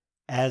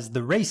As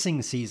the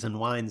racing season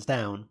winds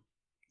down,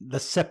 the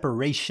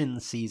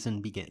separation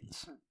season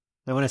begins.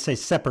 Now, when I say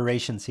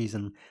separation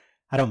season,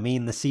 I don't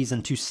mean the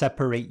season to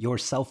separate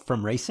yourself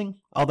from racing,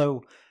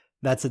 although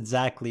that's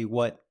exactly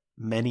what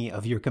many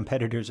of your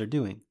competitors are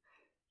doing.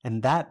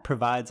 And that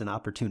provides an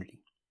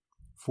opportunity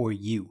for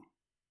you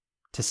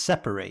to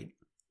separate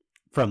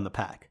from the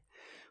pack.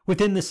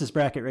 Within This Is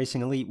Bracket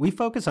Racing Elite, we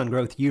focus on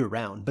growth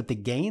year-round, but the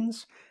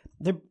gains,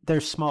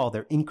 they're small,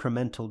 they're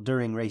incremental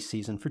during race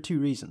season for two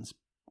reasons.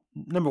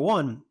 Number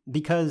one,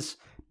 because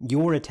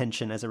your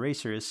attention as a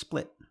racer is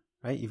split,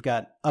 right? You've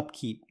got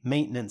upkeep,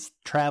 maintenance,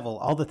 travel,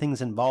 all the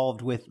things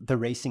involved with the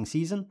racing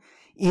season,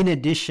 in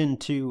addition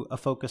to a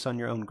focus on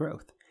your own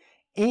growth.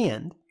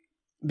 And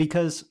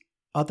because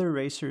other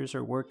racers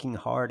are working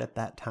hard at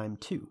that time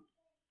too.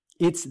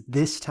 It's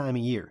this time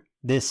of year,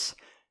 this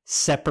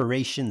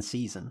separation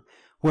season,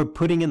 where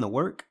putting in the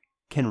work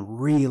can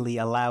really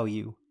allow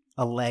you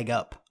a leg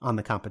up on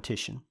the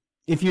competition.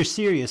 If you're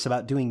serious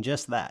about doing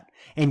just that,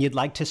 and you'd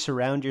like to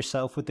surround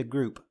yourself with a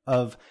group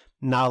of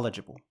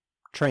knowledgeable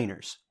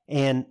trainers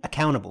and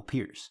accountable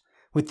peers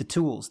with the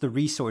tools, the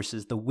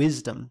resources, the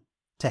wisdom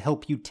to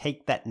help you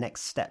take that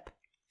next step,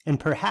 and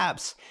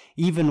perhaps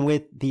even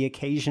with the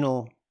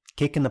occasional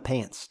kick in the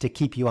pants to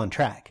keep you on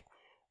track,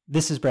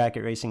 This Is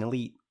Bracket Racing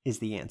Elite is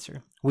the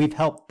answer. We've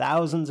helped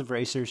thousands of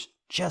racers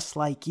just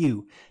like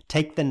you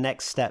take the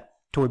next step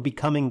toward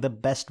becoming the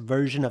best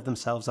version of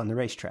themselves on the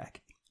racetrack.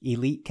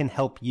 Elite can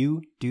help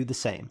you do the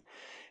same.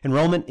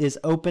 Enrollment is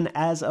open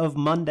as of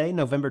Monday,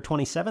 November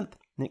 27th,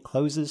 and it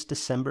closes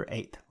December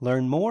 8th.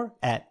 Learn more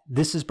at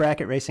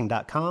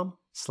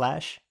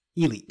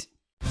thisisbracketracing.com/elite.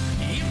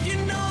 If you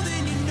know,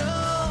 then you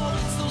know.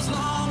 It's those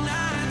long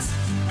nights,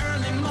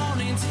 early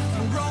mornings,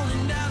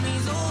 rolling down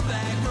these old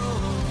back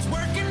roads,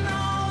 working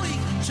all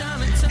week,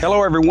 trying to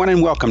Hello, everyone,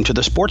 and welcome to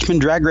the Sportsman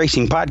Drag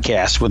Racing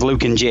Podcast with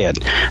Luke and Jed.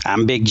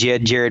 I'm Big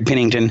Jed Jared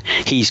Pennington.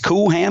 He's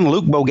Cool Hand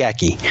Luke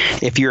Bogacki.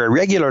 If you're a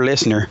regular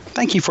listener,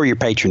 thank you for your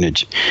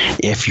patronage.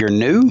 If you're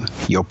new,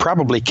 you'll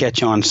probably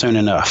catch on soon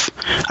enough.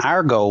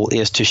 Our goal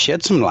is to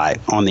shed some light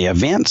on the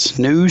events,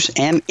 news,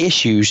 and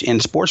issues in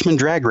sportsman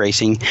drag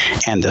racing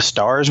and the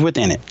stars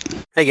within it.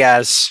 Hey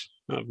guys,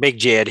 Big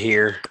Jed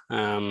here.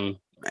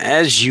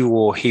 As you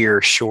will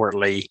hear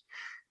shortly,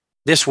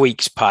 this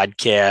week's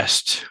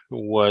podcast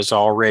was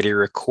already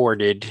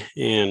recorded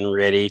and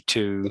ready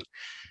to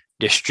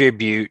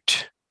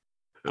distribute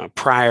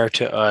prior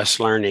to us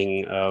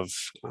learning of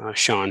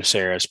Sean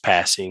Serra's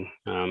passing.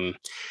 I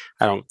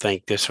don't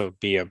think this will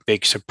be a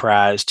big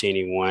surprise to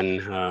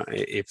anyone.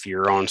 If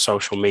you're on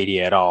social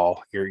media at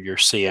all, you're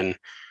seeing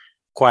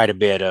quite a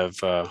bit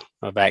of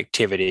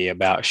activity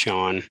about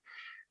Sean.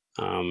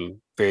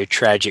 Very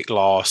tragic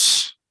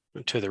loss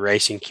to the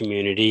racing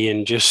community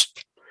and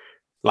just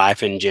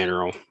life in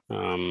general.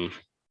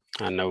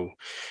 I know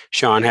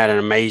Sean had an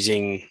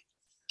amazing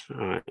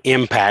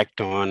impact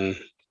on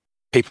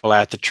people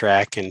at the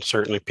track and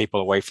certainly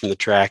people away from the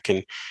track.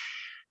 And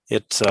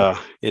it's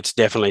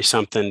definitely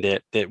something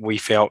that we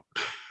felt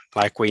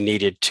like we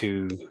needed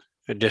to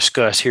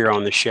discuss here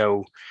on the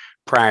show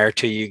prior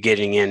to you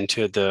getting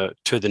into the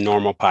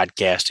normal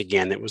podcast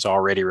again that was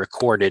already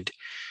recorded.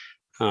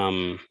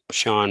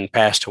 Sean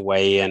passed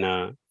away in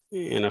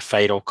a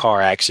fatal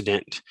car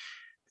accident,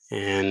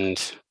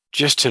 and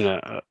just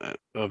a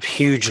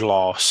huge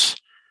loss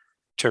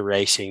to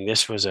racing.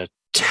 This was a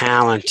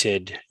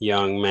talented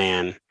young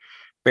man,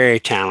 very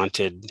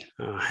talented,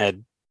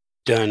 had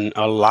done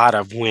a lot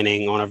of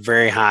winning on a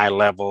very high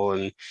level,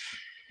 and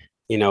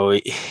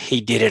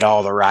he did it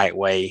all the right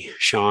way.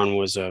 Sean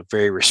was a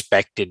very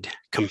respected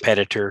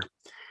competitor.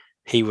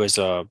 He was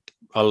a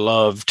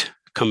loved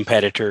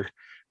competitor.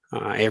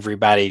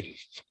 Everybody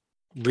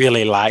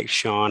really liked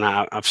Sean.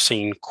 I've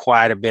seen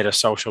quite a bit of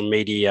social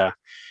media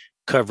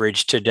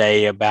coverage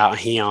today about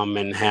him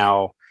and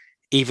how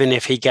even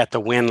if he got the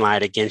win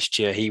light against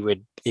you, he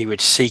would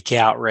seek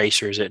out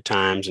racers at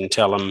times and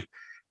tell them,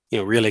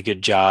 really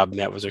good job.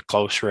 That was a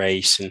close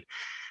race. And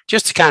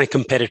just the kind of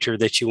competitor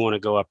that you want to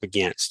go up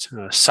against,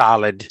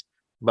 solid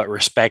but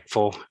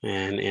respectful.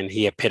 And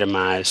he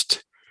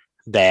epitomized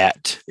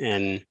that.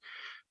 And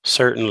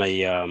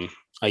certainly a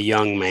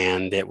young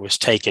man that was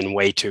taken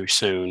way too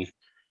soon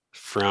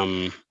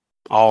from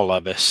all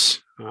of us.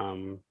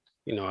 A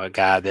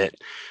guy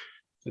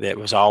that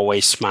was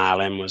always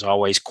smiling, was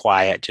always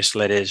quiet, just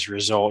let his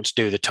results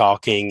do the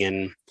talking,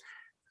 and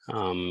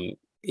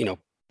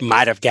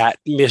might have got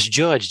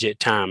misjudged at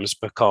times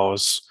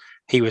because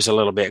he was a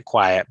little bit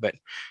quiet. But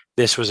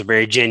this was a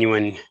very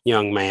genuine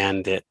young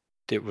man that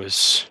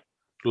was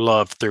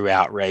loved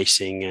throughout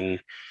racing, and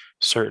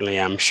certainly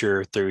I'm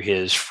sure through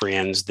his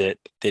friends that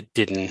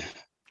didn't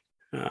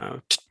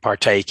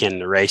partake in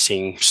the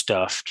racing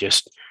stuff,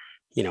 just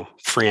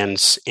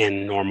friends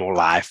in normal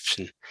life.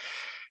 And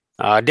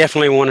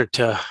definitely wanted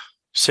to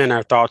send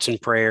our thoughts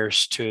and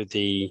prayers to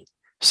the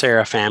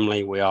Serra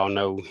family. We all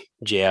know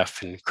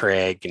Jeff and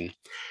Craig and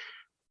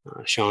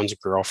Sean's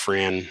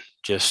girlfriend.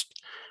 Just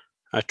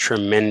a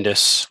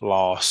tremendous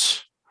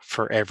loss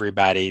for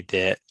everybody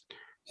that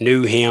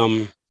knew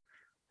him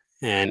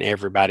and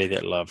everybody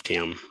that loved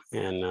him,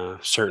 and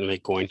certainly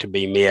going to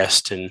be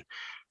missed. And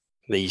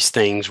these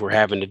things we're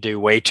having to do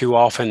way too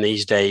often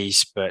these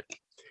days, but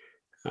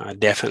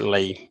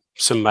definitely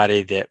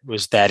somebody that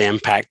was that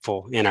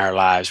impactful in our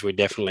lives. We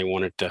definitely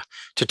wanted to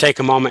take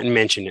a moment and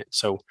mention it.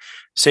 So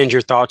send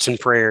your thoughts and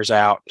prayers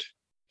out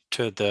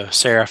to the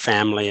Sarah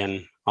family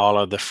and all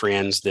of the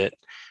friends that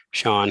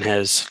Sean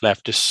has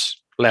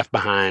left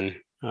behind,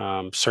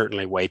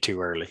 certainly way too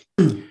early.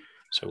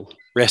 So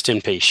rest in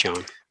peace,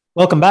 Sean.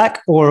 Welcome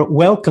back, or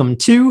welcome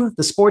to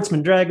the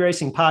Sportsman Drag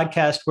Racing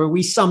Podcast, where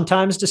we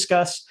sometimes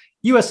discuss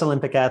U.S.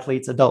 Olympic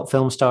athletes, adult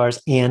film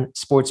stars, and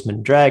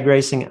sportsman drag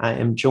racing. I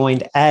am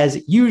joined,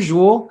 as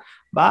usual,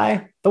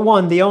 by the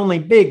one, the only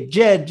Big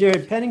Jed,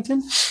 Jared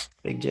Pennington.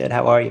 Big Jed,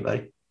 how are you,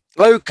 buddy?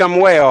 Luke,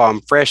 I'm well.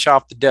 I'm fresh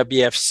off the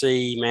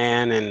WFC,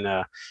 man,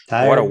 and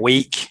what a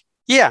week.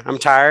 Yeah, I'm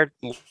tired,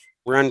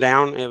 run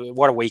down.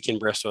 What a week in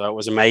Bristol. That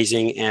was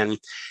amazing. And,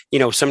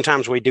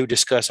 sometimes we do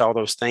discuss all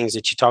those things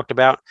that you talked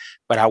about,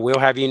 but I will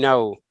have you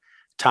know,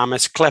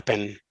 Thomas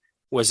Kleppen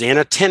was in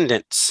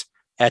attendance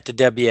at the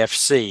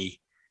WFC.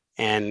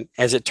 And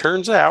as it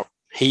turns out,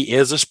 he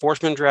is a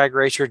sportsman drag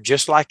racer,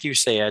 just like you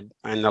said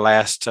in the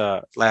last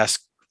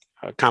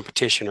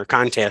competition or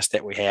contest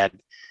that we had.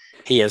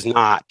 He is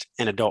not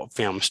an adult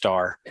film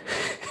star.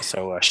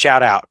 So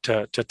shout out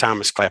to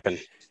Thomas Kleppen.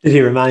 Did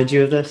he remind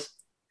you of this?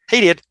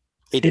 He did.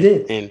 He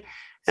did.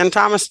 And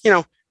Thomas,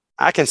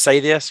 I can say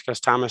this because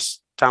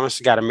Thomas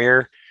got a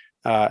mirror.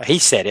 He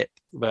said it,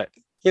 but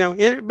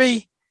it'd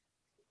be,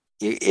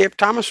 if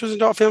Thomas was an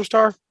adult film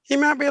star, he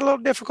might be a little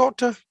difficult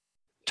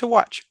to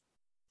watch.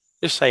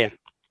 Just saying.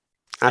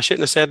 I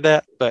shouldn't have said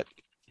that, but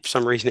for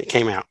some reason it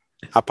came out.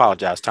 I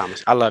apologize,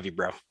 Thomas. I love you,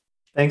 bro.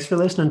 Thanks for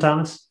listening,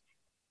 Thomas.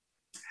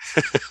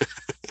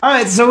 All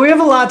right, so we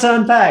have a lot to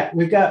unpack.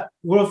 We've got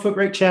World Foot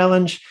Brake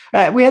Challenge.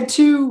 We had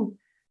two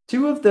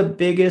of the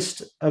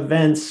biggest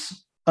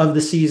events of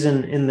the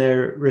season in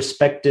their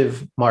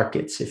respective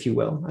markets, if you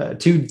will.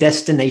 Two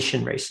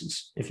destination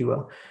races, if you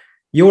will.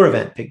 Your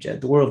event, Big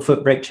Jed, the World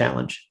Foot Brake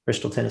Challenge,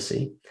 Bristol,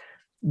 Tennessee.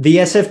 The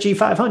SFG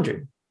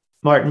 500,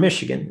 Martin,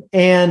 Michigan.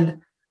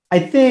 And I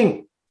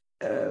think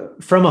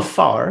from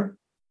afar,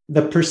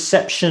 the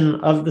perception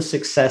of the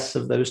success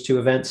of those two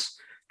events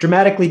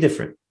dramatically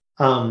different.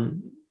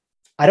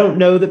 I don't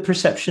know that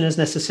perception is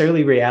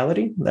necessarily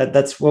reality.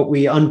 That's what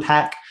we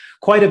unpack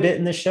quite a bit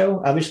in this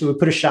show. Obviously, we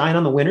put a shine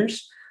on the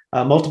winners,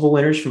 multiple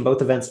winners from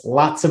both events,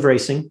 lots of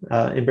racing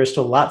in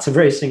Bristol, lots of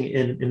racing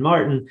in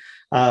Martin.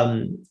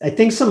 I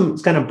think some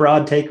kind of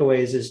broad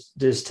takeaways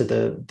is to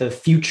the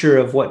future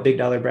of what big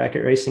dollar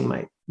bracket racing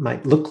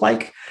might look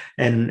like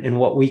and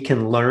what we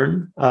can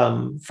learn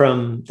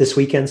from this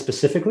weekend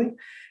specifically.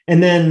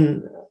 And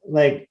then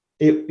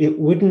it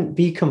wouldn't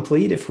be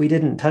complete if we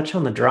didn't touch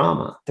on the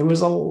drama. There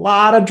was a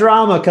lot of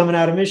drama coming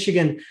out of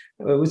Michigan.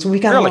 We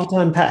got a lot to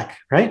unpack,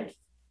 right?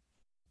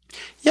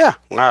 Yeah,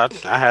 well,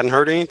 I hadn't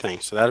heard anything,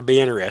 so that'll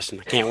be interesting.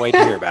 I can't wait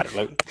to hear about it,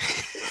 Luke.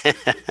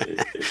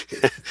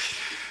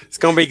 It's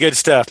going to be good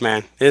stuff,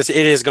 man. It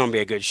is going to be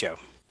a good show.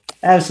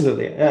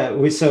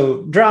 Absolutely.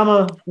 So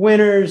drama,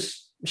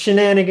 winners,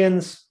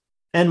 shenanigans,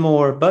 and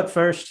more. But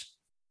first,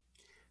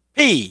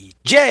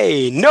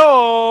 PJ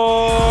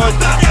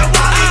North.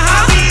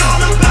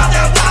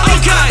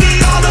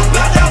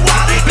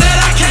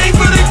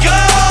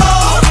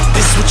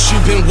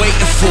 You've been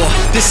waiting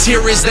for. This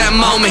here is that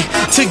moment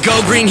to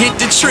go green, hit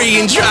the tree,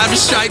 and drive it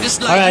straight.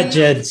 Just like all right,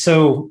 Jed.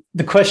 So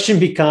the question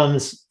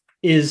becomes,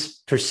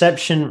 is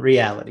perception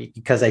reality?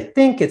 Because I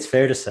think it's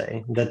fair to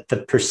say that the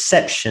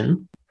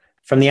perception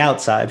from the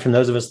outside, from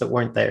those of us that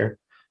weren't there,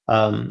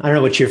 I don't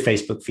know what your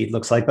Facebook feed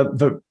looks like,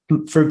 but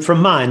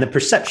from mine, the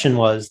perception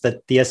was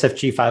that the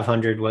SFG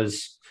 500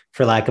 was,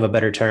 for lack of a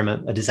better term,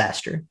 a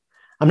disaster.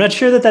 I'm not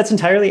sure that that's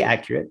entirely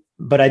accurate,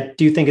 but I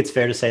do think it's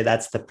fair to say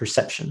that's the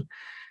perception.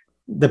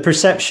 The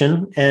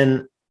perception,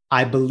 and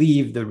I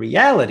believe the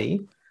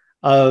reality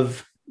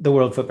of the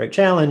World Foot Brake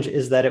Challenge,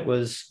 is that it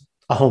was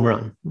a home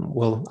run.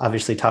 We'll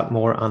obviously talk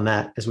more on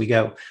that as we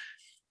go.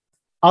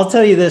 I'll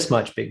tell you this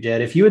much, Big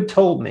Jed. If you had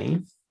told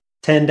me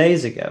 10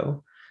 days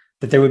ago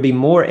that there would be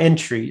more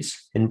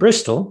entries in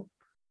Bristol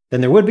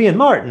than there would be in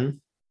Martin,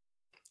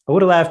 I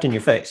would have laughed in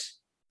your face.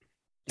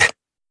 I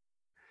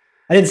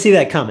didn't see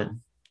that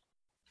coming.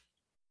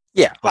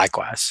 Yeah,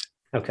 likewise.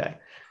 Okay.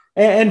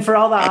 And for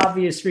all the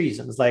obvious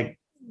reasons, like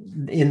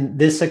in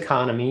this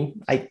economy,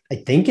 I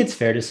think it's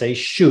fair to say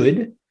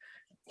should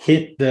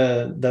hit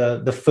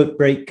the foot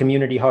brake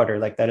community harder.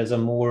 Like that is a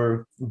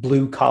more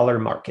blue collar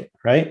market,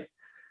 right?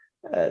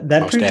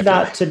 That proves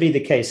not to be the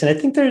case. And I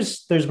think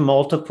there's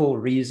multiple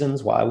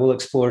reasons why. We'll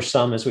explore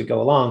some as we go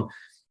along.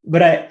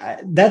 But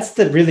I that's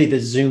really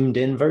the zoomed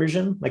in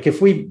version. Like if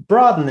we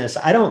broaden this,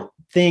 I don't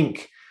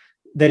think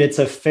that it's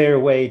a fair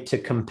way to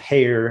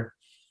compare.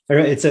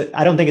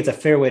 I don't think it's a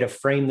fair way to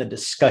frame the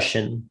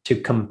discussion to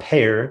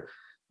compare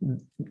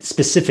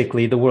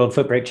specifically the World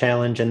Foot Brake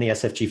Challenge and the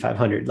SFG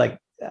 500. Like,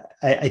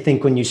 I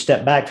think when you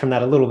step back from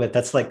that a little bit,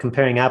 that's like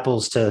comparing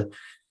apples to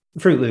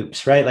Fruit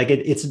Loops, right? Like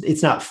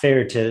it's not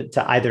fair to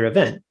either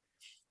event.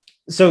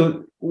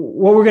 So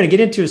what we're going to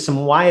get into is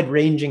some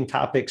wide-ranging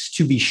topics,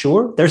 to be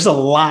sure. There's a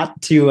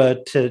lot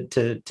to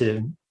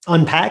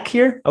unpack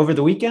here over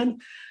the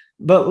weekend,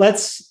 but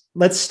let's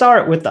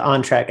start with the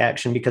on-track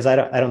action, because I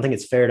don't think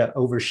it's fair to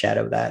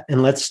overshadow that.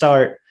 And let's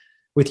start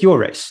with your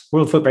race,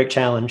 World Foot Brake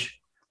Challenge,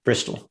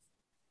 Bristol.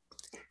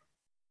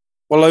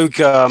 Well, Luke,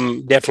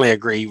 definitely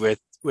agree with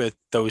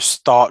those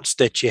thoughts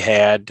that you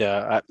had,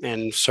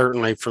 and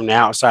certainly from the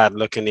outside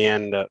looking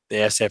in, the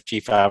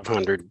SFG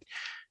 500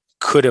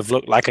 could have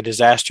looked like a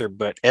disaster,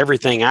 but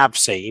everything I've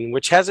seen,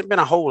 which hasn't been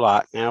a whole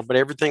lot now, but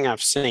everything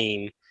I've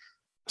seen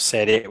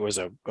said it was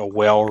a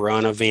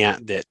well-run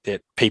event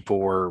that people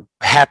were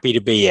happy to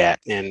be at.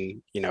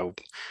 And,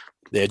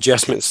 the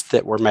adjustments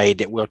that were made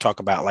that we'll talk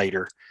about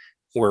later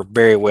were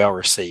very well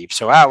received.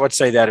 So I would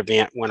say that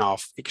event went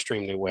off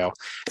extremely well.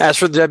 As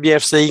for the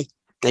WFC,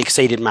 they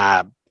exceeded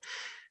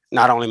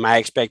not only my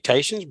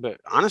expectations,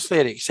 but honestly,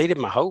 it exceeded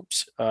my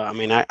hopes.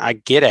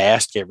 I get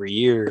asked every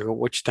year,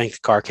 what you think the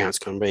car count's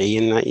going to be?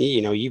 And,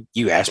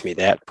 you asked me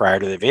that prior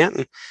to the event.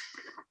 And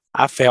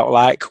I felt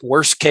like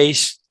worst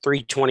case,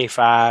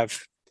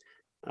 325,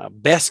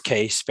 best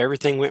case, if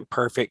everything went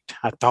perfect,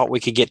 I thought we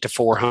could get to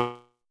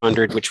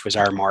 400, which was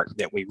our mark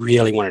that we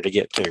really wanted to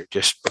get to,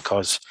 just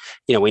because,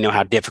 we know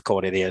how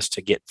difficult it is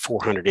to get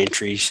 400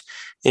 entries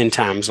in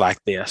times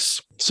like this.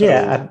 So,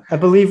 yeah, I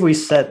believe we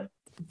set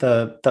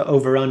the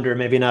over under,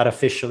 maybe not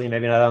officially,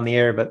 maybe not on the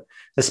air, but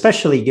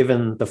especially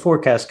given the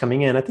forecast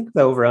coming in, I think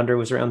the over under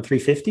was around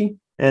 350,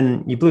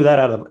 and you blew that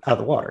out of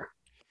the water.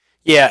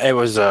 Yeah, it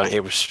was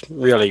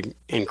really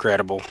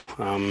incredible.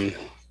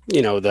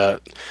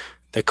 The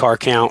car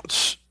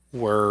counts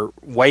were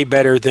way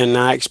better than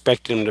I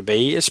expected them to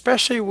be,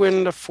 especially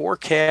when the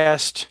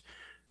forecast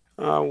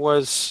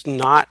was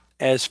not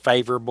as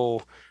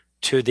favorable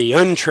to the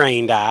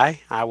untrained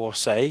eye, I will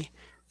say,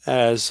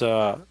 as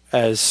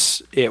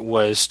it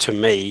was to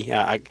me.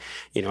 I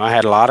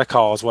had a lot of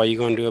calls. What are you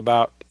going to do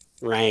about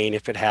rain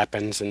if it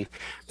happens? And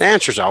the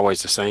answer is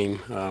always the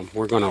same.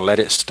 We're going to let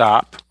it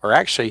stop, or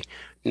actually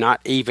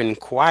not even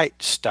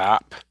quite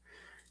stop,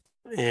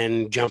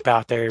 and jump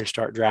out there and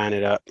start drying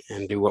it up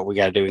and do what we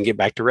got to do and get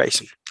back to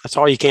racing. That's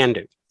all you can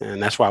do.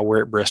 And that's why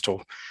we're at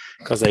Bristol,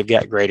 because they've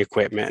got great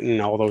equipment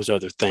and all those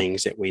other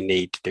things that we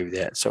need to do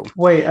that. So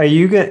wait, are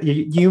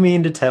you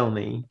mean to tell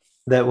me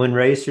that when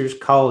racers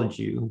called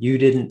you, you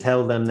didn't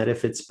tell them that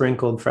if it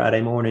sprinkled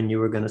Friday morning, you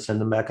were going to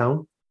send them back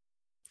home?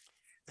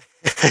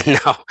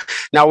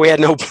 No, we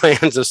had no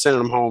plans of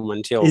sending them home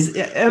until.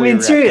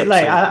 Seriously,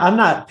 like I'm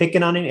not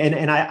picking on it,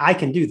 and I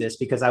can do this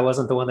because I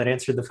wasn't the one that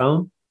answered the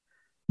phone.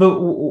 But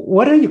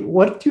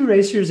what do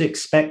racers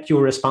expect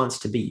your response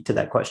to be to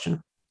that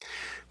question?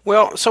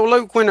 Well, so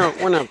Luke, when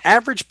an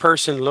average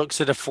person looks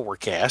at a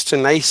forecast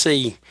and they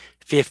see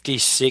 50,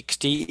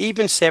 60,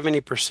 even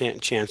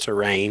 70% chance of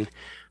rain,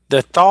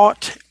 the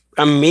thought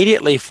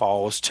immediately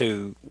falls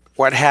to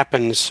what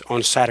happens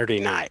on Saturday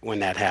night when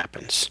that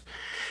happens.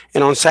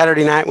 And on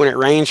Saturday night when it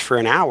rains for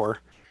an hour,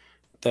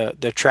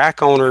 the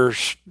track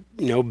owners,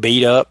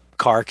 beat up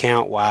car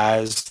count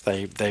wise.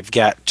 They've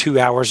got 2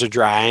 hours of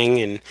drying,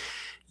 and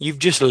you've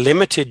just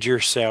limited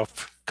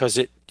yourself because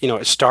it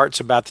starts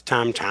about the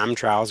time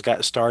trials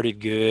got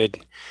started good.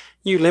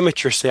 You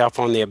limit yourself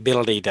on the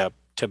ability to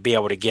be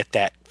able to get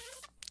that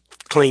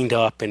cleaned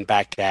up and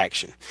back to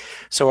action.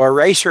 So a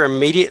racer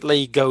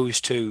immediately goes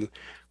to,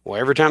 well,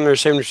 every time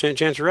there's a 70%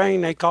 chance of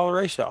rain, they call a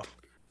race off.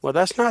 Well,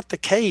 that's not the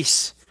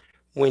case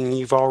when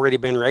you've already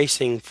been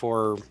racing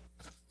for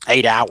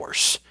 8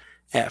 hours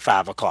at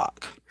 5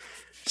 o'clock.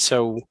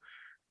 So,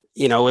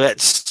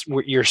 that's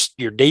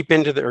you're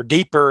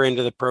deeper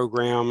into the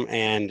program,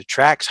 and the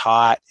track's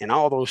hot and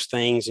all those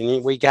things.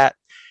 And we got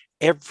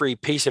every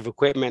piece of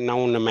equipment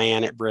known to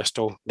man at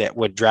Bristol that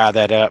would dry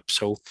that up.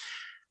 So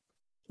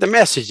the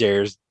message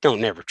there is don't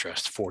never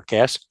trust the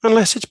forecast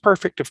unless it's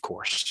perfect, of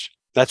course.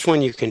 That's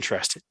when you can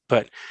trust it.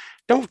 But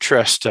don't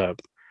trust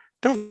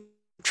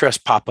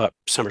pop-up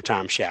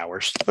summertime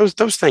showers.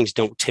 Those things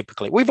don't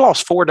typically. We've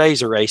lost 4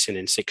 days of racing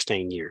in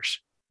 16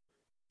 years.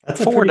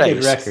 That's a pretty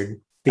good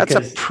record. That's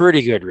a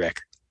pretty good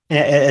record.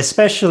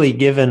 Especially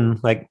given,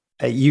 like,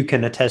 you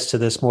can attest to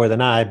this more than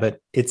I, but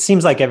it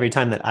seems like every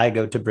time that I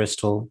go to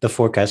Bristol, the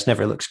forecast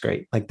never looks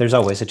great. Like, there's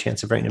always a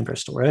chance of rain in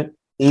Bristol, right?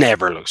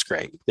 Never looks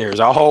great. There's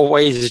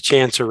always a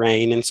chance of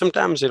rain, and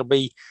sometimes it'll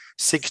be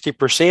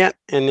 60%,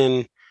 and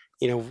then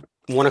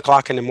 1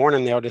 o'clock in the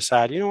morning they'll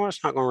decide,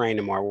 it's not going to rain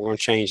tomorrow. We're going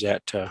to change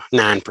that to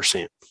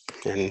 9%,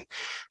 and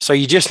so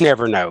you just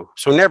never know.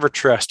 So never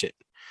trust it.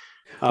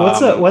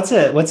 What's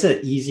an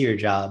easier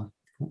job,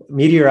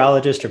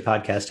 meteorologist or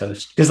podcast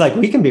host? Because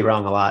we can be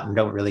wrong a lot and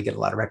don't really get a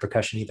lot of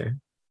repercussion either.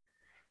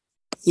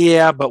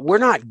 Yeah, but we're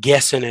not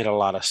guessing at a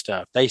lot of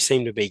stuff. They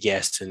seem to be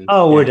guessing.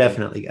 Oh, we're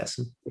definitely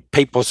guessing.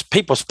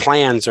 People's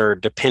plans are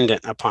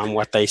dependent upon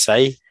what they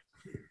say.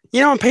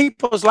 And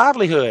people's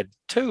livelihood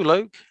too,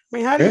 Luke. I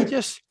mean, how do you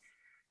just?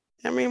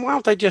 Why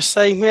don't they just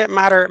say it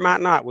might or it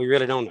might not? We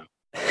really don't know.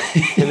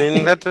 And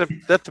then let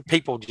the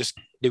people just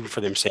do it for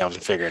themselves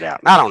and figure it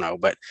out. I don't know,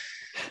 but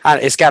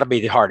it's got to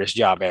be the hardest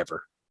job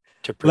ever.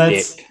 to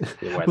let's predict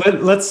the weather.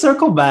 let's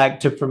circle back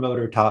to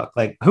promoter talk.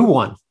 Like, who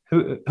won?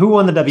 Who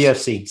won the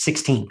WFC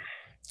 16?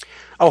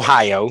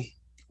 Ohio,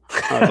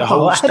 the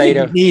whole I state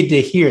didn't of need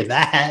to hear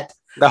that.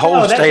 the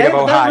whole state of That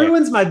Ohio.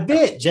 ruins my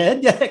bit,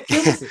 Jed. That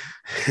kills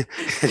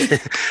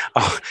it.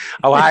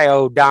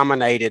 Ohio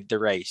dominated the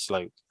race,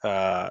 Luke.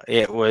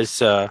 It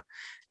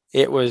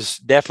was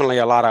definitely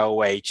a lot of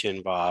OH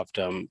involved.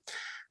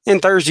 In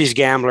Thursday's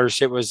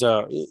Gamblers, it was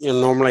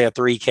normally a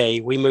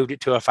 3K. We moved it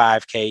to a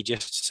 5K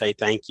just to say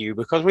thank you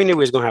because we knew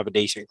we was going to have a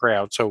decent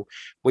crowd. So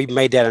we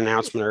made that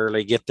announcement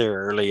early, get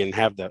there early, and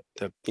have the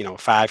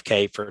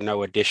 5K for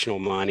no additional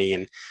money.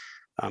 And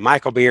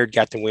Michael Beard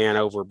got the win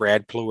over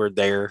Brad Pleward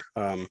there.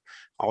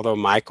 Although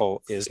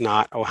Michael is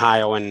not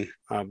Ohioan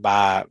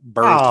by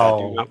birth, I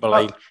do not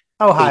believe.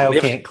 Ohio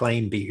can't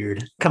claim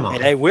Beard. Come on.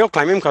 They will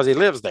claim him because he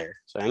lives there.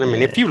 So, I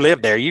mean, Yeah. if you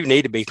live there, you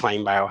need to be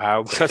claimed by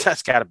Ohio because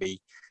that's got to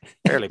be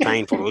fairly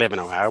painful to live in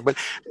Ohio. But,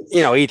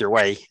 either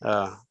way,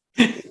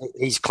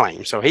 he's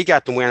claimed. So he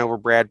got the win over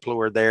Brad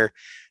Pleward there.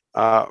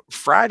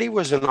 Friday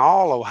was an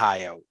all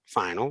Ohio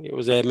final. It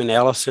was Edmund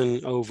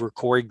Ellison over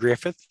Corey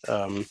Griffith.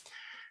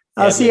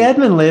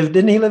 Edmund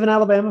didn't he live in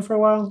Alabama for a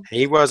while?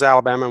 He was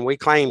Alabama, and we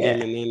claimed him,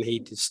 and then he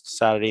just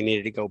decided he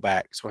needed to go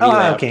back. So he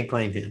Ohio can't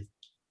claim him.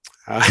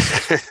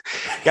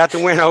 Got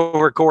the win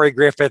over Corey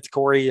Griffith.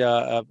 Corey,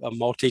 a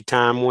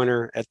multi-time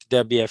winner at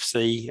the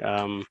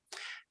WFC.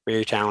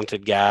 Very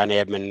talented guy. And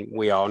Edmund,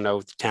 we all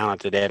know the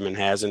talent that Edmund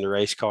has in the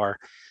race car.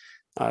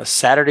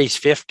 Saturday's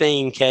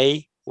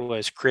 15K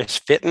was Chris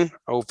Fitton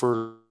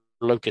over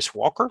Lucas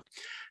Walker.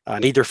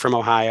 Neither from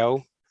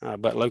Ohio,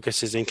 but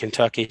Lucas is in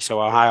Kentucky,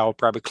 so Ohio will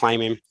probably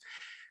claim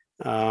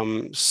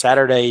him.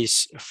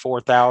 Saturday's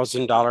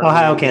 $4,000.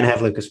 Ohio can't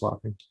have Lucas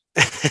Walker.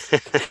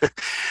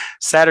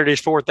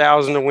 Saturday's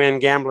 $4,000 to win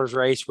Gamblers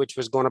race, which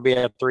was going to be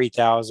at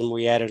 $3,000.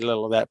 We added a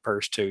little of that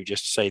purse too,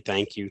 just to say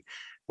thank you.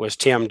 Was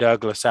Tim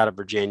Douglas out of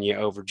Virginia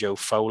over Joe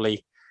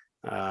Foley,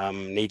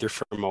 neither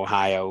from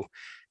Ohio.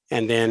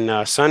 And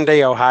then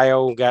Sunday,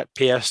 Ohio got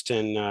pissed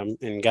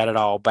and got it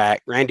all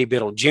back. Randy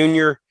Biddle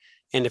Jr.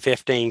 in the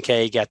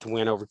 15K got the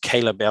win over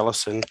Caleb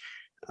Ellison.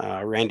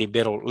 Randy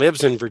Biddle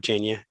lives in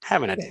Virginia,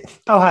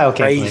 Ohio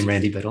can't blame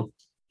Randy Biddle.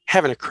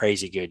 Having a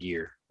crazy good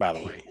year, by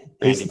the way.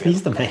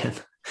 He's the man.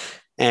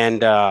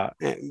 And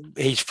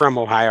he's from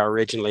Ohio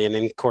originally. And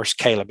then, of course,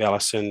 Caleb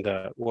Ellison,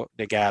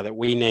 the guy that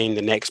we named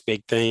the next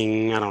big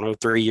thing,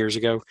 3 years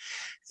ago.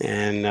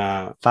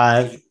 And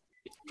 5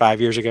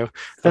 years ago.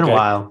 It's been a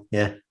while,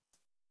 yeah.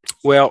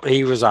 Well,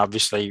 he was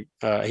obviously,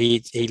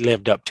 he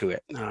lived up to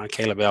it.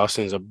 Caleb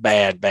Ellison's a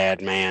bad,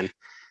 bad man.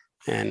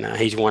 And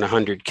he's won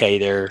 100K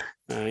there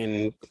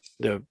in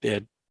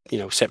the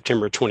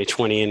September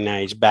 2020. And now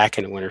he's back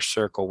in the winner's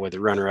circle with a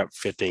runner-up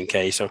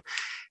 15K. So,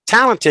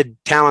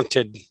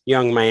 talented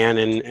young man,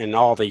 and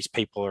all these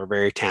people are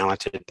very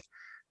talented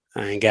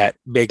and got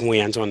big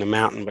wins on the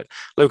mountain. But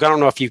Luke, I don't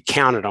know if you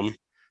counted them,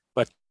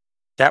 but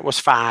that was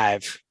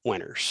 5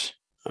 winners,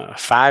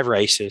 5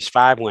 races,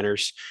 5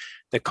 winners.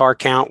 The car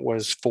count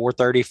was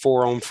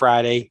 434 on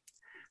Friday,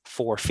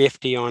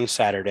 450 on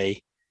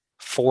Saturday,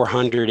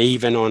 400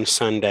 even on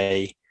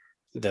Sunday.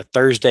 The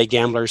Thursday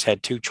Gamblers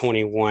had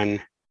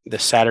 221. The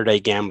Saturday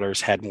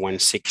Gamblers had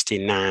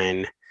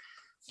 169.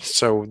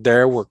 So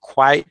there were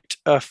quite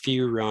a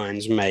few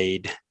runs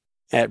made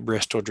at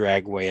Bristol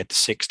Dragway at the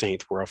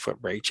 16th World Foot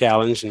Brake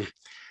Challenge, and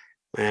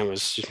man,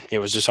 it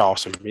was just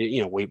awesome.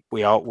 We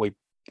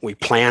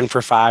planned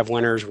for 5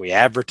 winners, we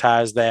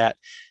advertised that,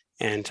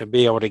 and to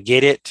be able to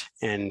get it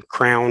and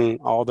crown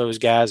all those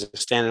guys and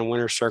stand in a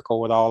winner's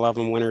circle with all of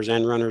them winners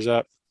and runners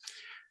up,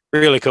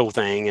 really cool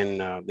thing.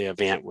 And the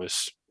event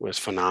was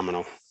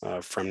phenomenal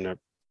from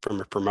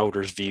a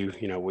promoter's view.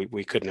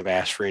 We couldn't have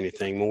asked for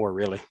anything more,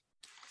 really.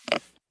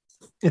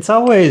 It's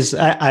always,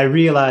 I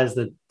realize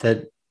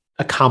that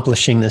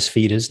accomplishing this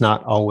feat is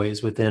not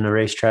always within a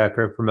racetrack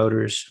or a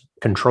promoter's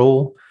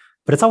control,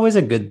 but it's always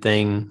a good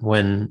thing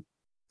when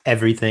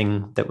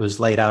everything that was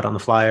laid out on the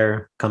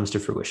flyer comes to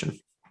fruition.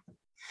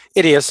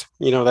 It is,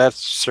 that's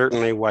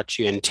certainly what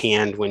you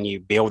intend when you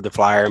build the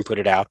flyer and put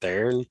it out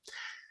there.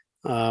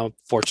 And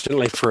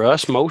fortunately for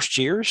us, most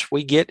years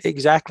we get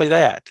exactly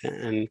that.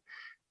 And,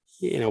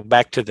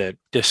 back to the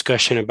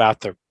discussion about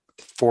the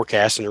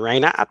forecast and the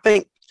rain, I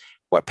think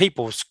what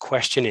people's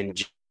question in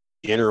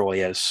general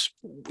is,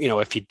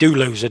 if you do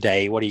lose a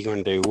day, what are you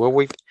going to do? Well,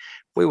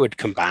 we would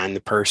combine the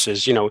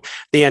purses.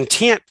 The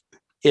intent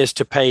is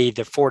to pay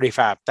the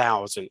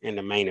 $45,000 in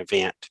the main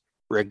event,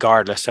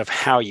 regardless of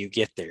how you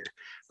get there.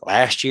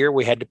 Last year,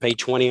 we had to pay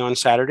 20 on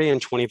Saturday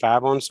and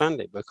 25 on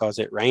Sunday because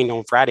it rained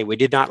on Friday. We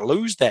did not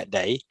lose that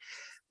day.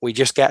 We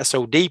just got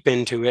so deep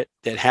into it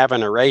that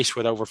having a race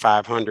with over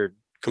 500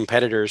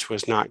 competitors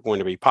was not going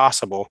to be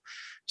possible.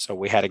 So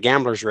we had a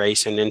gambler's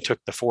race and then took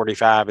the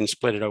 45 and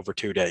split it over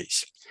 2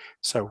 days.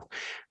 So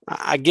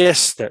I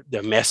guess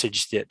the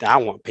message that I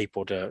want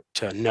people to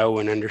know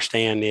and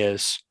understand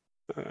is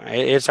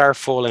it's our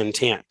full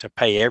intent to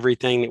pay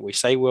everything that we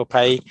say we'll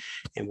pay,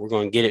 and we're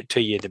going to get it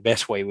to you the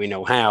best way we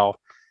know how.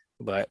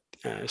 But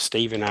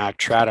Steve and I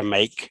try to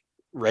make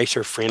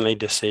racer friendly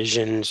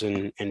decisions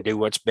and do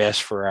what's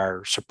best for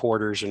our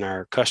supporters and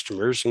our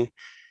customers. And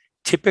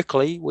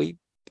typically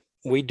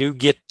we do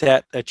get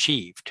that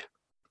achieved.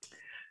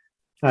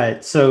 All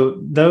right. So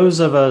those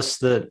of us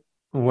that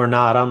were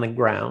not on the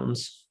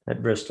grounds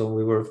at Bristol,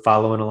 we were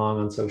following along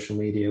on social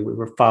media. We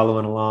were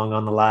following along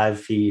on the live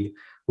feed.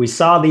 We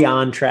saw the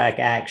on-track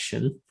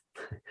action.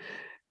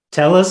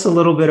 Tell us a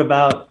little bit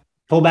about,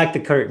 pull back the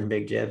curtain,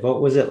 Big Jed.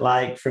 What was it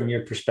like from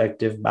your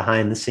perspective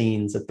behind the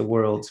scenes at the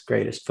world's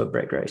greatest foot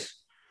brake race?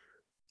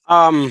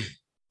 A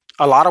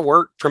lot of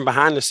work from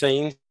behind the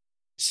scenes.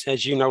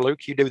 As you know,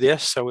 Luke, you do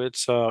this, so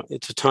it's a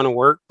ton of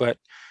work, but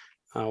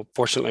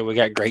fortunately we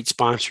got great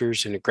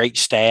sponsors and a great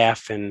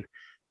staff, and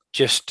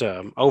just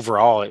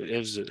overall it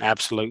was an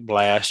absolute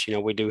blast.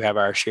 We do have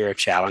our share of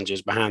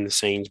challenges behind the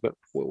scenes, but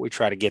we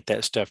try to get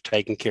that stuff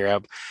taken care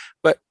of.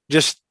 But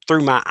just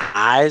through my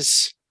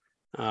eyes,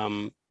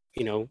 a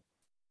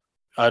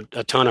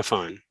ton of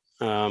fun.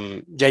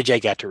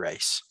 JJ got to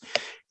race.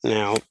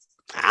 Now,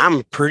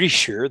 I'm pretty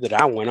sure that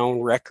I went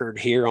on record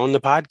here on the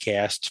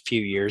podcast a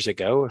few years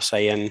ago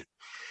saying,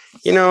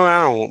 I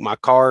don't want my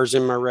cars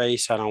in my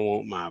race. I don't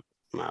want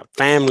my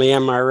family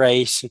in my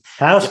race.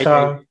 House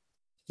car.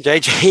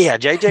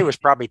 JJ was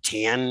probably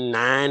 10,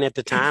 9 at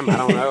the time. I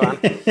don't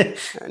know.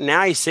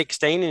 Now he's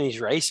 16 and he's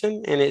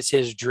racing, and it's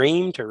his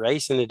dream to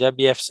race in the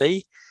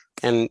WFC.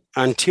 And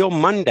until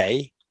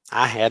Monday,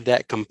 I had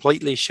that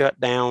completely shut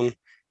down.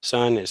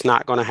 Son, it's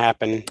not going to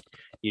happen.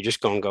 You're just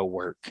going to go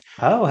work.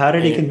 Oh, how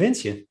did he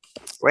convince you?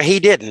 Well,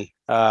 he didn't.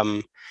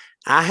 I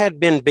had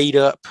been beat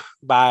up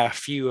by a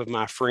few of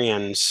my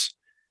friends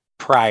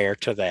prior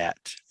to that,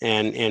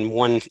 and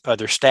one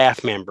other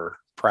staff member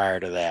prior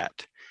to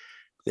that.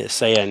 They're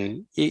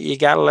saying, you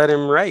got to let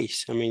him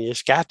race. I mean, you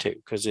just got to,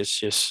 because it's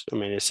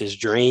his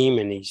dream,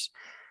 and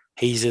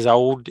he's as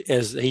old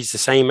as, he's the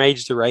same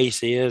age the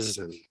race is.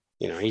 And,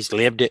 he's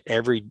lived it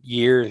every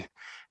year and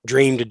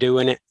dreamed of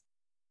doing it.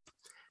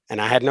 And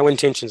I had no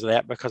intentions of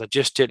that because I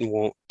just didn't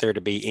want there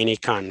to be any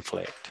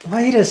conflict.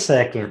 Wait a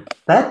second.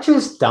 That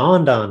just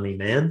dawned on me,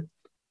 man.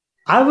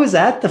 I was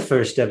at the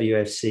first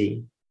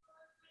WFC.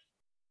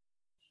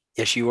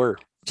 Yes, you were.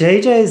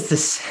 JJ is the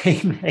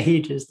same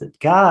age as the,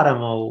 God,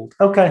 I'm old.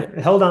 Okay,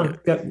 hold on.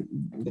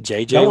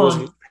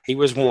 JJ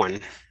was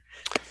one.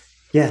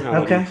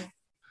 Yeah, okay.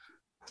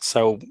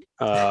 So,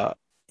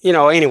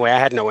 anyway, I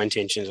had no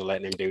intentions of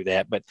letting him do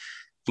that. But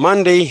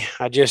Monday,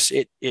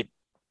 it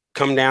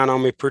come down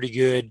on me pretty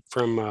good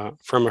from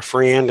a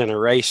friend and a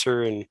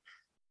racer, and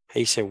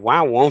he said,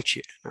 "Why won't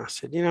you?" And I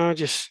said,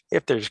 just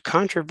if there's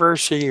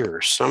controversy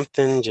or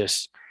something,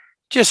 just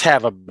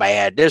have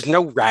there's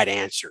no right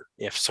answer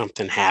if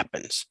something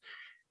happens.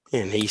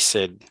 And he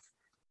said,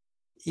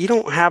 "You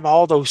don't have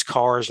all those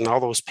cars and all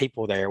those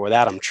people there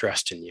without them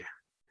trusting you."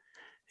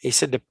 He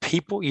said, "The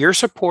people, your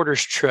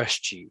supporters,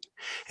 trust you,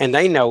 and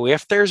they know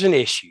if there's an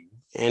issue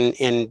and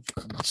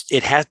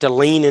it has to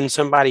lean in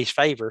somebody's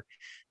favor,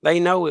 they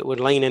know it would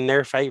lean in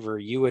their favor.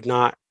 You would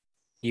not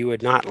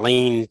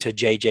lean to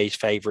JJ's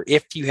favor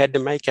if you had to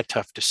make a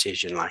tough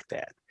decision like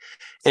that."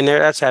 And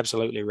that's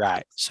absolutely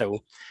right.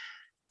 So,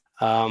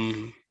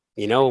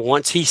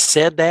 once he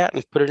said that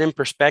and put it in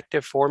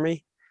perspective for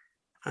me,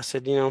 I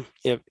said,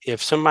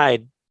 if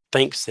somebody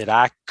thinks that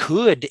I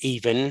could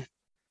even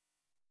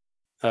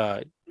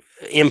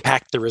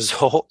impact the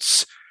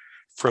results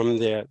from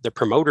the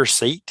promoter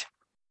seat,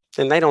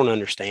 then they don't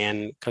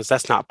understand, because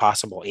that's not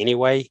possible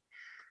anyway.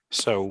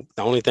 So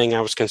the only thing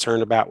I was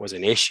concerned about was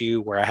an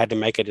issue where I had to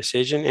make a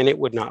decision, and it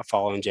would not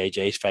fall in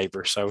JJ's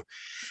favor. So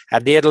I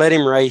did let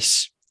him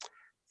race,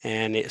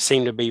 and it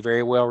seemed to be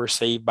very well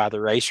received by the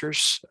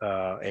racers.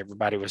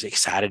 Everybody was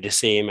excited to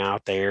see him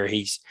out there.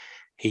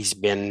 He's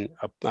been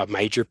a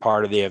major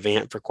part of the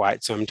event for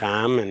quite some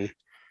time. And,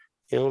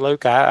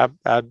 Luke, I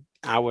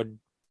would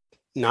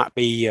not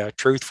be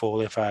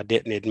truthful if I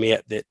didn't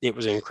admit that it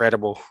was an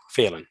incredible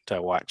feeling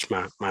to watch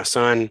my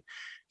son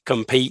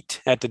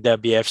compete at the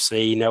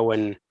WFC,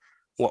 knowing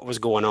what was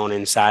going on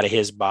inside of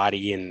his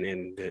body,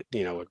 and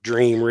a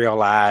dream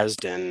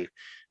realized, and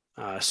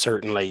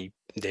certainly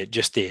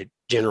the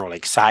general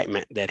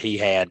excitement that he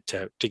had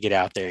to get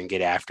out there and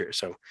get after it.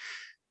 So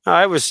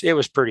it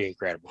was pretty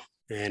incredible.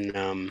 And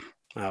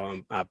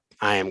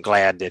I am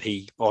glad that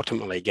he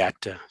ultimately got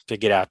to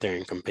get out there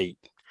and compete.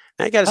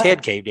 Now, he got his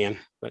head caved in,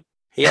 but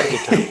he had a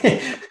good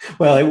time.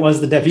 Well, it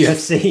was the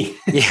WFC.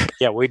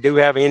 Yeah, we do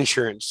have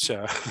insurance,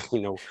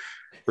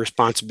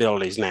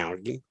 responsibilities now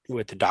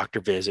with the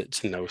doctor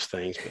visits and those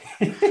things.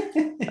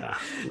 No,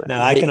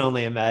 I can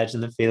only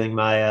imagine the feeling.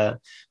 My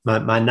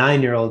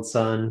 9-year-old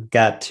son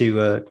got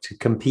to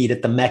compete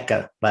at the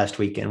Mecca last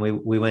weekend.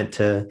 We went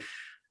to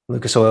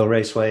Lucas Oil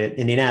Raceway at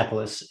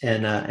Indianapolis,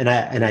 and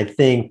I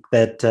think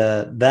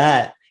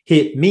that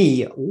hit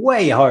me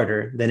way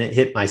harder than it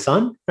hit my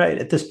son. Right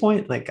at this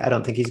point, like, I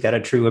don't think he's got a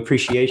true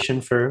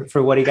appreciation for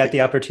what he got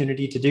the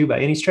opportunity to do by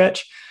any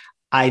stretch.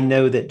 I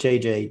know that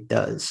JJ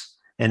does.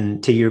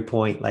 And to your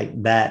point,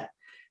 like that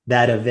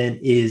event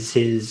is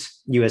his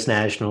U.S.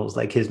 Nationals,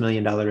 like his $1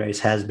 million race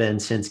has been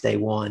since day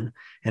one.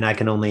 And I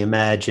can only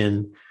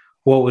imagine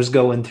what was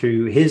going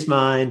through his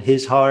mind,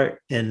 his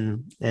heart,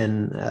 and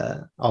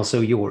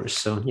also yours.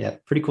 So yeah,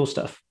 pretty cool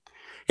stuff.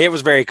 It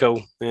was very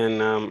cool,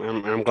 and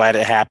I'm glad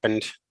it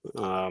happened.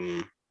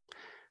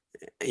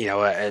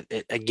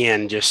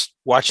 Again, just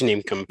watching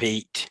him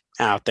compete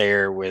out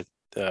there with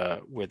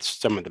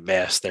some of the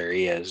best there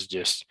is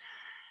just,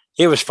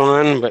 it was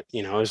fun, but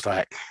it's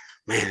like,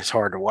 man, it's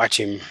hard to watch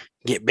him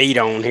get beat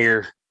on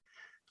here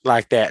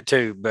like that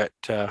too. But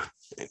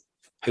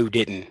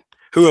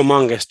who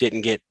among us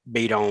didn't get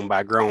beat on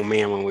by grown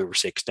men when we were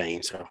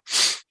 16? So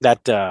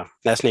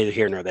that's neither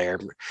here nor there.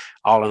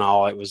 All in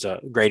all, it was a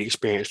great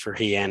experience for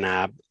he and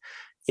I.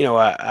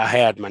 I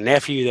had my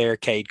nephew there,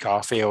 Cade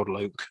Caulfield,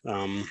 Luke.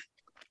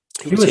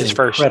 He was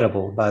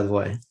incredible, by the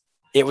way.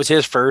 It was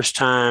his first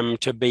time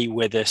to be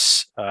with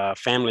us.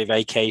 Family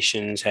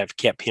vacations have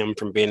kept him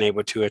from being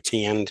able to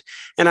attend.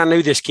 And I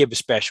knew this kid was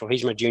special.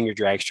 He's my junior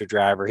dragster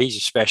driver. He's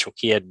a special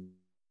kid,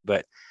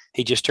 but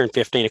he just turned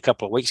 15 a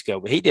couple of weeks ago.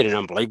 But he did an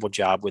unbelievable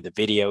job with the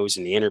videos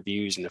and the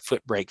interviews and the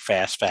foot brake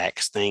fast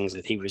facts things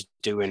that he was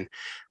doing,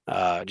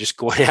 just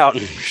going out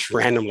and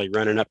randomly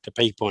running up to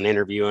people and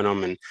interviewing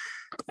them. And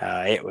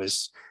it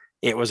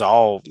was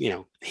all,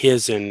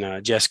 his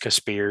and Jessica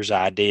Spears'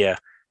 idea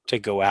to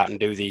go out and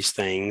do these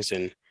things,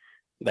 and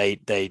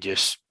they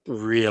just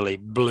really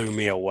blew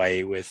me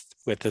away with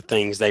the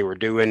things they were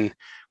doing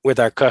with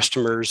our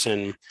customers.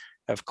 And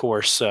of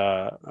course,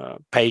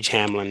 Paige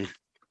Hamlin,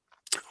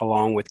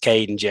 along with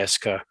Cade and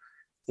Jessica,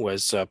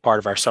 was part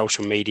of our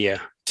social media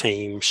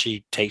team.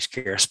 She takes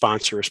care of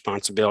sponsor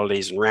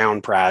responsibilities and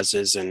round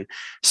prizes and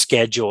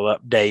schedule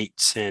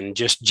updates and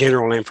just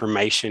general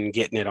information,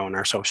 getting it on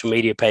our social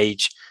media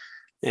page,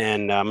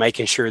 and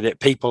making sure that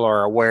people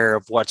are aware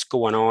of what's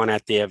going on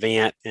at the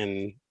event,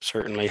 and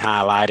certainly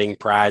highlighting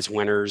prize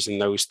winners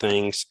and those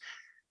things.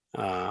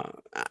 And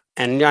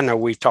I know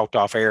we've talked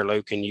off air,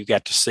 Luke, and you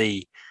got to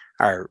see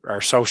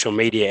our social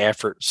media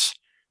efforts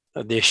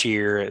this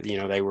year.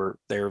 They were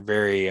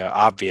very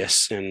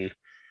obvious, and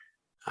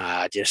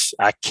I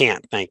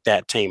can't thank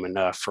that team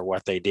enough for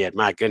what they did.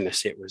 My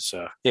goodness, it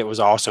was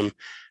awesome.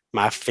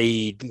 My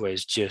feed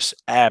was just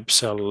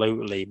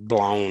absolutely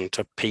blown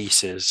to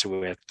pieces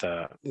with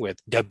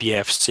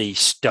WFC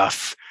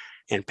stuff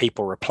and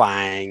people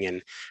replying.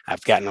 And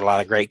I've gotten a lot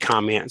of great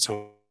comments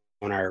on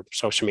our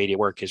social media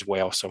work as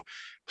well. So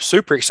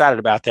super excited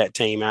about that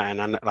team.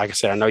 And like I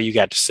said, I know you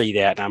got to see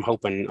that, and I'm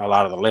hoping a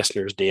lot of the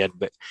listeners did.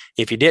 But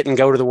if you didn't,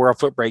 go to the World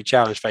Foot Brake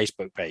Challenge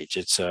Facebook page.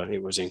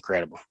 It was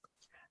incredible.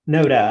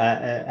 No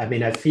doubt. I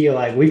mean, I feel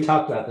like we've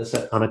talked about this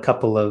on a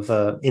couple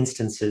of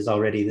instances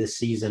already this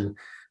season.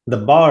 The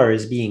bar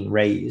is being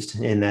raised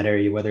in that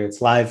area, whether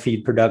it's live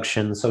feed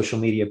production, social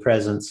media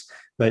presence,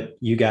 but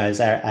you guys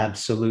are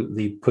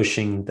absolutely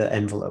pushing the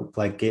envelope.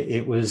 Like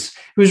it was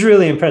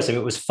really impressive.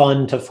 It was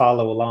fun to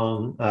follow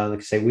along. Like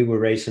I say, we were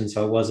racing,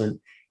 so I wasn't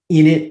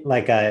in it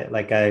like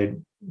I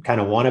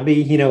kind of want to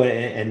be,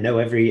 and know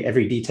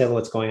every detail of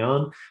what's going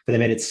on, but they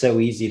made it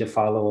so easy to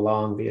follow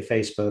along via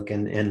Facebook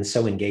and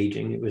so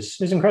engaging. It was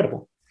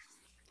incredible.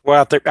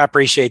 Well, I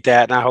appreciate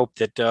that, and I hope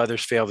that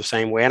others feel the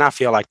same way, and I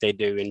feel like they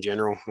do in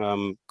general,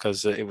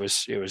 because it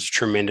was a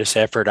tremendous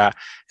effort.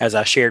 As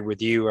I shared with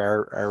you,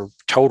 our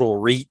total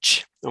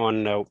reach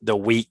on the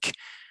week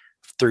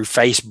through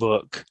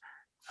Facebook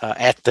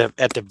at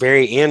the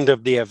very end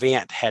of the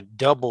event had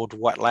doubled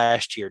what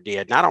last year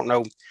did. And I don't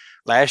know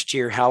last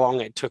year how long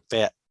it took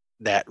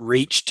that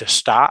reach to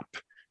stop.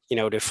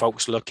 Do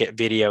folks look at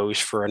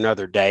videos for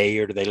another day,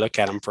 or do they look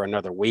at them for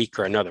another week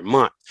or another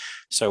month?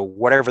 So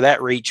whatever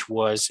that reach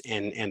was,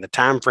 and the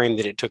time frame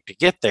that it took to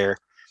get there,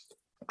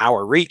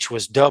 our reach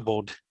was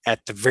doubled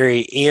at the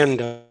very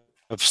end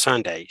of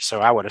Sunday. So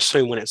I would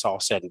assume when it's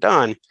all said and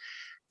done,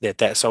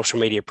 that social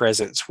media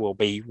presence will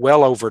be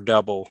well over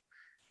double.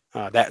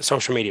 That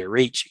social media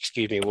reach,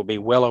 will be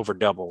well over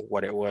double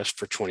what it was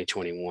for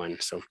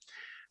 2021. So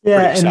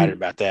pretty excited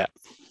about that.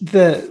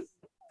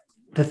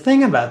 The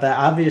thing about that,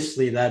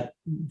 obviously, that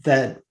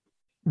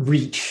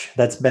reach,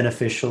 that's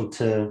beneficial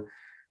to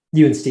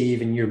you and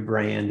Steve and your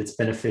brand. It's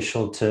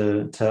beneficial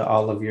to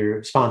all of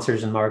your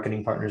sponsors and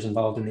marketing partners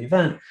involved in the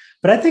event.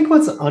 But I think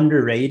what's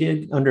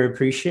underrated,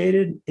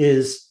 underappreciated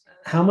is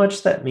how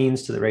much that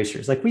means to the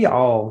racers. Like, we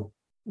all,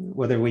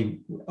 whether we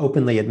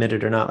openly admit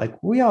it or not,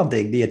 like, we all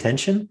dig the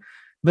attention,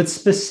 but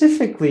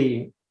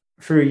specifically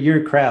for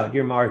your crowd,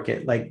 your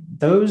market, like,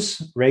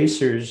 those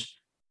racers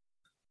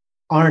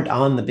aren't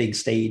on the big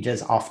stage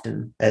as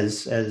often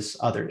as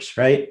others,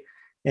 right?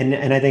 And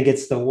I think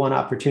it's the one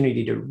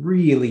opportunity to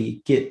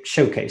really get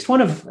showcased,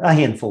 one of a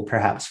handful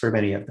perhaps for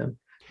many of them,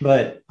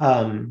 but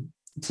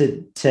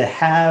to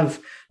have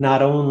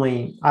not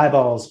only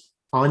eyeballs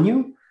on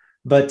you,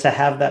 but to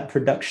have that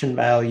production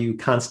value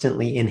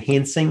constantly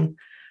enhancing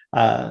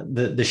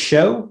the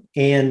show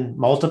and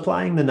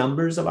multiplying the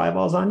numbers of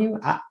eyeballs on you.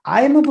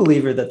 I am a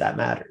believer that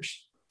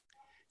matters.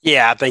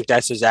 Yeah, I think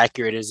that's as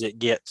accurate as it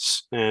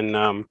gets.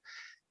 And,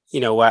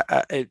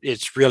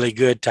 it's really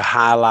good to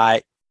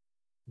highlight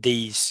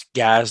these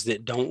guys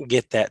that don't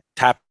get that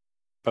type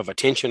of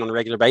attention on a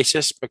regular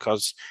basis,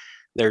 because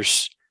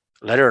there's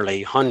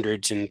literally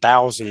hundreds and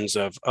thousands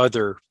of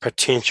other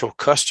potential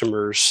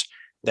customers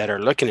that are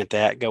looking at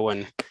that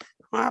going,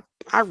 well,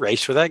 I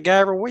race with that guy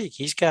every week.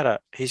 He's got a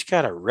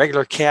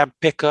regular cab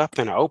pickup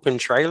and an open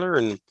trailer,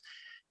 and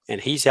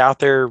he's out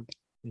there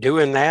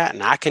doing that,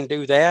 and I can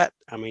do that.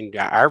 I mean,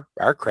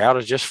 our crowd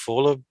is just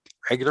full of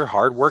regular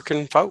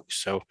hardworking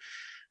folks. So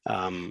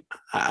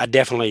I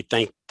definitely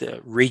think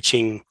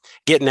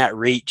getting that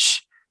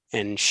reach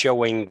and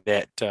showing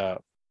that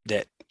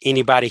that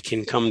anybody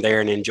can come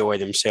there and enjoy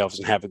themselves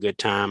and have a good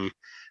time,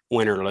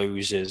 win or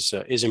lose,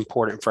 is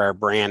important for our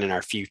brand and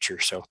our future.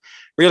 So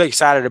really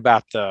excited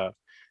about the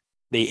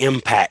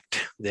impact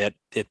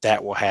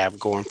that will have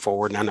going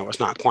forward. And I know it's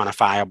not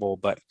quantifiable,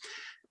 but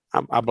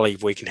I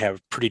believe we can have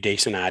a pretty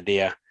decent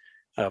idea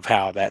of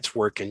how that's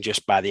working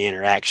just by the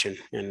interaction.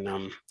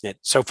 And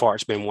so far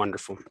it's been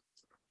wonderful.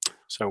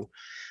 So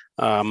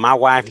my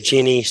wife,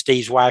 Jenny,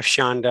 Steve's wife,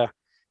 Shonda,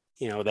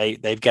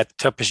 they've got the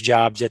toughest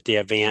jobs at the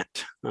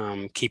event,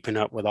 keeping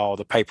up with all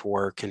the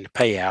paperwork and the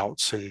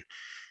payouts and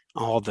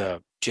all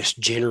the just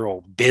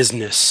general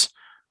business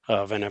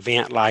of an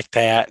event like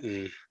that.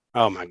 And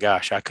oh my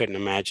gosh, I couldn't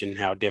imagine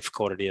how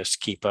difficult it is to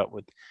keep up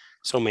with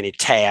so many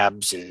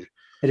tabs. And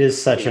it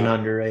is such an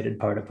underrated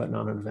part of putting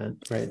on an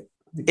event, right?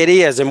 It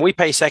is. And we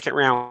pay second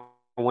round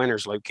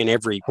winners, Luke, in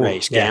every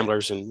race,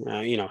 gamblers. And,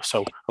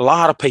 so a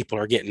lot of people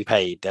are getting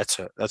paid. That's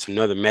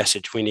another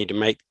message we need to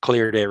make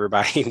clear to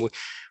everybody.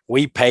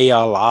 We pay a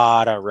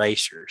lot of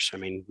racers. I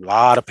mean, a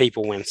lot of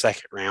people win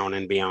second round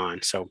and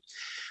beyond. So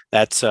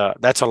that's a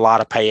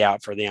lot of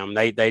payout for them.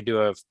 They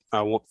do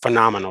a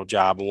phenomenal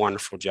job, a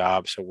wonderful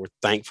job. So we're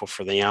thankful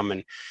for them.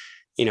 And,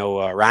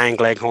 Ryan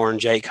Gleghorn,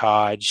 Jake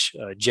Hodge,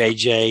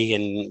 JJ,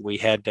 and we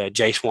had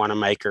Jace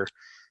Wanamaker,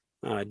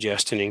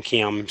 Justin and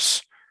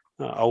Kim's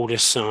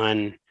oldest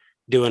son,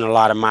 doing a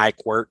lot of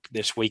mic work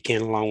this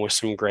weekend, along with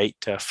some great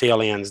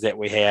fill-ins that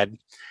we had.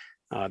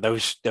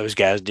 Those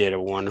guys did a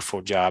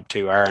wonderful job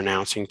too. Our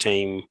announcing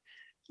team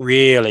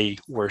really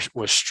was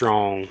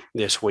strong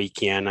this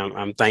weekend.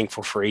 I'm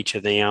thankful for each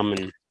of them.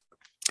 And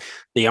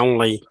the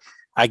only,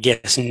 I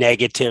guess,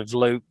 negative,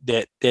 Luke,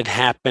 that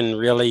happened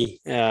really,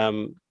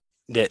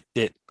 that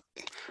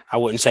I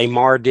wouldn't say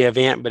marred the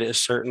event, but it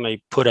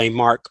certainly put a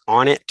mark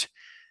on it,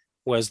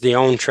 was the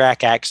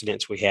on-track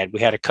accidents we had. We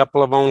had a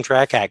couple of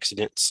on-track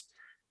accidents.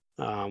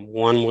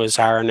 One was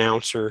our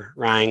announcer,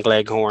 Ryan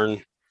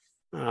Gleghorn,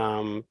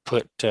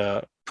 put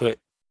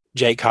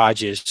Jake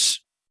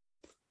Hodges'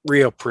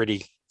 real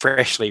pretty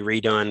freshly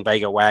redone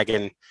Vega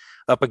wagon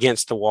up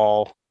against the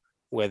wall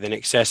with an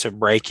excessive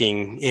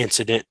braking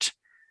incident.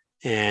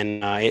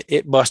 And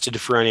it busted the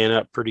front end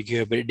up pretty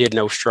good, but it did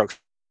no structural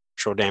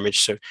damage.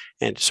 So,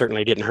 and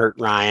certainly didn't hurt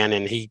Ryan,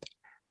 and he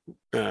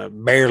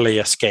barely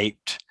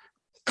escaped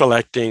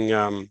collecting.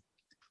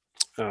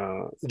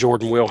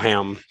 Jordan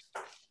Wilhelm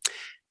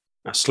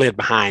slid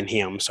behind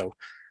him. So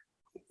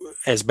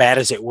as bad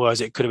as it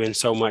was, it could have been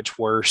so much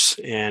worse.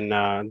 And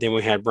then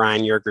we had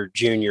Brian Yerger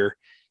Jr.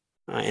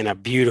 In a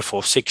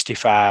beautiful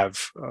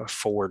 65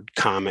 Ford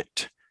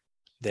Comet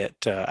that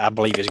I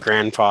believe his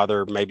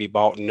grandfather maybe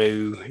bought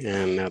new,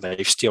 and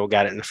they've still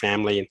got it in the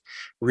family. And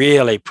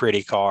really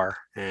pretty car.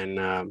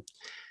 And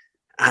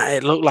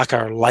it looked like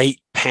a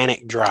late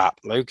panic drop.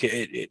 Luke,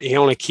 he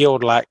only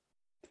killed like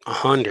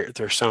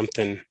 100th or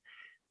something,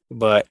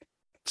 but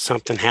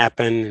something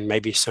happened, and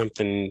maybe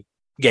something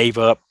gave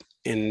up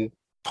in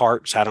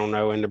parts, I don't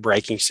know, in the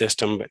braking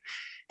system, but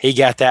he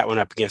got that one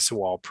up against the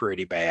wall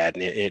pretty bad,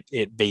 and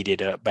it beat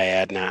it up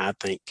bad. And I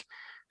think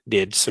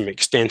did some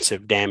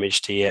extensive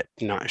damage to it.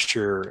 Not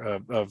sure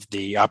of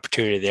the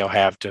opportunity they'll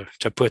have to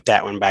put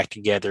that one back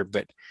together.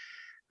 But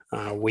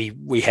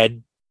we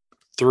had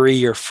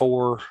 3 or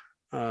 4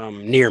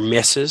 near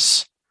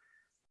misses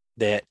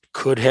that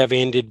could have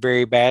ended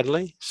very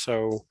badly.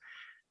 So,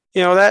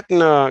 that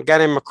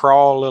got him a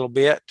crawl a little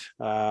bit.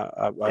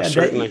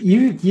 Certainly.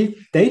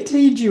 They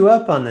teed you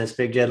up on this,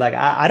 Big Jed. Like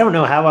I don't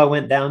know how I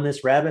went down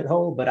this rabbit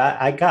hole, but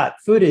I got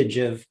footage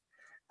of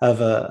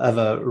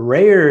a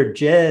rare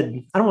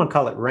Jed. I don't want to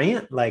call it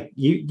rant. Like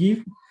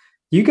you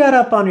got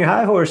up on your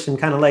high horse and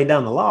kind of laid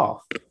down the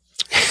law.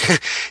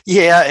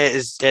 Yeah,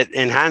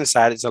 in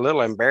hindsight, it's a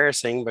little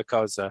embarrassing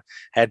because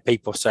had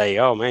people say,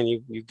 "Oh man,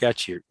 you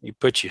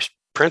put your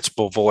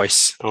principal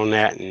voice on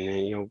that,"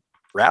 and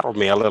rattled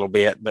me a little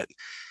bit. But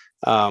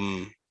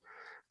I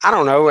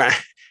don't know.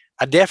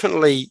 I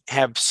definitely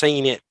have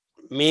seen it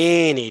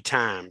many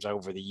times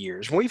over the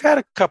years. We've had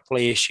a couple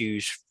of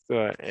issues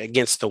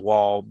against the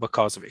wall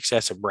because of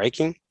excessive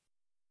braking,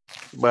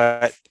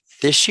 but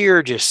this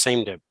year just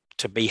seemed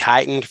to be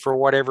heightened for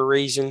whatever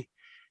reason.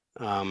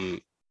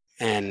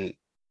 And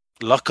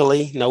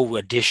luckily, no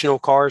additional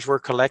cars were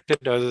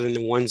collected other than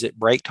the ones that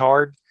braked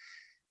hard.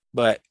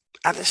 But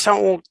I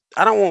don't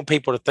want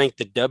people to think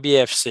that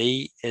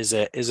WFC is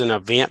an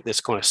event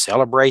that's going to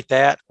celebrate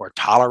that or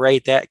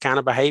tolerate that kind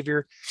of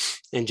behavior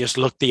and just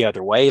look the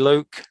other way,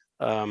 Luke.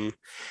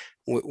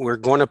 We're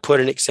going to put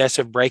an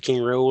excessive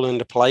braking rule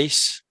into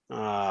place.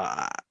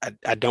 I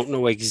don't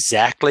know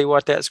exactly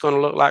what that's going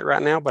to look like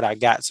right now, but I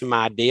got some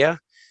idea.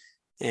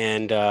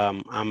 and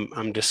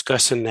I'm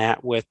discussing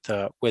that with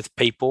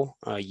people.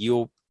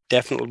 You'll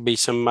definitely be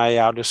somebody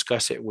I'll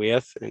discuss it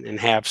with, and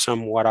have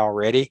somewhat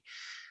already.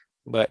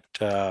 But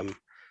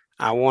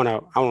I want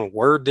to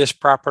word this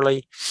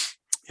properly,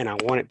 and I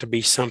want it to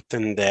be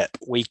something that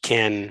we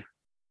can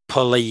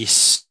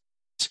police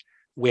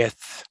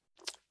with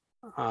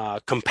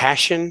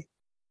compassion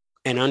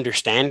and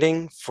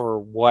understanding for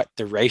what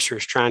the racer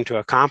is trying to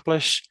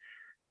accomplish,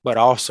 but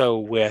also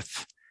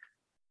with,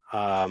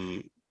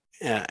 I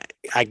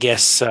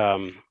guess,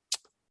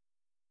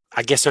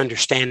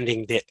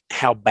 understanding that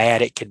how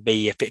bad it could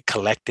be if it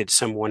collected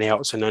someone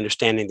else, and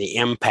understanding the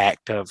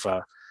impact of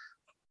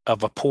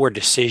a poor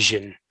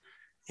decision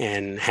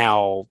and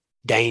how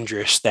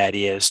dangerous that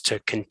is to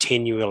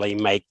continually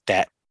make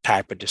that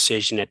type of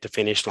decision at the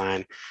finish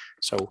line.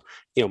 So,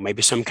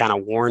 maybe some kind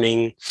of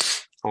warning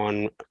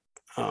on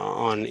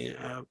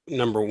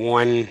number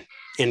one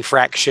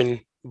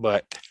infraction,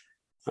 but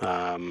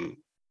an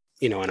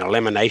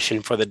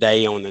elimination for the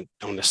day on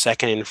the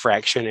second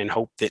infraction, and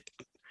hope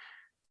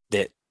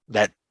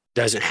that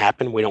doesn't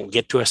happen. We don't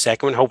get to a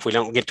second one. Hopefully,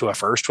 we don't get to a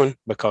first one,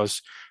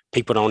 because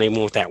people don't even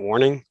want that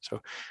warning.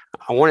 So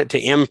I want it to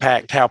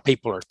impact how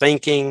people are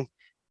thinking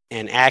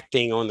and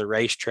acting on the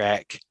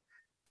racetrack.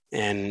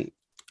 And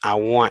I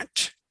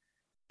want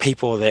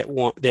people that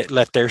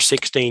let their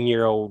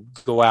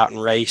 16-year-old go out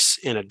and race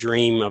in a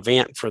dream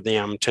event for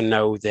them to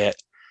know that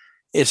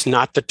it's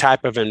not the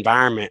type of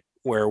environment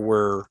where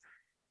we're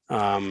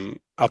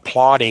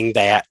applauding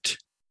that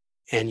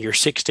and your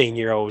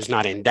 16-year-old is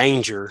not in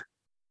danger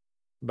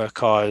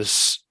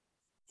because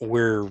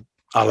we're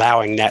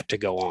allowing that to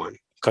go on,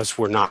 because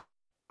we're not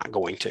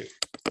going to.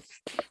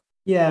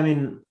 Yeah, I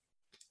mean,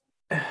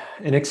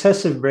 an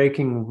excessive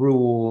braking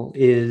rule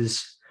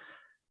is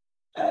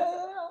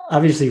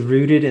obviously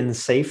rooted in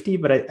safety,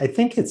 but I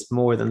think it's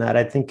more than that.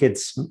 I think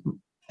it's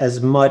as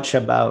much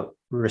about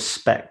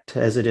respect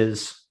as it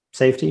is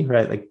safety,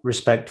 right? Like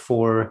respect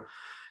for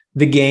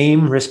the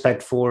game,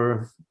 respect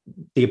for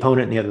the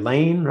opponent in the other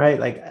lane, right?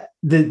 Like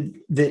the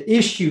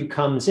issue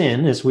comes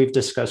in, as we've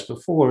discussed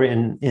before,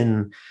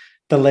 in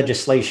the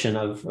legislation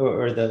of,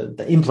 or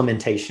the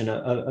implementation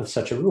of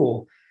such a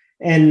rule.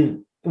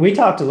 And we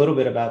talked a little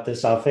bit about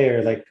this off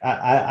air. Like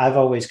I've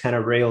always kind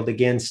of railed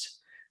against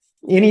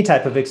any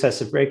type of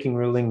excessive braking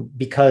ruling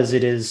because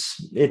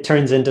it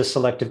turns into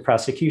selective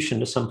prosecution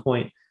to some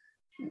point.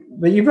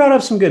 But you brought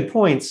up some good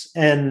points,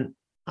 and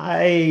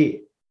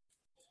I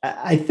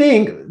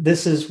think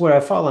this is where I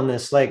fall on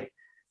this. Like,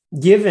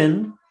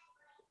 given,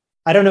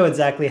 I don't know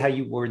exactly how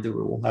you word the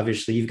rule.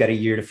 Obviously, you've got a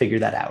year to figure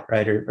that out,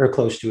 right? Or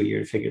close to a year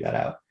to figure that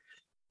out.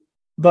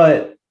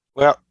 But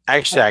well,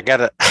 actually, I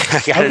got an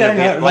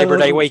event Labor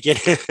Day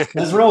weekend.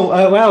 Let's roll.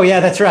 Well, yeah,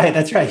 that's right.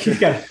 You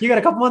got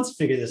a couple months to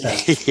figure this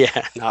out.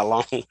 Yeah, not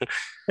long. I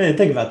didn't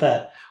think about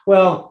that.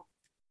 Well,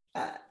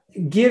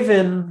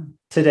 given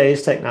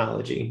today's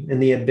technology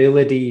and the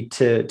ability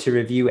to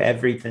review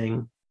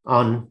everything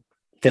on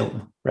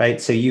film, right?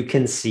 So you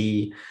can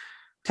see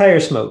tire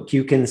smoke.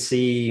 You can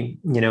see,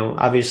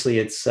 obviously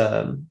it's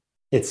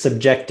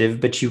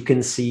subjective, but you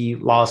can see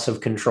loss of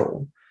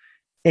control.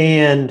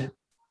 And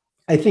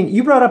I think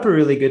you brought up a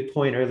really good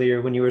point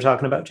earlier when you were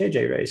talking about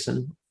JJ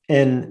racing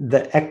and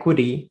the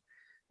equity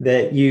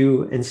that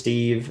you and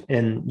Steve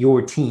and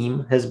your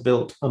team has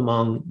built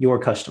among your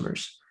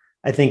customers.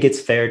 I think it's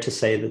fair to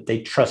say that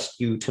they trust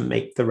you to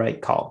make the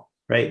right call,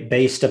 right?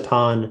 Based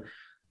upon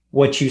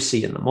what you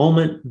see in the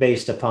moment,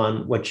 based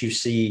upon what you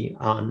see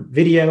on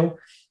video.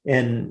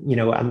 And,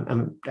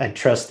 I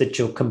trust that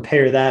you'll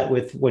compare that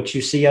with what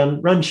you see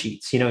on run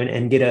sheets,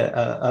 and get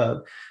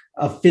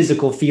a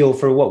physical feel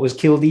for what was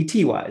killed ET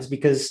wise,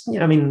 because,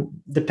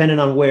 depending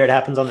on where it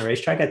happens on the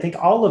racetrack, I think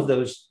all of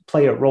those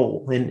play a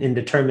role in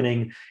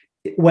determining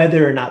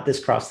whether or not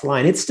this crossed the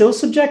line. It's still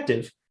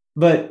subjective,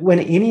 but when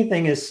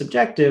anything is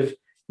subjective,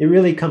 it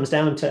really comes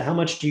down to how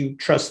much do you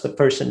trust the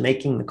person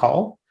making the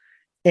call.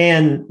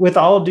 And with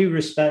all due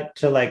respect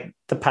to like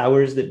the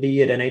powers that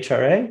be at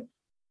NHRA,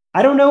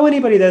 I don't know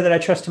anybody there that I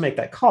trust to make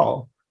that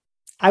call.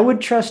 I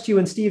would trust you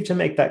and Steve to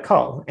make that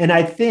call. And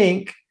I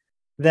think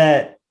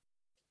that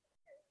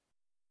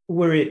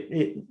were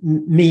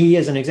me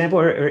as an example,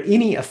 or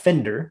any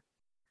offender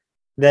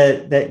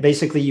that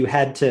basically you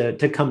had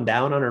to come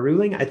down on a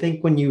ruling, I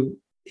think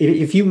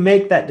if you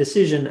make that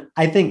decision,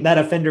 I think that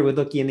offender would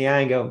look you in the eye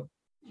and go,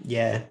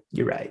 yeah,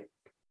 you're right.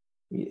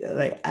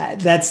 Like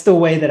that's the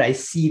way that I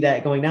see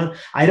that going down.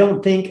 I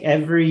don't think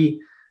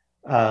every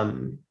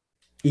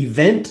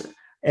event,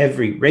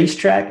 every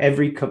racetrack,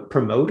 every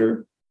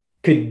promoter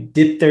could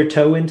dip their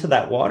toe into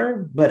that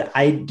water, but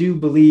I do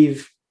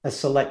believe a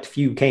select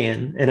few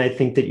can, and I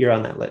think that you're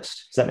on that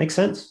list. Does that make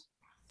sense?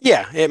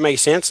 Yeah, it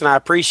makes sense, and I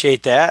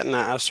appreciate that, and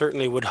I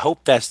certainly would hope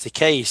that's the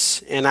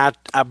case. And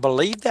I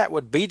believe that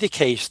would be the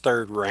case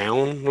third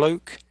round,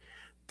 Luke,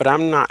 but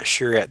I'm not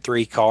sure at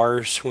 3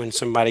 cars when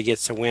somebody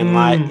gets a win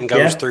light and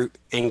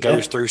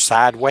goes through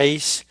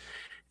sideways,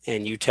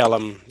 and you tell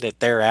them that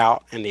they're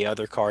out and the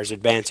other car is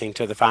advancing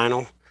to the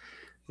final.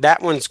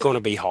 That one's going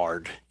to be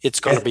hard. It's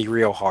going to be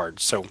real hard.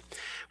 So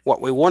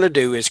what we want to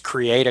do is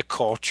create a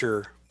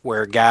culture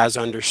where guys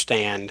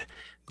understand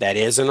that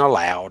isn't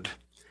allowed.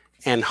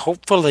 And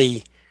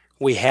hopefully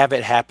we have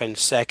it happen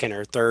second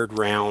or third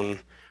round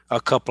a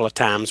couple of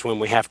times when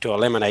we have to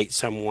eliminate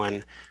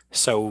someone.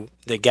 So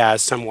the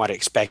guy's somewhat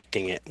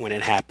expecting it when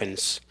it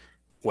happens,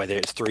 whether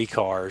it's 3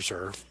 cars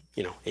or,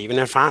 even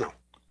in final.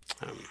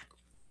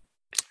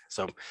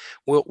 So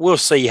we'll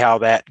see how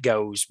that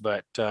goes,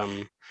 but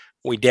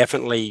we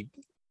definitely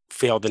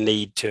feel the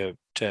need to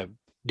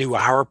do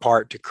our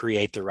part to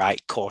create the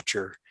right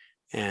culture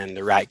and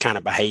the right kind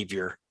of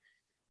behavior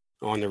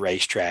on the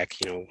racetrack.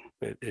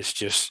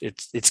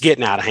 It's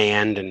getting out of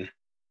hand, and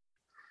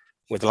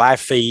with live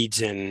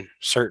feeds and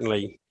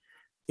certainly,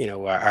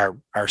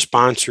 our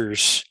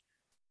sponsors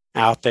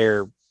out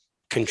there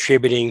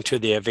contributing to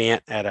the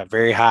event at a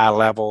very high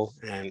level,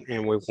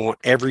 and we want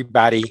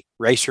everybody,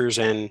 racers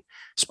and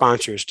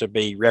sponsors, to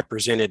be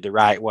represented the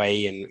right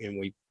way,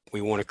 and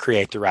we want to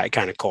create the right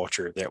kind of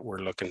culture that we're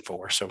looking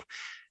for. So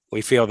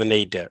we feel the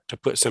need to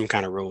put some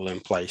kind of rule in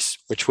place,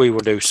 which we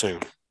will do soon.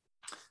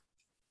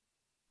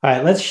 All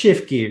right, let's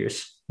shift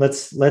gears.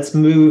 Let's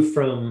move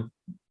from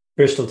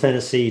Bristol,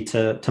 Tennessee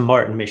to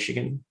Martin,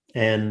 Michigan,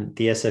 and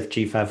the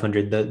SFG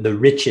 500, the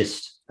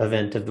richest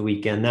event of the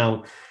weekend.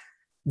 Now,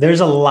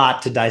 there's a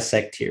lot to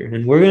dissect here,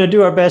 and we're going to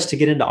do our best to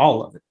get into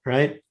all of it,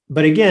 right?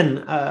 But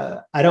again,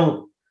 I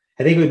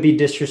think it would be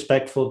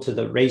disrespectful to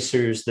the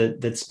racers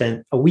that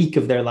spent a week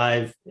of their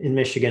life in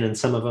Michigan, and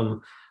some of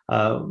them,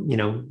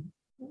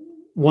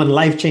 won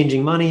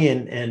life-changing money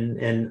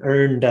and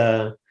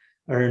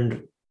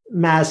earned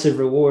massive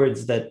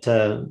rewards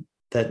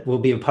that will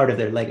be a part of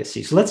their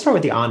legacy. So let's start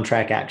with the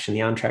on-track action,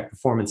 the on-track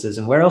performances,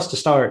 and where else to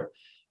start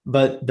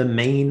but the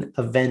main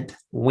event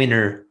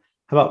winner.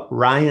 How about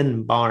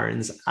Ryan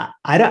Barnes?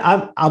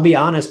 I'll be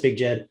honest, Big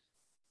Jed,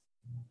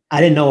 I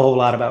didn't know a whole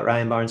lot about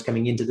Ryan Barnes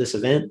coming into this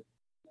event,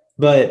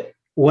 but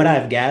what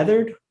I've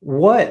gathered,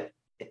 what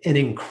an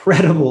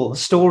incredible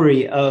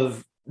story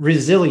of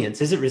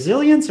resilience. Is it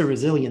resilience or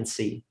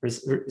resiliency?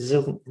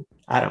 Resilient?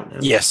 I don't know.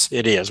 Yes,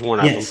 it is one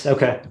of them. Yes,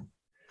 okay.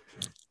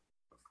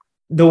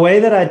 The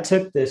way that I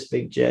took this,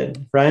 Big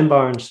Jed, Ryan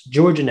Barnes,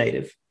 Georgia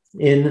native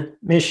in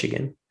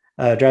Michigan,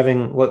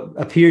 driving what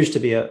appears to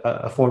be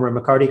a former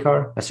McCarty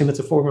car. I assume it's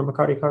a former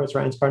McCarty car. It's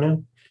Ryan's car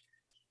now.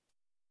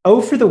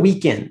 For the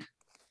weekend,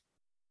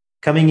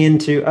 coming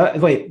into,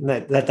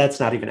 that's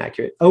not even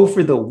accurate.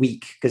 For the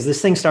week, because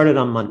this thing started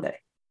on Monday.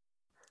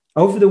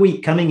 For the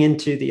week, coming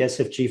into the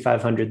SFG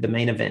 500, the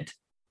main event.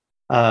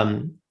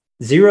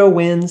 0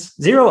 wins,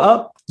 0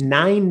 up,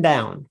 9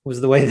 down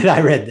was the way that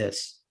I read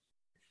this.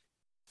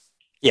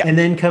 Yeah. And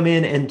then come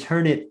in and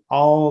turn it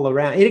all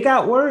around. It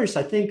got worse.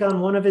 I think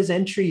on one of his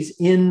entries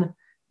in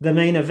the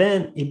main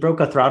event, he broke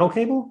a throttle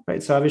cable,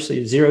 right? So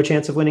obviously 0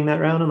 chance of winning that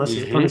round unless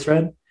his opponent's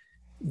red.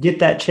 Get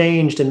that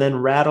changed and then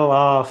rattle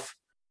off,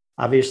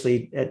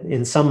 obviously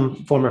in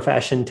some form or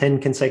fashion,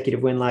 10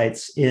 consecutive win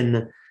lights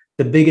in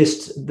the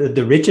biggest,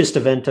 the richest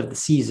event of the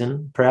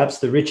season, perhaps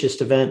the richest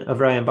event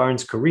of Ryan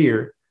Barnes'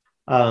 career,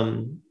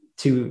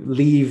 to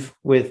leave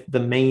with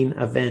the main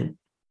event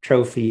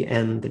trophy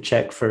and the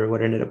check for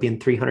what ended up being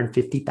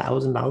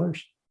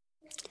 $350,000.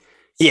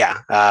 Yeah,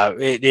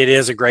 it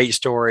is a great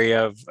story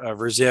of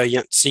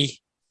resiliency.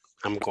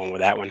 I'm going with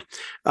that one.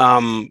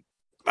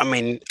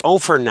 0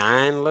 for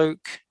 9,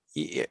 Luke.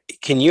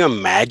 Can you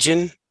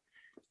imagine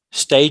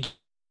staging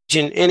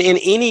in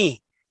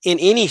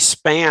any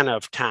span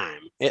of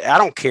time? I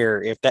don't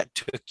care if that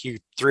took you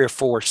 3 or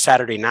 4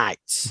 Saturday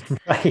nights.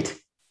 Right.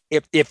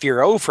 If you're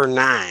 0 for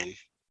 9,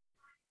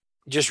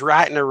 just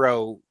right in a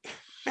row,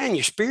 man,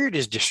 your spirit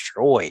is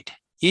destroyed.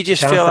 You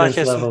just feel like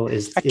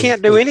I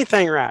can't do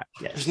anything right.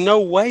 Yes. There's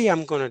no way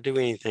I'm going to do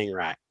anything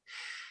right.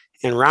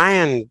 And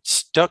Ryan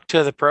stuck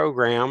to the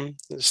program,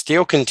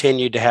 still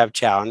continued to have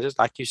challenges,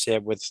 like you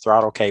said, with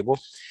throttle cable,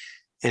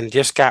 and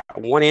just got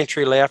 1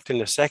 entry left in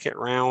the second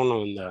round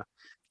on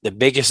the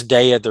biggest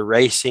day of the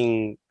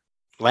racing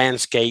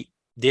landscape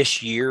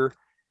this year,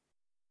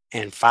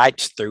 and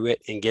fights through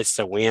it and gets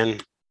the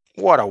win.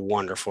 What a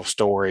wonderful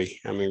story.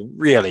 I mean,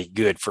 really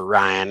good for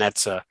Ryan.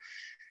 That's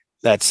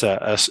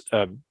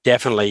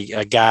definitely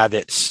a guy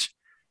that's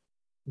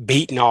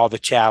beaten all the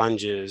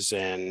challenges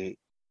and,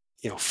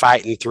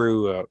 fighting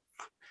through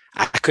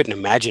I couldn't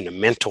imagine a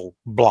mental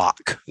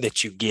block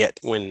that you get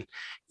when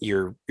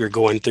you're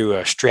going through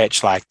a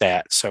stretch like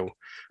that. So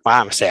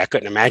I'm gonna say I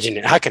couldn't imagine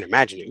it. I can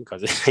imagine it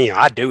because,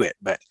 I do it,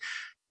 but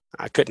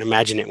I couldn't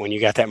imagine it when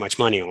you got that much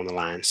money on the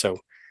line. So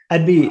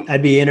I'd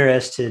be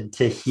interested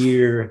to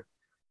hear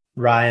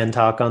Ryan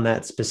talk on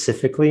that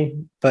specifically,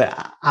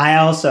 but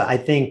I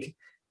think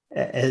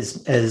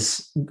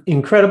as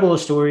incredible a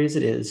story as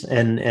it is,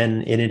 and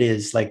it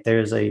is, like,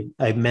 there's a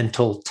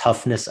mental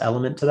toughness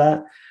element to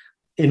that.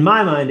 In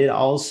my mind, it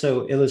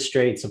also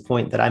illustrates a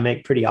point that I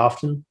make pretty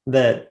often,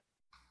 that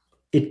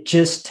it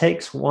just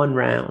takes 1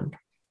 round,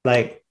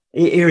 like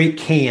it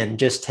can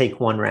just take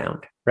 1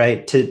 round,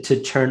 right, to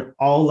turn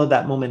all of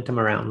that momentum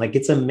around. Like,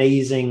 it's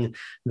amazing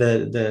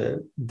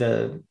the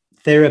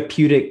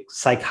therapeutic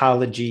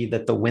psychology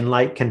that the win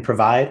light can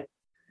provide.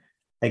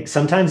 Like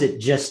sometimes it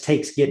just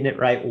takes getting it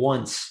right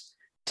once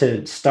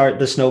to start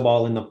the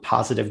snowball in the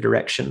positive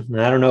direction.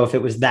 And I don't know if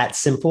it was that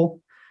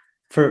simple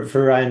for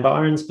Ryan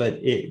Barnes, but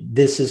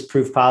this is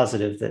proof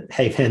positive that,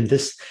 hey man,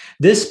 this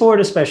sport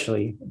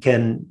especially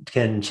can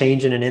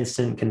change in an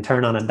instant, can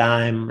turn on a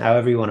dime,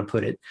 however you want to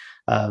put it.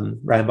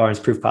 Ryan Barnes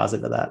proof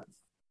positive of that.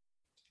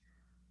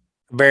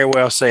 Very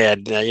well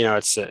said.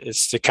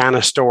 It's the kind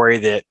of story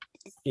that,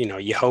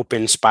 you hope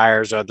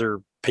inspires other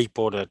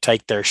people to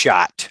take their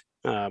shot,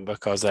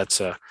 because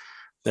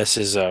this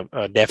is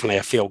definitely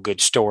a feel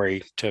good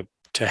story to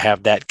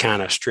have that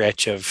kind of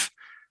stretch of,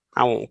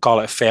 I won't call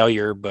it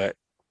failure, but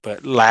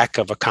lack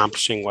of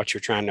accomplishing what you're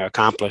trying to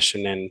accomplish,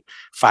 and then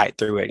fight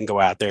through it and go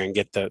out there and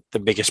get the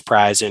biggest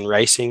prize in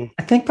racing.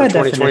 I think by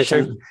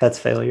definition, that's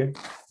failure.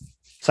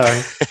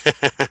 Sorry.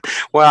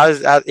 Well,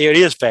 it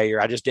is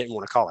failure. I just didn't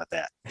want to call it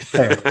that.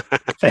 Fair.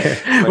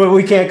 Well,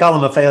 we can't call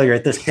him a failure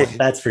at this point.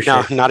 That's for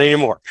sure. No, not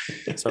anymore.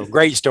 So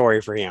great story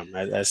for him.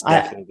 That's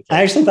definitely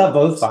I actually thought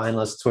both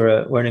finalists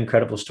were an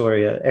incredible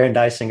story. Aaron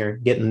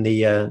Dysinger getting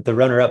the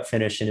runner-up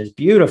finish in his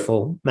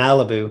beautiful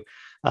Malibu.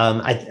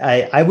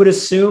 I would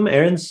assume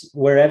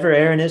wherever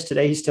Aaron is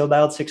today, he's still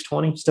dialed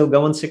 620, still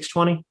going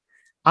 620.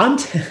 I'm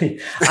telling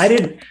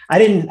you,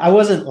 I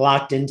wasn't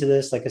locked into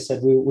this. Like I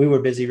said, we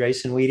were busy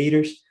racing weed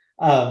eaters.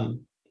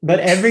 But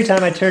every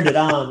time I turned it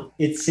on,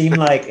 it seemed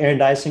like Aaron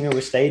Dysinger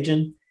was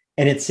staging,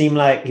 and it seemed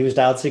like he was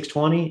dialed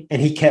 620,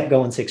 and he kept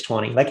going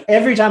 620. Like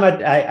every time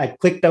I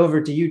clicked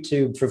over to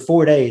YouTube for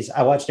 4 days,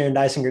 I watched Aaron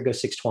Dysinger go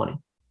 620.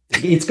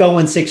 It's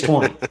going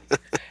 620.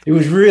 It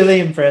was really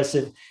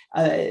impressive.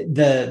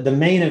 The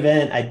main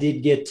event, I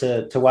did get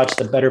to watch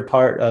the better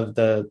part of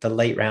the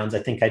late rounds. I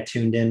think I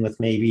tuned in with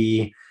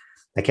maybe,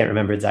 I can't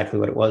remember exactly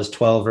what it was,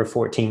 12 or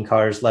 14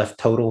 cars left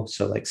total.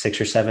 So like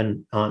 6 or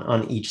 7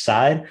 on each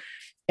side.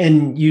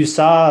 And you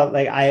saw,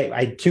 like,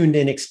 I tuned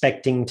in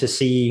expecting to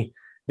see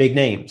big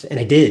names. And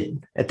I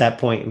did at that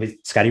point. It was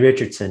Scotty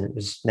Richardson. It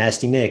was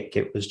Nasty Nick.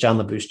 It was John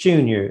LaBouche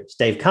Jr., it's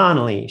Dave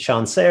Connolly,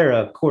 Sean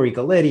Serra, Corey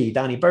Galletti,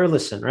 Donnie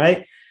Burleson,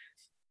 right?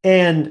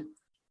 And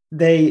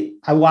I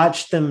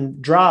watched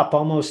them drop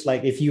almost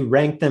like, if you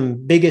rank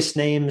them biggest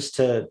names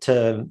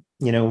to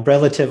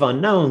relative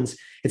unknowns,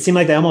 it seemed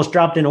like they almost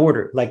dropped in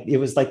order. Like it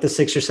was like the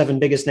 6 or 7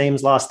 biggest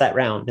names lost that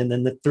round, and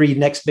then the 3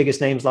 next biggest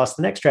names lost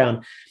the next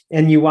round.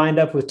 And you wind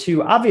up with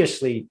 2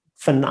 obviously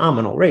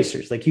phenomenal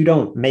racers. Like you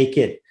don't make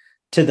it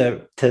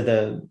to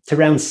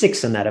round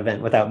 6 in that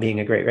event without being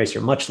a great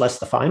racer, much less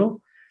the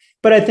final.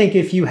 But I think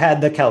if you had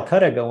the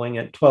Calcutta going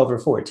at 12 or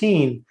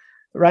 14,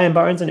 Ryan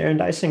Barnes and Aaron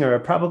Dysinger are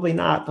probably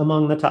not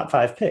among the top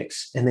 5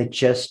 picks. And they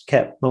just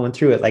kept going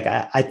through it. Like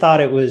I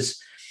thought it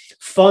was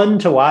fun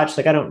to watch.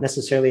 Like I don't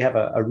necessarily have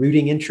a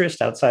rooting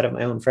interest outside of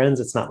my own friends.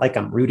 It's not like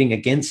I'm rooting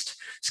against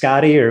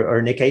Scotty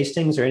or Nick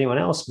Hastings or anyone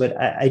else, but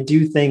I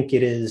do think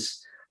it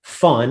is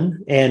fun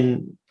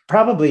and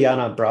probably on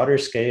a broader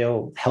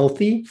scale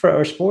healthy for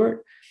our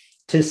sport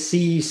to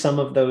see some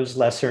of those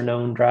lesser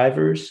known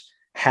drivers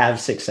have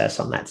success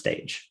on that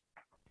stage.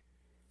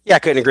 Yeah, I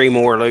couldn't agree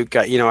more, Luke.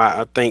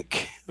 I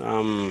think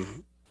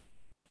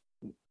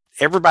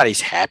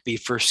everybody's happy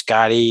for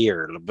Scotty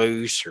or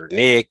LaBouche or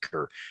Nick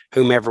or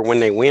whomever when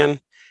they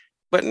win,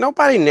 but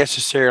nobody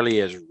necessarily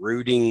is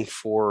rooting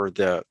for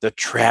the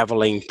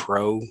traveling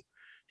pro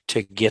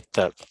to get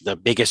the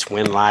biggest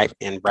win light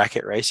in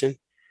bracket racing.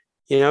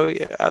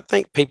 I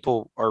think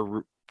people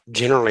are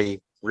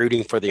generally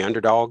rooting for the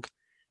underdog.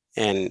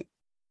 And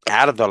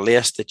out of the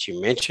list that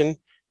you mentioned,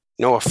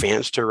 no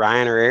offense to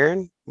Ryan or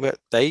Aaron, but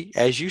they,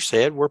 as you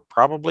said, were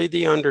probably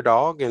the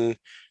underdog and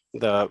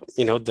the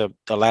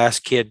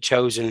last kid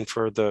chosen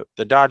for the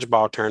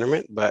dodgeball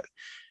tournament. But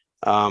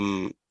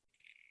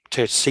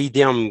to see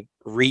them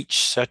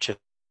reach such a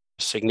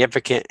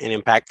significant and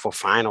impactful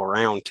final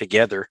round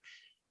together,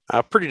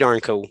 pretty darn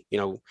cool.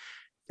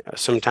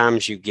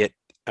 Sometimes you get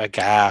a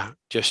guy,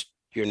 just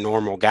your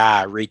normal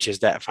guy, reaches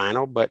that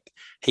final, but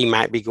he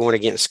might be going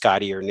against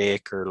Scotty or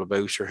Nick or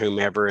LaBouche or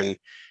whomever, and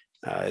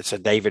it's a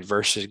David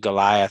versus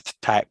Goliath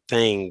type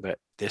thing. But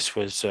this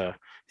was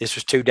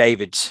 2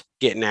 Davids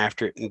getting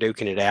after it and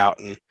duking it out,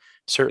 and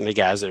certainly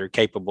guys that are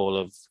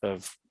capable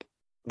of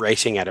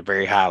racing at a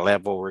very high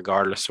level,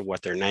 regardless of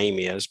what their name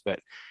is. But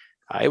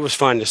it was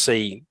fun to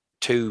see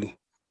 2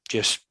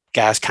 just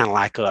guys kind of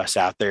like us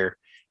out there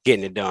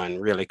getting it done.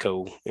 Really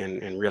cool,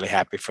 and really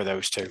happy for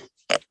those 2.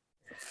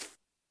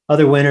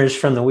 Other winners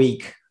from the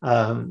week.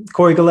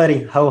 Corey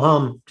Galletti, ho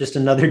hum, just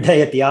another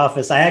day at the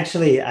office.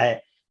 I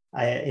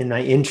in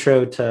my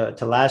intro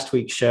to last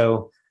week's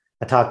show,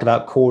 I talked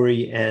about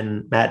Corey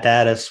and Matt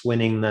Daddis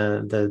winning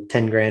the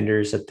 10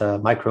 granders at the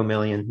Micro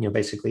Million,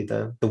 basically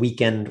the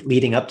weekend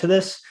leading up to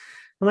this.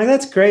 I'm like,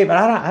 that's great, but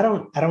I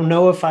don't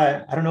know if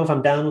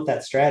I'm down with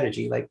that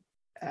strategy. Like,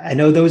 I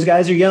know those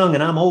guys are young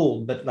and I'm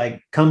old, but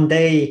like come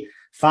day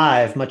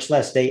 5, much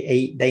less day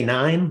 8, day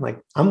 9, like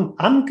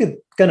I'm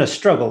gonna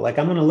struggle. Like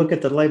I'm gonna look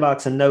at the delay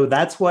box and know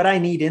that's what I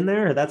need in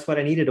there, or that's what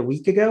I needed a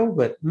week ago.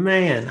 But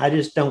man, I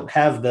just don't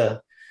have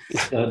the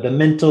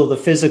mental, the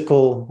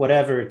physical,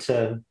 whatever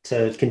to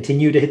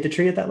continue to hit the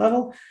tree at that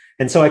level.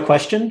 And so I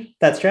questioned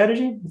that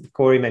strategy.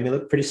 Corey made me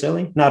look pretty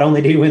silly. Not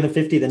only did he win the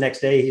 50, the next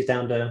day he's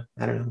down to,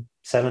 I don't know,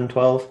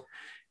 7-12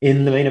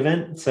 in the main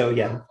event. So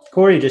yeah,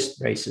 Corey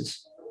just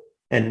races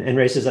and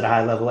races at a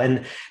high level.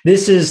 And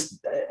this is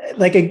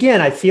like,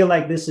 again, I feel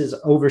like this is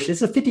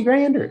it's a 50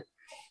 grander.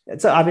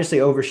 It's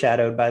obviously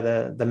overshadowed by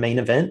the main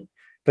event,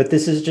 but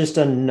this is just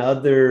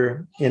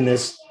another in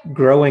this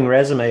growing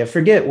resume. I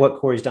forget what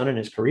Corey's done in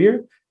his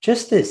career.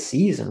 Just this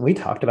season, we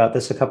talked about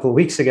this a couple of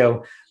weeks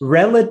ago,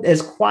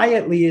 as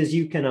quietly as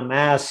you can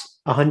amass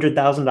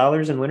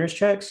 $100,000 in winner's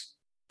checks.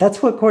 That's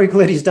what Corey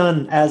Colletti's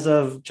done as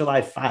of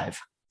July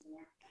 5.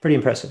 Pretty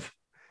impressive.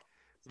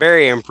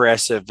 Very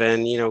impressive.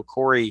 And,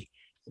 Corey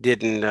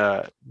didn't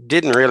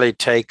really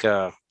take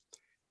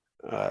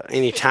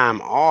any time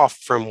off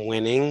from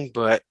winning,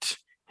 but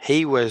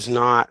he was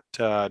not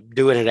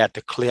doing it at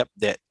the clip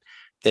that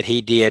he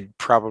did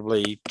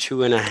probably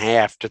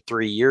 2.5 to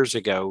 3 years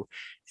ago.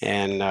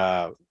 And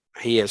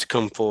he has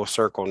come full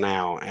circle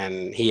now,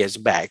 and he is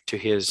back to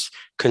his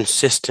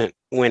consistent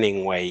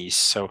winning ways.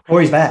 So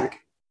Corey's back.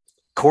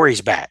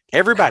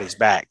 Everybody's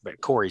back, but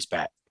Corey's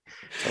back.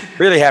 So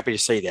really happy to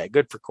see that.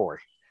 Good for Corey.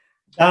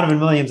 Donovan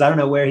Williams, I don't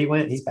know where he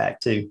went. He's back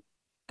too.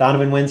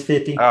 Donovan wins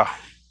 50. Oh.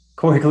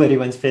 Corey Coletti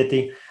wins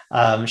 50.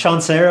 Sean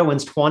Sarah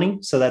wins 20.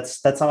 So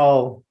that's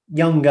all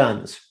young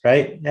guns,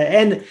 right?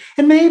 And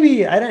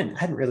maybe I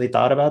hadn't really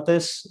thought about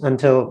this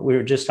until we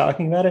were just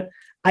talking about it.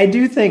 I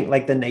do think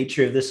like the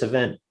nature of this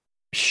event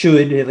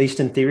should, at least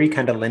in theory,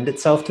 kind of lend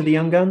itself to the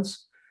young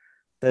guns.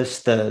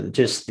 What's the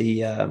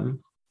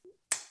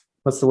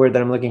word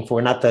that I'm looking for?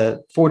 Not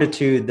the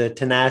fortitude, the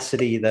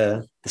tenacity,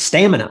 the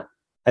stamina,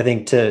 I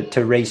think,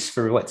 to race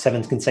for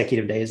 7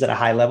 consecutive days at a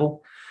high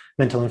level,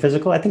 mental and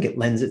physical. I think it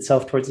lends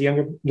itself towards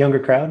the younger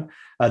crowd.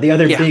 The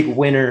other big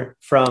winner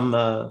from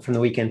the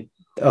weekend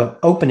of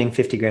opening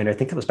 50 grander, I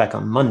think it was back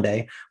on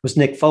Monday, was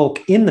Nick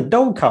Folk in the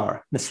dog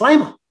car, the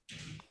Slammer.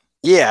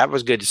 Yeah, it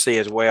was good to see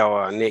as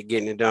well. Nick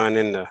getting it done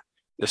in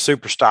the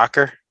super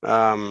stocker,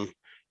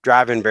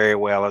 driving very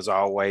well as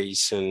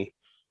always. And,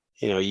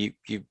 you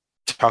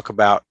talk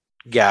about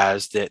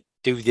guys that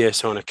do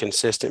this on a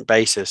consistent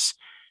basis.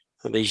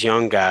 These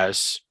young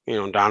guys,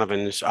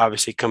 Donovan's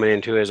obviously coming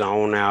into his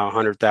own now,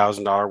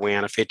 $100,000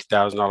 win, a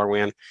 $50,000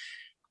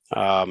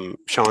 win.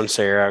 Sean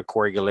Sarah,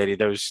 Corey Galletti,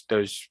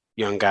 those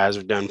young guys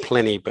have done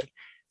plenty, but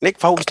Nick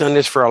Folk's done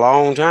this for a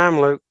long time,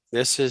 Luke.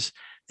 This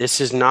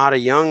is not a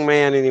young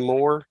man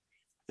anymore,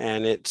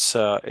 and it's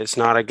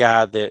not a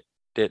guy that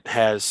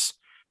has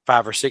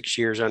 5 or 6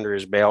 years under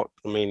his belt.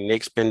 I mean,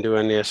 Nick's been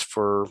doing this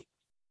for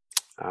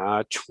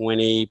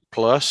 20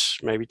 plus,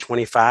 maybe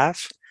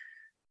 25,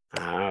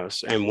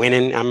 and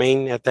winning. I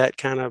mean, at that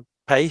kind of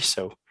pace.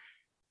 So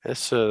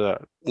that's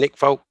Nick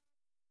Folk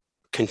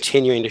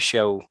continuing to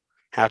show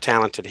how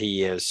talented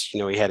he is. He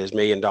had his $1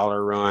 million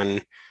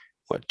run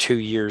 2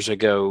 years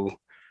ago,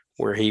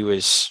 where he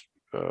was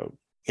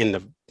in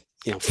the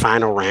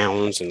final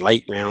rounds and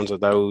late rounds of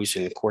those,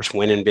 and of course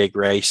winning big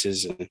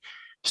races, and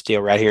still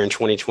right here in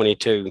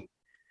 2022. Of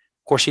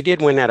course, he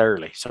did win that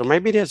early, so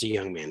maybe it is a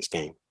young man's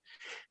game.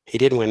 He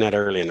did win that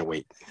early in the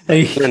week. There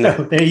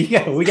you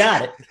go. We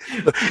got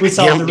it. We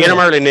saw get him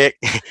early, Nick.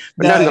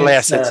 But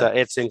nonetheless,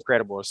 it's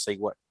incredible to see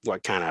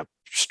what kind of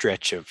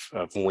stretch of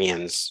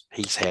wins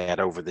he's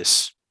had over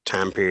this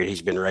time period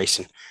he's been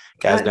racing.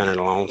 Guy's done it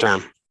a long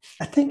time.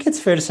 I think it's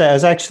fair to say I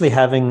was actually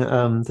having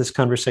this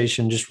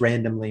conversation just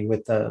randomly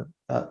with a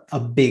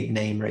big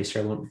name racer.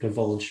 I won't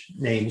divulge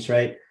names,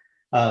 right?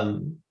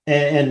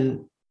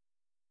 And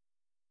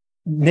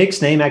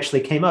Nick's name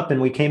actually came up,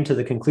 and we came to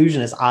the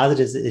conclusion, as odd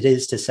as it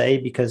is to say,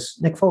 because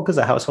Nick Folk is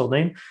a household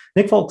name,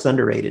 Nick Folk's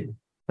underrated,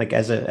 like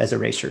as a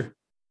racer.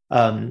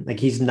 Like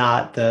he's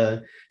not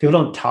people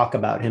don't talk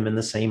about him in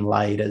the same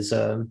light as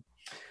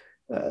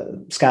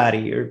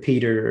Scotty or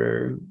Peter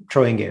or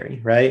Troy and Gary,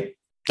 right?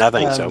 I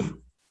think so.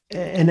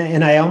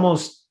 And I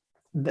almost,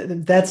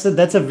 that's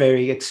a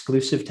very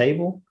exclusive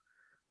table,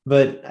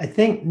 but I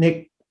think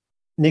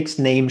Nick's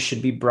name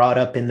should be brought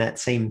up in that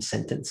same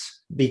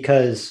sentence,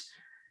 because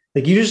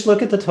like you just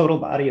look at the total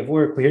body of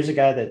work. Here's a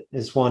guy that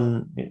has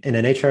won an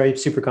NHRA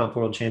Super Comp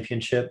World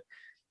Championship,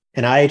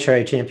 an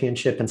IHRA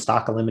Championship in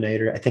Stock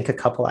Eliminator, I think a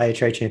couple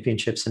IHRA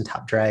Championships in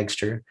Top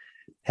Dragster.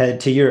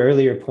 To your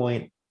earlier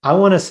point, I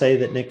want to say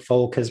that Nick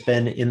Folk has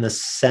been in the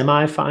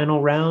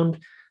semifinal round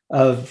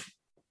of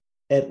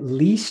at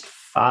least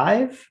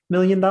 $5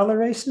 million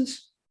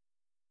races.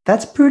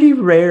 That's pretty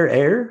rare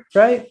air,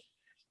 right?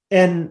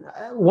 And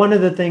one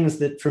of the things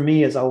that for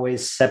me is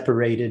always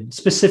separated,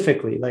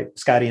 specifically like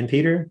Scotty and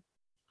Peter,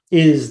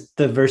 is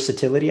the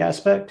versatility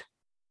aspect.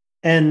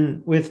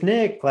 And with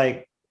Nick,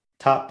 like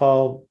top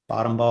ball,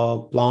 bottom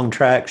ball, long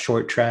track,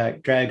 short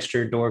track,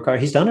 dragster, door car,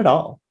 he's done it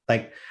all.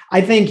 Like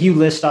I think you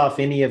list off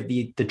any of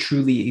the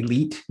truly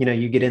elite,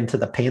 you get into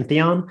the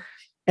pantheon,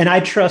 and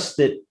I trust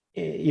that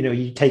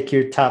you take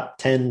your top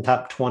 10,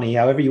 top 20,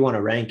 however you want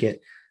to rank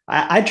it.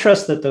 I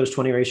trust that those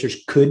 20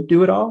 racers could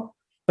do it all,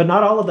 but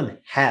not all of them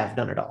have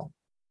done it all.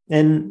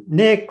 And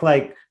Nick,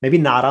 like maybe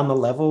not on the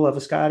level of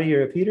a Scotty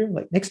or a Peter,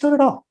 like Nick's done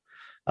it all.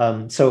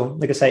 So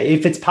like I say,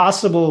 if it's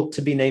possible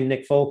to be named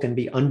Nick Folk and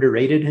be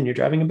underrated in your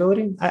driving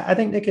ability, I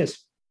think Nick is.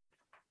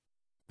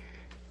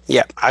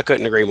 Yeah, I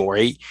couldn't agree more.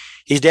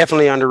 He's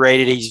definitely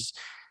underrated. He's,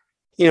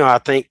 I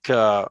think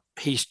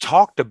he's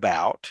talked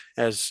about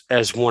as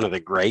one of the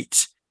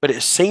greats, but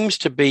it seems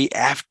to be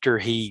after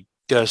he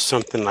does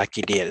something like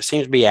he did. It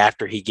seems to be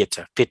after he gets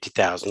a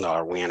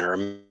 $50,000 win or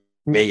a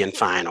million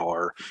final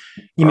or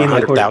you mean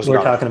like we're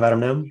 $100,000. talking about him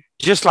now?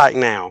 Just like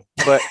now.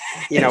 But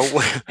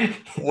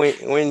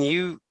when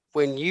you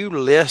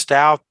list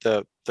out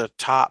the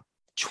top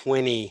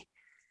 20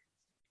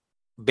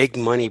 big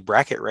money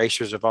bracket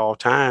racers of all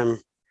time,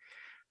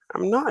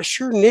 I'm not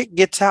sure Nick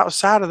gets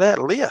outside of that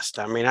list.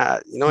 I mean,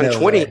 and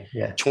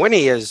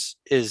 20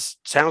 is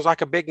sounds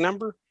like a big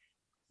number,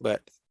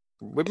 but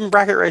we've been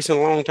bracket racing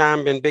a long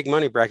time, been big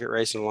money bracket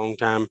racing a long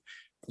time.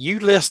 You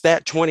list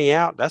that 20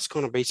 out, that's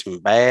going to be some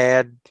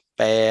bad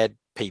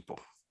people.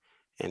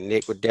 And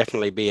Nick would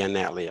definitely be in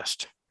that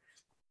list.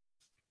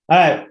 All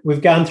right,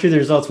 we've gone through the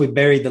results. We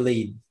buried the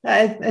lead.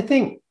 I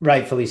think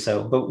rightfully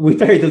so, but we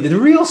buried the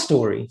real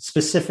story,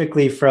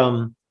 specifically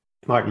from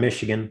Martin,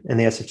 Michigan, and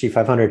the SFG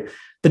 500.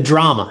 The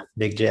drama,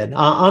 Big Jed,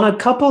 on a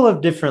couple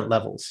of different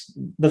levels.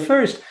 The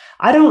first,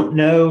 I don't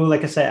know,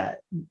 like I said,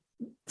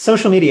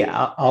 social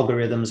media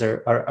algorithms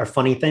are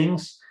funny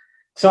things.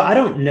 So I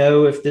don't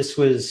know if this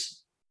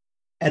was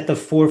at the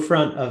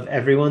forefront of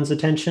everyone's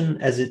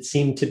attention as it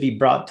seemed to be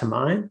brought to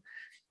mind,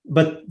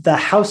 but the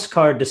house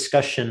car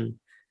discussion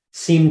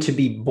seemed to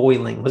be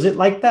boiling. Was it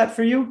like that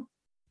for you?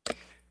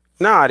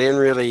 No, I didn't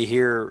really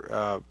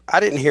hear. I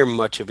didn't hear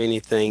much of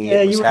anything. Yeah,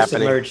 that was you were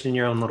happening. Submerged in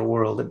your own little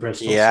world at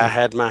Bristol. Yeah, so. I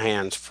had my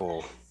hands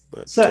full.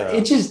 But so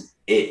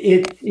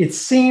it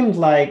seemed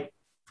like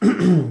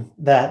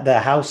that the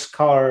house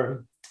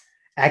car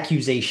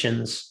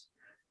accusations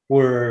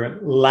were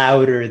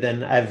louder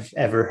than I've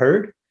ever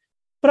heard.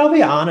 But I'll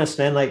be honest,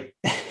 man. Like,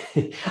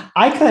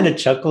 I kind of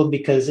chuckled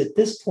because at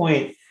this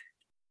point,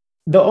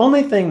 the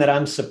only thing that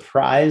I'm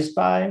surprised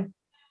by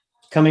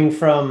coming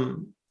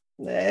from,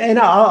 and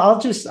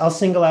I'll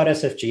single out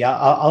SFG.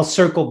 I'll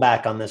circle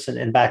back on this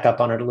and back up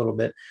on it a little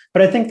bit.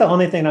 But I think the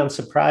only thing I'm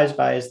surprised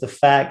by is the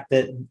fact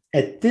that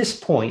at this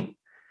point,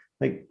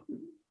 like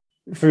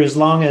for as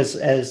long as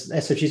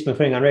SFG's been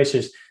putting on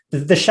racers,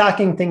 the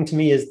shocking thing to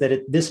me is that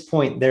at this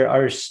point, there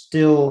are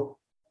still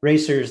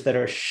racers that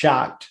are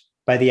shocked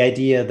by the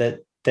idea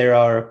that there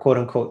are quote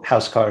unquote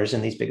house cars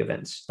in these big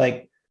events.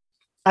 Like,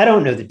 I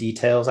don't know the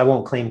details. I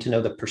won't claim to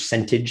know the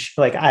percentage.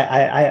 Like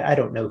I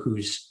don't know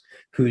who's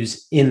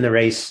in the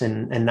race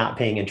and not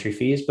paying entry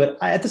fees. But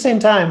at the same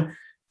time,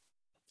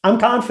 I'm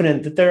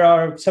confident that there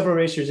are several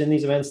racers in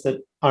these events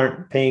that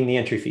aren't paying the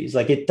entry fees.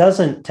 Like, it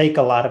doesn't take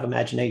a lot of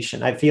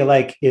imagination. I feel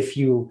like if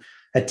you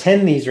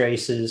attend these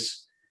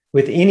races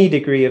with any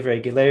degree of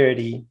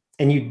regularity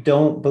and you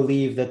don't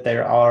believe that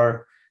there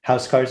are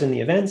house cars in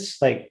the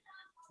events, like,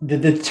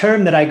 the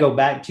term that I go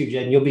back to,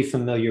 Jen, you'll be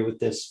familiar with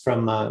this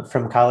from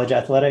college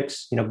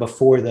athletics.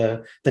 Before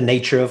the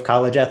nature of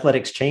college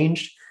athletics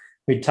changed,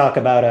 we'd talk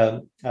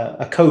about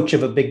a coach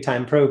of a big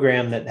time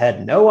program that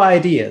had no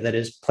idea that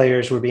his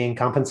players were being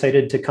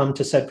compensated to come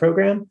to said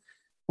program.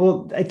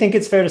 Well, I think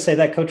it's fair to say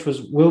that coach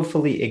was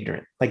willfully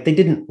ignorant. Like, they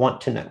didn't want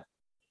to know.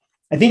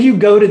 I think you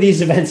go to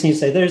these events and you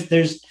say,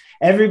 there's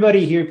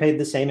everybody here paid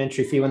the same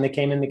entry fee when they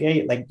came in the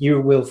gate. Like,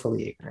 you're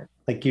willfully ignorant.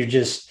 Like, you're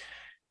just.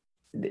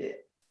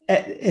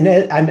 And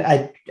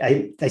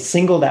I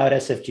singled out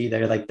SFG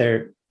there. Like,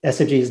 their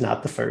SFG is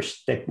not the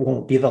first. It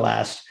won't be the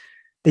last.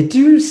 They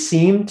do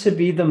seem to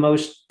be the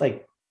most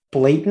like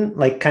blatant,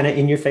 like kind of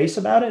in your face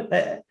about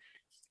it.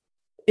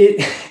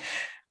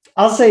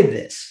 I'll say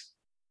this.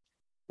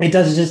 It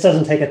just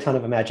doesn't take a ton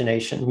of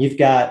imagination. You've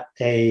got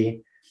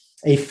a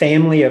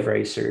family of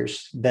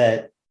racers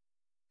that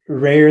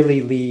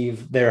rarely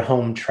leave their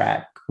home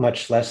track,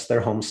 much less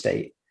their home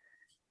state.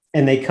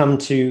 And they come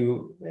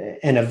to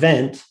an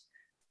event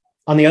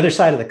on the other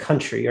side of the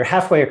country or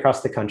halfway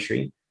across the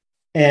country,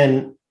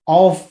 and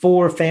all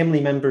four family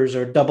members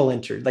are double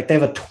entered. Like, they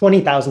have a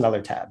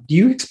 $20,000 tab. Do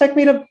you expect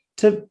me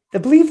to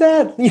believe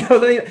that?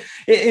 And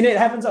it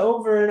happens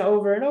over and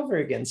over and over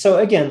again. So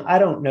again, I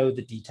don't know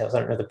the details. I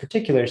don't know the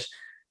particulars,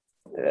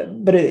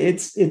 but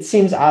it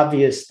seems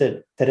obvious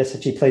that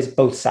SFG plays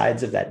both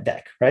sides of that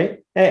deck,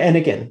 right? And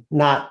again,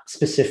 not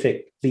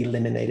specifically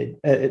limited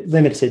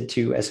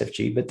to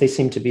SFG, but they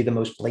seem to be the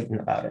most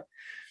blatant about it.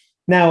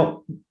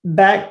 Now,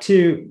 back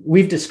to,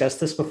 we've discussed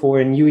this before,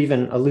 and you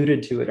even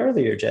alluded to it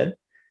earlier, Jed.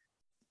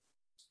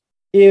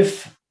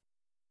 If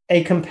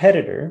a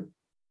competitor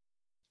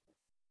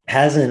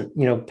hasn't,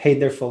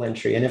 paid their full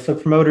entry, and if a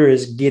promoter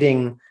is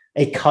getting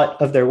a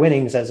cut of their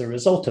winnings as a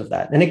result of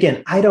that, and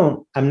again,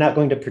 I'm not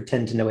going to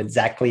pretend to know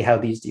exactly how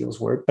these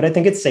deals work, but I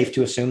think it's safe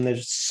to assume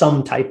there's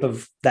some type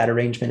of that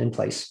arrangement in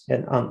place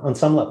on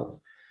some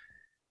level.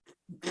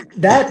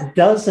 That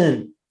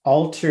doesn't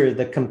alter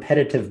the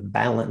competitive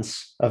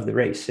balance of the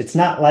race. It's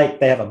not like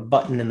they have a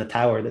button in the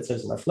tower that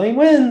says left lane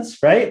wins,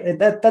 right?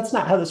 That's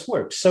not how this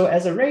works. So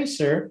as a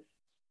racer,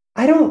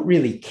 I don't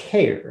really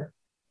care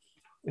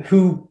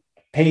who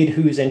paid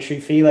whose entry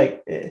fee.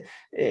 Like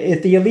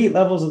at the elite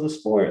levels of the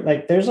sport,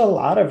 like there's a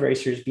lot of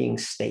racers being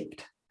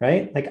staked,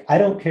 right? Like I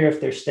don't care if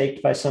they're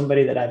staked by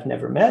somebody that I've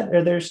never met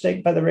or they're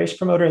staked by the race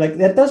promoter. Like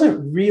that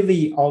doesn't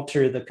really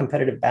alter the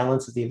competitive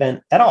balance of the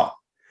event at all.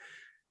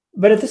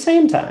 But at the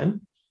same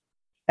time,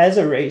 as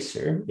a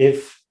racer,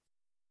 if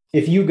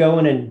you go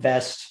and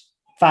invest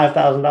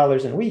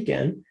 $5,000 in a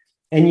weekend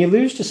and you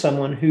lose to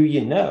someone who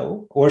you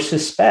know or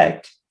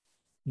suspect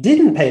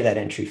didn't pay that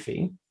entry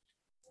fee,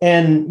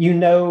 and you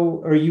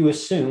know or you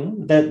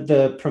assume that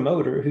the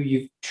promoter who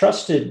you've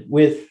trusted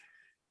with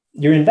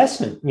your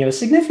investment, a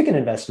significant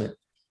investment,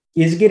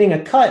 is getting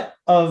a cut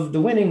of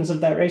the winnings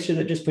of that racer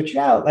that just put you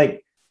out,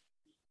 like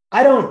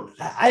I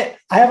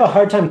have a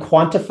hard time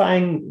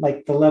quantifying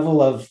like the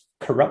level of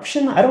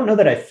corruption. I don't know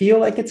that I feel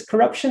like it's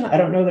corruption. I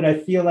don't know that I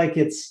feel like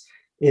it's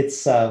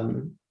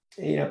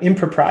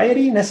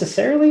impropriety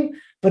necessarily,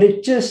 but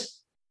it just,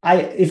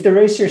 if the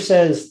racer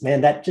says,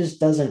 man, that just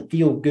doesn't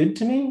feel good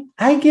to me,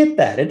 I get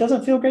that. It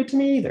doesn't feel great to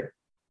me either.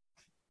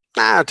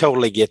 I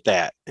totally get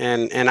that.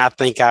 And I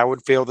think I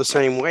would feel the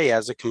same way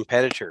as a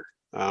competitor.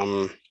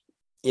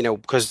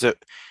 Because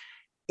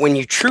when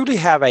you truly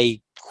have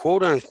a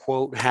quote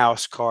unquote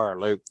house car,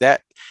 Luke,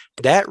 that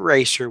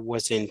racer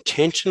was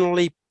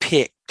intentionally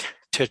picked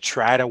to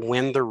try to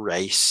win the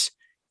race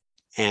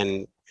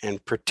and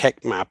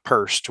protect my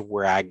purse to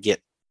where I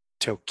get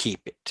to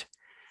keep it.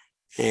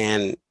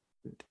 And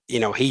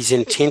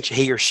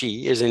he or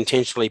she is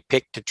intentionally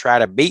picked to try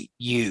to beat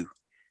you,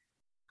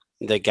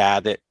 the guy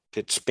that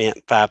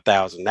spent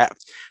 $5,000.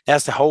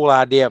 That's the whole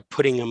idea of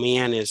putting them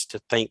in, is to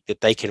think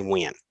that they can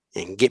win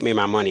and get me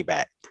my money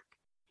back.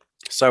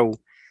 So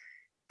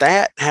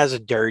that has a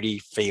dirty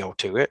feel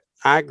to it.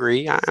 I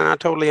agree. I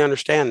totally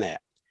understand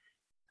that.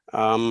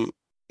 And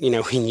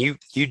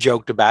you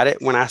joked about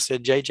it when I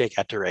said JJ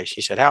got to race.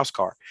 You said house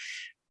car.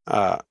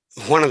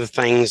 One of the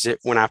things that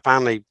when I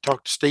finally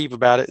talked to Steve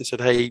about it and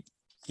said, hey,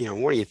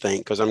 what do you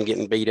think? Because I'm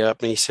getting beat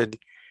up. And he said,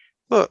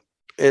 look,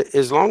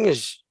 as long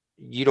as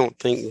you don't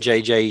think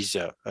JJ's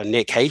a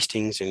Nick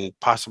Hastings and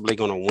possibly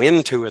going to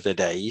win 2 of the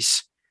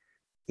days,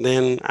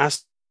 then I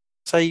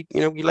say,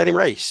 you let him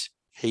race.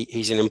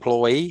 He's an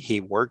employee.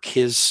 He works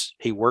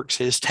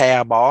his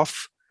tab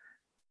off.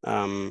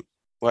 Well,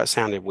 it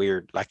sounded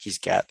weird, like he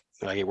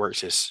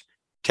works his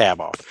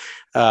tab off.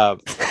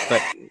 But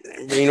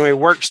he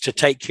works to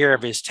take care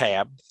of his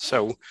tab.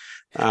 So,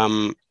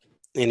 and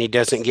he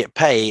doesn't get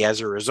pay as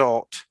a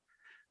result.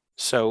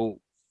 So,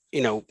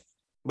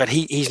 but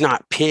he's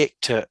not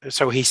picked to.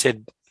 So he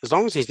said, as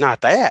long as he's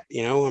not that,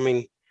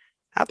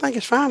 I think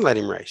it's fine. Let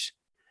him race.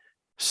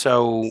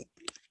 So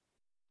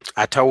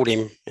I told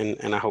him,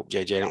 and I hope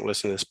JJ don't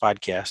listen to this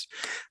podcast.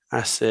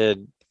 I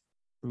said,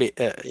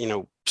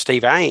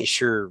 Steve, I ain't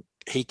sure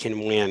he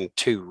can win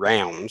 2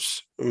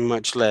 rounds,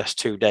 much less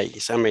 2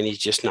 days. I mean, he's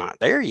just not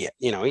there yet.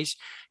 He's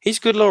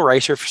a good little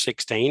racer for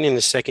 16 in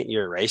his second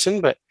year racing,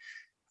 but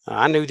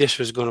I knew this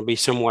was going to be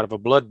somewhat of a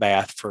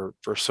bloodbath for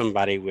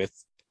somebody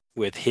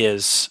with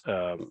his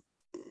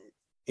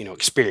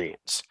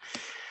experience.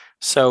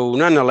 So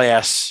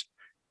nonetheless,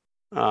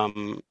 I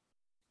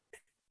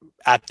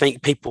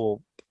think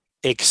people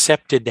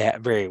accepted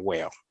that very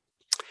well.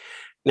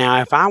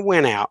 Now, if I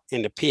went out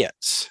in the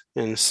pits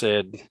and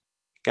said,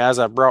 guys,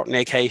 I brought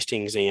Nick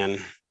Hastings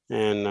in,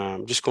 and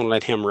I'm just going to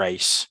let him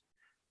race,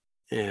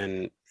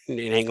 and it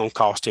ain't going to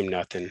cost him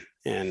nothing,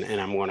 and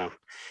I'm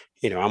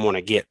going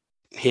to get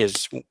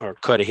his or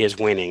cut of his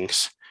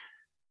winnings,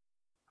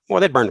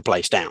 well, they'd burn the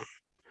place down.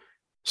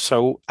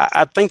 So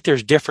I think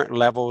there's different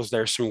levels.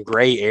 There's some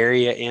gray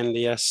area in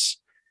this,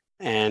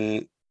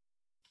 and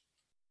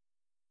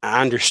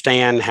I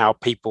understand how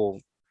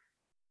people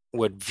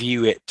would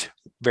view it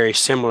very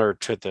similar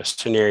to the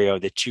scenario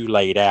that you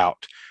laid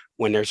out,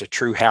 when there's a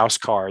true house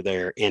car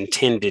there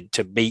intended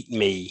to beat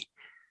me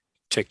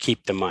to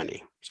keep the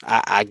money.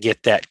 I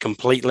get that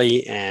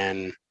completely,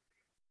 and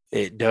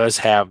it does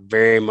have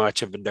very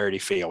much of a dirty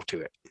feel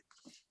to it.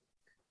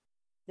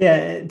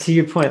 Yeah, to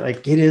your point,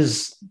 like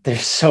there's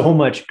so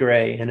much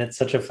gray, and it's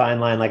such a fine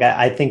line. Like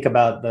I think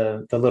about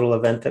the little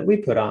event that we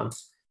put on.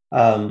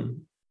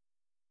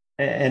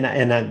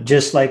 And I,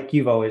 just like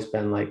you've always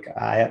been, like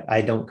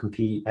I don't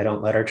compete. I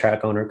don't let our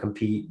track owner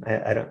compete.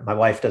 I don't. My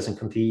wife doesn't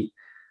compete.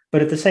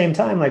 But at the same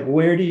time, like,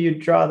 where do you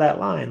draw that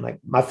line? Like,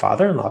 my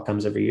father-in-law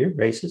comes every year,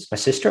 races. My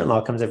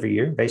sister-in-law comes every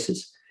year,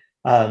 races.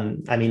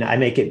 I mean, I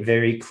make it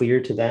very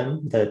clear to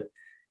them that,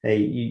 hey,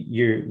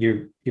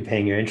 you're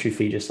paying your entry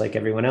fee just like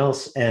everyone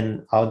else.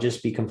 And I'll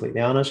just be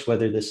completely honest,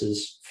 whether this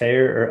is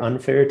fair or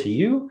unfair to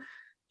you.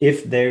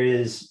 If there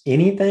is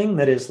anything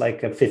that is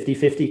like a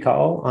 50-50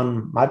 call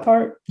on my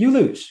part, you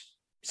lose.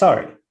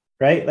 Sorry,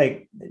 right?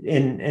 Like,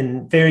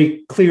 and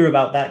very clear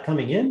about that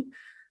coming in.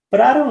 But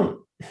I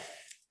don't,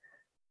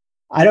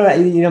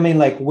 I mean,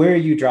 like, where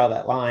you draw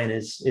that line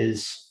is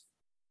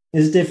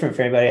different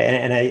for everybody.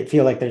 And I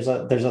feel like there's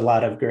a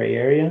lot of gray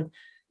area.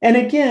 And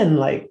again,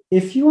 like,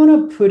 if you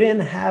want to put in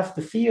half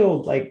the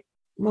field, like,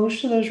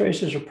 most of those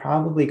racers are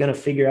probably going to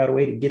figure out a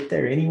way to get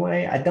there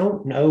anyway. I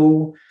don't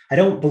know. I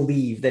don't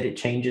believe that it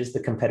changes the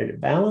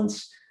competitive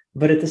balance,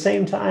 but at the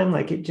same time,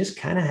 like it just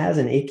kind of has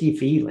an icky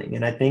feeling.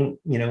 And I think,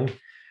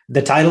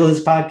 the title of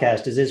this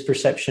podcast is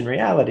perception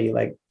reality?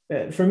 Like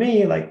for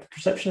me, like the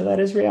perception of that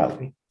is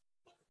reality.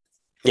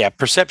 Yeah,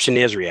 perception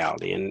is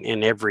reality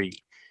in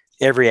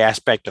every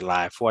aspect of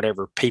life.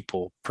 Whatever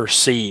people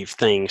perceive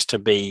things to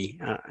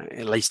be,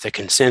 at least a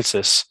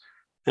consensus,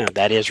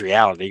 that is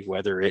reality.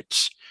 Whether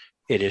it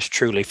is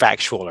truly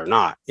factual or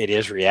not, it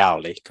is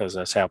reality because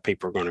that's how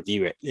people are going to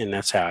view it, and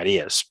that's how it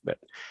is. But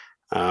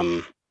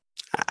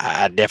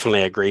I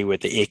definitely agree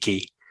with the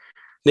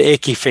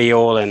icky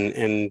feel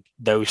and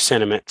those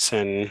sentiments.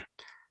 And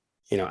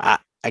I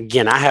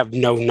have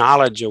no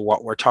knowledge of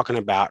what we're talking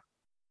about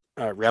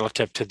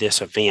relative to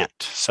this event.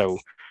 So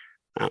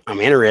I'm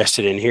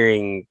interested in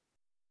hearing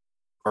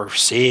or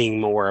seeing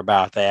more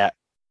about that.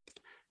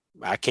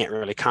 I can't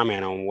really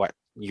comment on what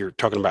you're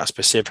talking about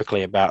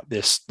specifically about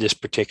this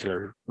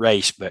particular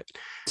race, but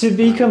to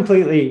be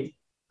completely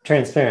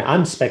transparent,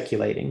 I'm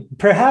speculating,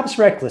 perhaps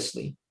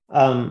recklessly,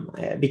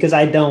 because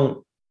I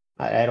don't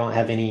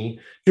have any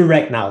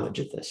direct knowledge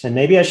of this, and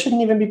maybe I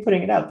shouldn't even be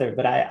putting it out there,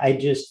 but I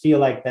just feel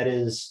like that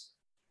is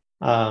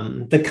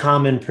the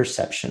common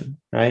perception,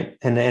 right?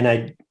 And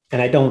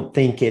I don't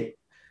think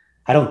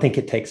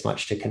it takes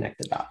much to connect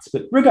the dots.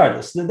 But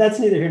regardless, that's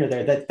neither here nor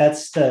there.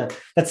 That's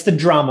the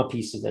drama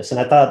piece of this,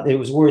 and I thought it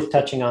was worth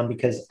touching on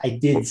because I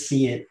did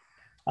see it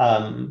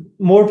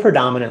more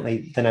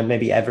predominantly than I've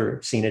maybe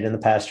ever seen it in the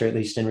past, or at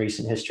least in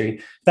recent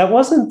history. That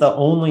wasn't the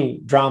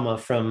only drama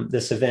from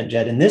this event,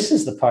 Jed, and this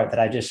is the part that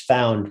I just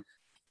found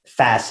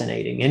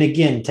fascinating. And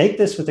again, take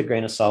this with a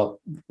grain of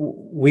salt.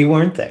 We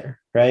weren't there,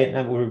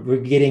 right? We're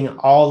getting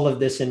all of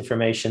this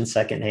information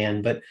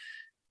secondhand, but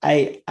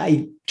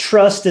I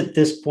trust at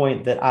this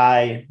point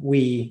that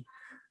we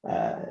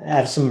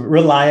have some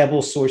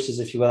reliable sources,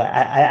 if you will.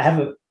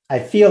 I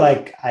feel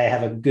like I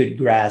have a good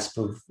grasp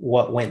of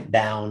what went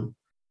down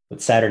with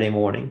Saturday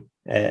morning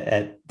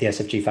at the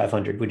SFG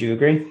 500. Would you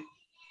agree?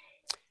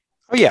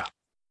 Oh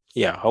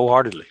yeah,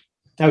 wholeheartedly.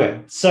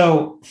 Okay,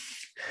 so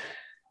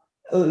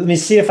let me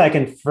see if I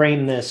can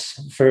frame this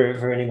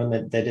for anyone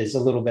that is a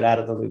little bit out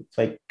of the loop.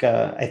 Like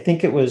I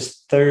think it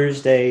was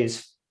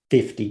Thursday's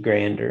 50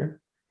 grander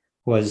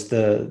was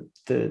the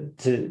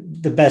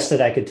best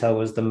that I could tell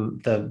was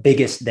the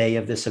biggest day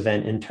of this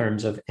event in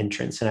terms of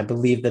entrance. And I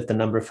believe that the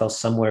number fell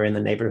somewhere in the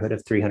neighborhood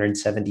of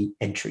 370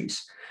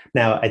 entries.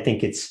 Now, I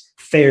think it's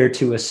fair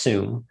to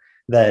assume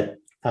that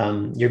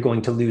you're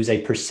going to lose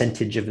a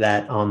percentage of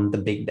that on the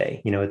big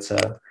day. It's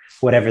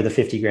whatever the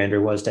 50 grander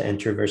was to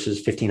enter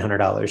versus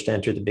 $1,500 to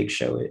enter the big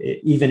show.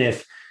 Even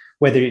if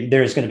whether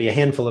there's going to be a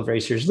handful of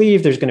racers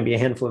leave, there's going to be a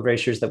handful of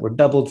racers that were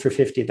doubled for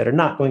 50 that are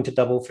not going to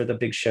double for the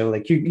big show.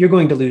 Like you're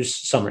going to lose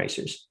some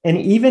racers. And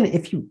even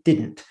if you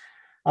didn't,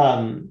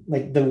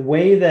 like the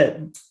way that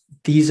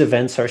these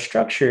events are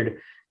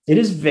structured, it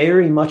is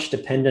very much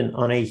dependent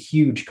on a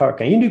huge car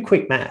count. You can do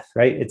quick math,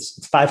 right? It's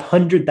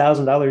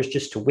 $500,000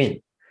 just to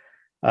win,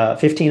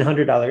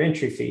 $1,500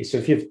 entry fee. So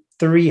if you have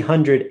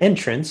 300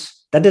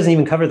 entrants, that doesn't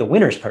even cover the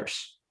winner's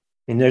purse.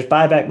 And there's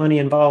buyback money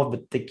involved,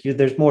 but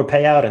there's more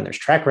payout and there's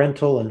track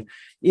rental. And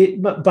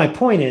my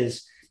point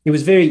is, it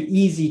was very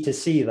easy to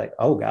see like,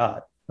 oh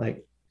God,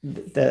 like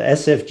the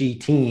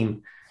SFG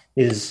team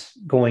is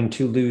going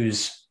to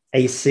lose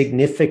a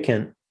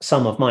significant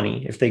sum of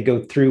money if they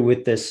go through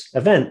with this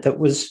event that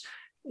was,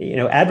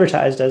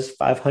 advertised as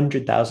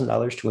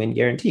 $500,000 to win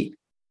guaranteed.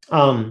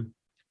 And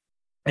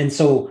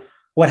so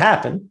what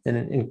happened,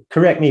 and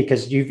correct me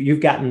because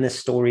you've gotten this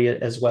story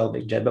as well,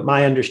 Big Jed, but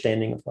my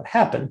understanding of what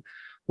happened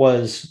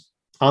was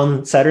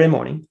on Saturday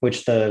morning,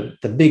 which the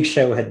big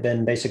show had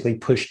been basically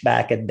pushed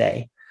back a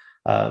day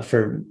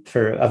for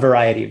a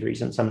variety of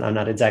reasons I'm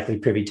not exactly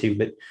privy to,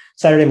 but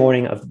Saturday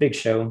morning of the big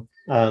show,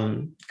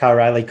 Kyle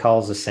Riley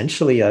calls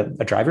essentially a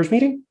driver's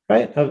meeting,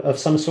 right, of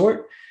some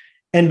sort,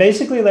 and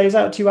basically lays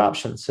out two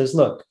options. Says,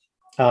 look,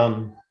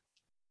 the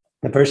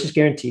purse is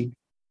guaranteed,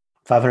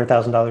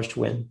 $500,000 to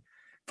win,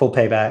 full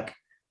payback.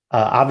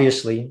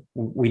 Obviously,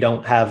 we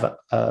don't have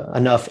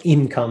enough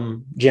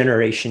income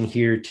generation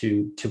here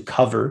to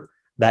cover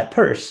that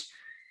purse.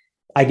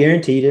 I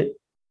guaranteed it.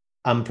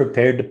 I'm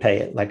prepared to pay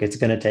it. Like it's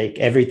going to take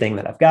everything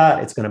that I've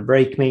got. It's going to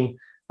break me.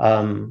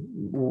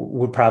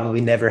 We'll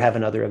probably never have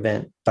another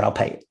event, but I'll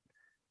pay it.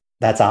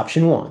 That's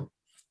option one.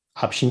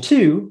 Option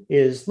two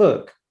is,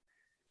 look,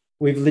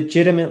 we've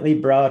legitimately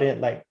brought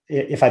in, like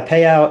if I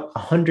pay out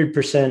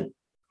 100%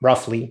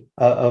 roughly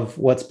of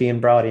what's being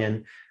brought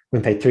in, we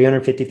paid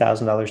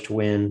 $350,000 to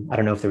win. I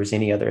don't know if there was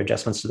any other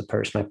adjustments to the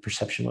purse. My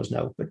perception was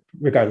no, but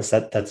regardless,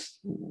 that's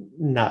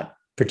not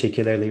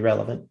particularly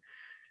relevant.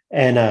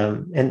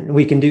 And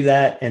we can do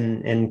that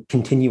and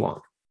continue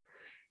on.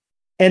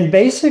 And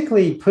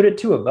basically put it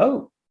to a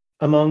vote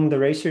among the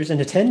racers in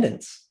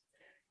attendance.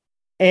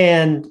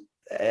 And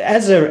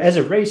as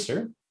a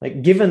racer,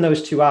 like given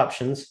those two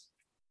options,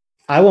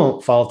 I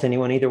won't fault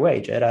anyone either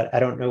way, Jed.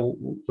 I don't know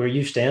where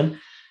you stand.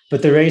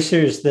 But the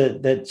racers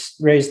that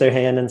raised their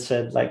hand and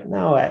said, like,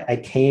 no, I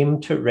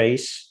came to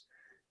race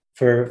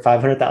for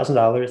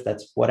 $500,000.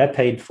 That's what I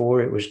paid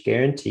for. It was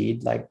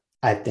guaranteed. Like,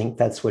 I think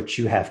that's what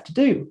you have to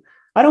do.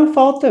 I don't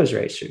fault those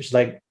racers.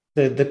 Like,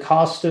 the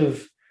cost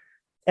of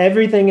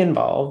everything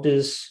involved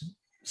is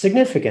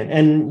significant.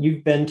 And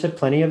you've been to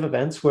plenty of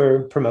events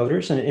where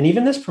promoters, and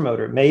even this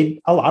promoter, made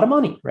a lot of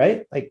money,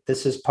 right? Like,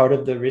 this is part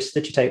of the risk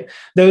that you take.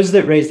 Those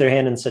that raised their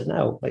hand and said,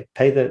 no, like,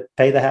 pay the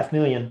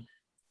 $500,000.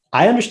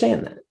 I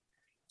understand that.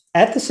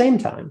 At the same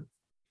time,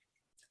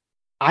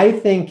 I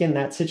think in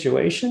that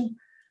situation,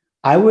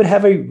 I would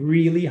have a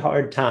really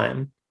hard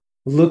time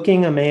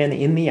looking a man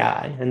in the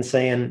eye and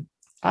saying,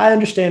 I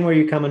understand where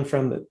you're coming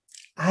from, but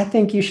I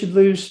think you should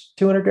lose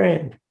 200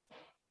 grand.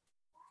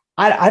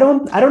 I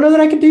don't know that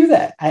I could do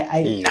that.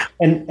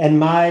 And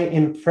my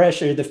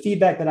impression, the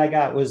feedback that I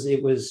got was,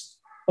 it was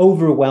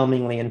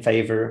overwhelmingly in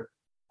favor,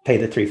 pay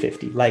the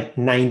 350, like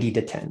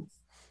 90-10.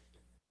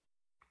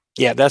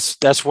 Yeah,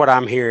 that's what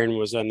I'm hearing,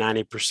 was a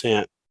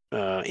 90%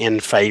 in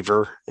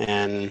favor.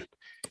 And,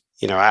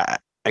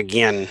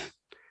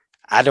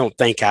 I don't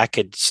think I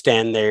could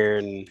stand there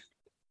and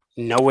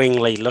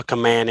knowingly look a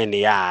man in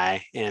the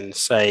eye and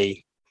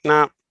say,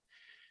 no,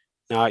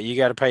 you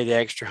got to pay the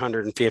extra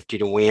 150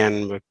 to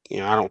win. But,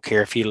 I don't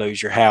care if you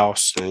lose your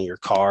house and your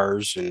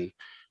cars and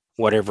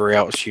whatever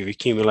else you've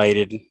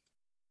accumulated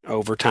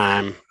over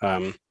time.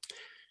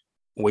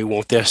 We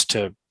want this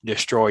to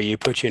destroy you,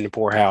 put you in the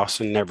poorhouse,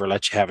 and never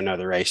let you have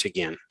another race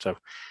again. So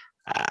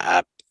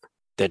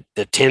the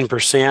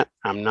 10%,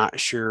 I'm not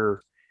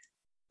sure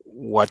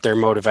what their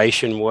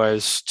motivation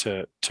was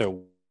to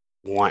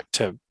want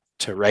to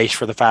race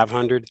for the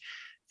 500.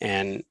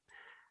 And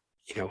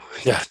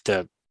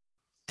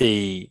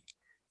the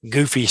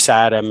goofy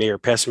side of me, or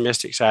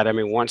pessimistic side of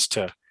me,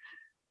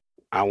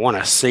 I want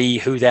to see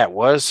who that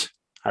was.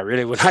 I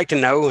really would like to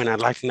know, and I'd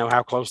like to know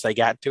how close they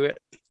got to it,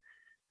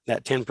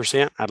 that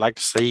 10%. I'd like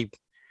to see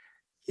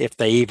if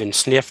they even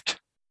sniffed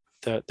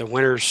the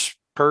winner's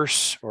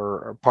purse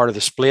or part of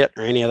the split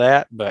or any of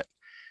that. But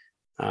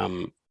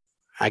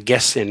I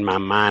guess in my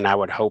mind, I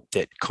would hope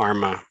that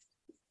karma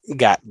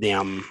got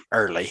them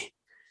early,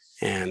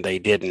 and they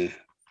didn't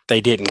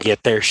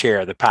get their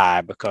share of the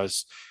pie,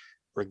 because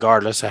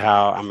regardless of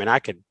how, I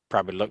could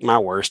probably look my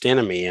worst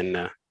enemy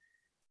in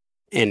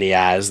the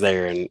eyes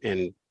there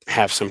and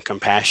have some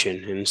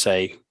compassion and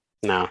say,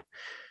 no,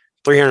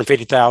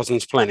 350,000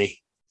 is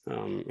plenty,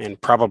 and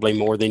probably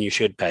more than you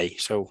should pay.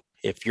 So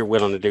if you're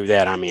willing to do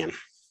that, I'm in.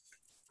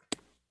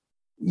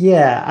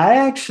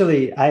 Yeah,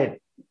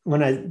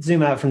 when I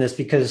zoom out from this,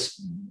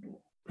 because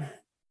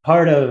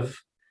part of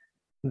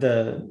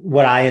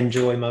what I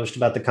enjoy most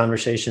about the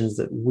conversations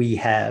that we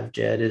have,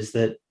 Jed, is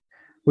that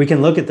we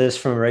can look at this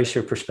from a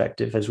racer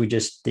perspective, as we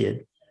just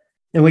did,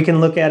 and we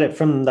can look at it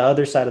from the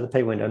other side of the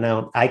pay window.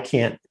 Now,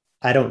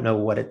 I don't know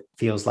what it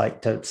feels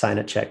like to sign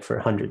a check for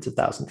hundreds of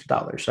thousands of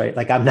dollars, right?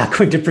 Like, I'm not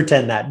going to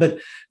pretend that, but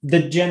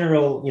the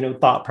general,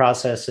 thought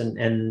process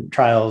and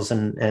trials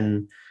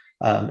and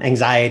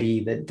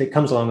anxiety that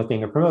comes along with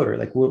being a promoter,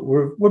 like,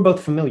 we're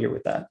both familiar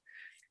with that.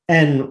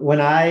 And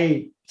when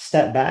I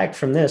step back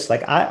from this,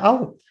 like,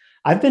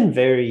 I've been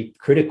very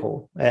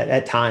critical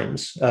at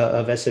times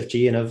of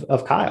SFG and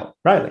of Kyle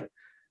Riley.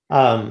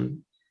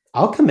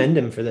 I'll commend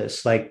him for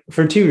this, like,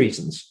 for two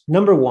reasons.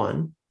 Number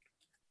one,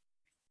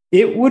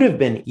 it would have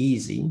been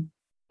easy.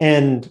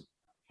 And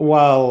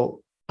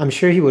while I'm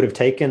sure he would have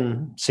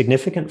taken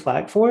significant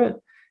flack for it,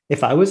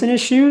 if I was in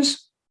his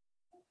shoes,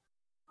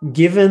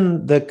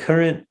 given the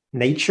current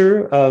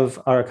nature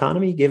of our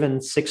economy, given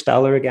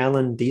 $6 a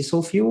gallon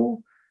diesel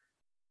fuel,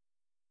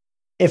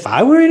 if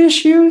I were in his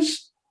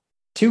shoes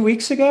 2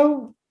 weeks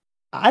ago,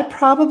 I'd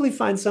probably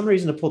find some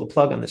reason to pull the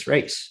plug on this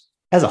race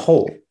as a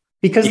whole,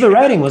 because the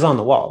writing was on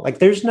the wall. Like,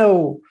 there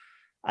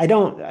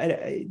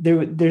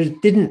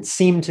didn't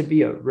seem to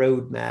be a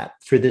roadmap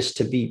for this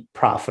to be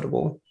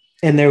profitable.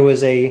 And there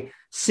was a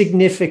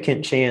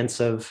significant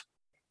chance of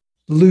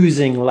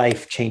losing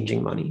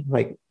life-changing money.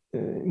 Like,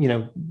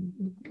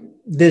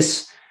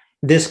 this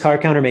car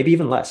counter, maybe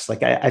even less.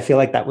 Like, I feel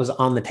like that was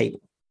on the table.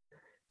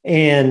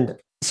 And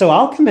so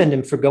I'll commend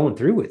him for going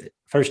through with it,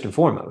 first and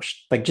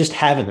foremost. Like, just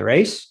having the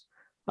race,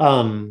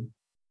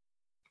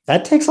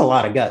 that takes a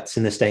lot of guts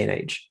in this day and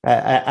age.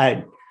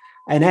 I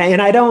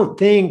don't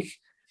think,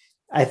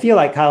 I feel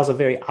like Kyle's a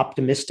very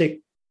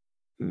optimistic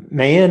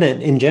man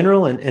in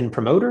general and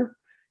promoter.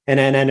 And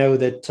I know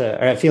that,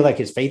 or I feel like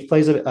his faith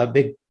plays a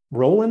big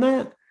role in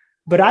that.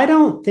 But I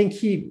don't think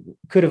he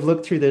could have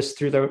looked through this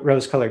through the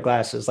rose-colored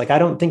glasses. Like, I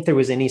don't think there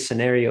was any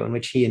scenario in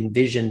which he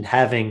envisioned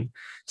having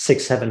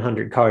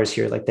 600-700 cars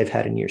here like they've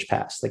had in years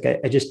past. Like,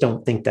 I just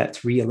don't think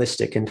that's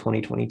realistic in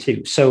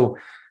 2022. So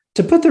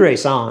to put the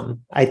race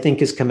on, I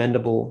think, is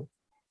commendable,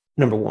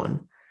 number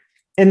one.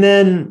 And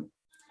then,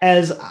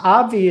 as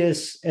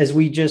obvious as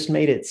we just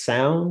made it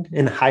sound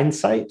in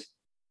hindsight,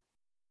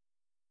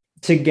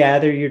 to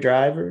gather your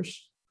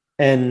drivers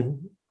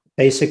and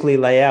basically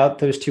lay out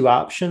those two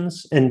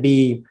options and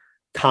be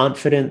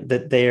confident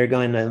that they are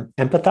going to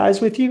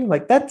empathize with you,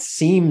 like, that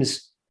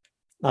seems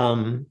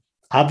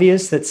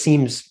obvious, that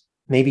seems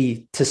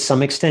maybe to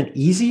some extent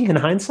easy in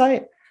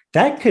hindsight,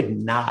 that could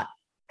not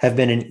have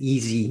been an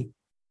easy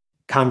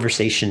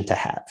conversation to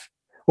have,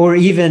 or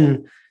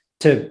even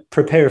to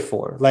prepare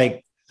for.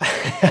 Like,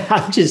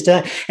 I'm just,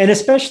 and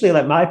especially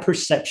like my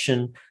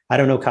perception, I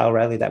don't know Kyle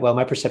Riley that well.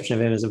 My perception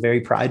of him is a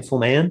very prideful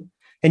man.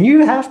 And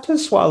you have to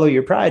swallow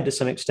your pride to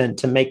some extent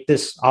to make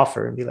this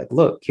offer and be like,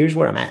 look, here's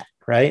where I'm at,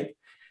 right?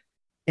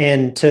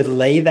 And to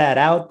lay that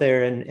out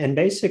there and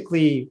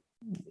basically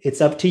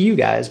it's up to you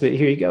guys, but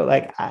here you go.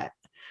 Like, I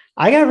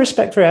got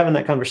respect for having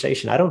that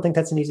conversation. I don't think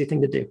that's an easy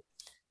thing to do.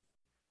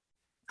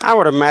 I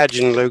would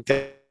imagine, Luke,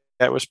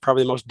 that was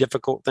probably the most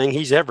difficult thing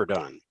he's ever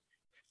done,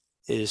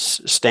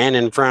 is stand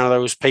in front of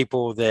those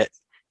people that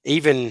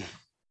even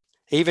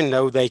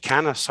though they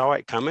kind of saw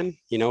it coming,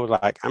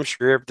 like I'm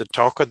sure the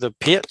talk of the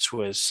pits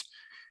was,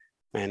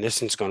 man,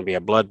 this one's going to be a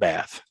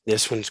bloodbath.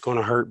 This one's going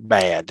to hurt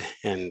bad.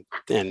 And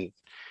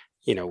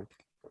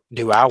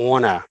do I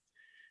want to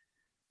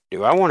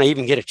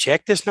even get a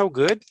check that's no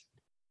good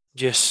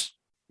just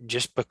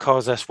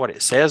because that's what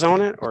it says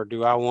on it? Or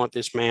do I want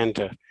this man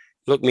to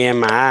look me in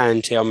my eye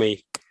and tell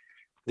me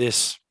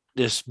this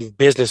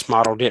business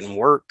model didn't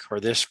work, or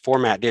this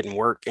format didn't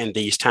work in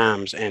these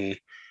times, and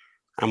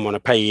I'm going to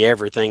pay you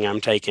everything I'm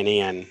taking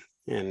in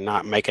and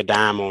not make a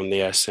dime on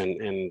this,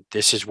 and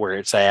this is where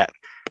it's at.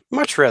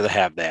 Much rather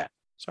have that.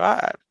 So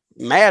I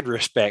mad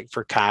respect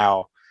for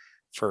Kyle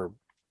for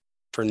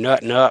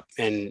nutting up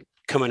and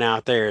coming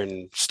out there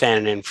and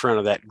standing in front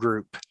of that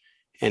group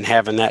and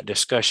having that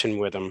discussion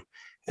with them.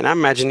 And I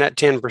imagine that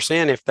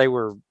 10%, if they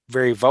were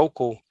very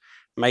vocal,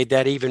 made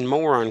that even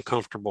more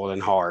uncomfortable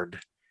and hard.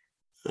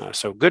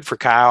 So good for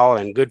Kyle,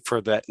 and good for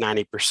that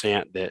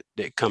 90%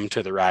 that come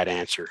to the right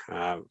answer.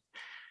 I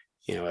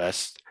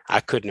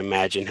couldn't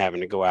imagine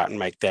having to go out and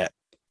make that,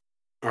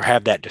 or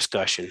have that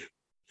discussion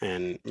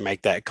and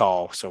make that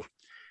call. So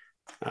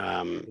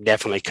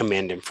definitely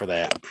commend him for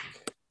that.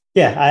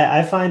 Yeah,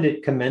 I find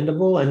it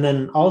commendable. And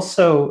then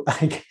also,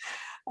 like,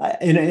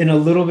 in a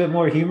little bit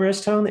more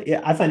humorous tone,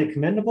 I find it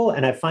commendable,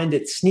 and I find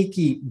it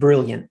sneaky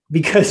brilliant,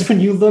 because when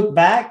you look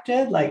back,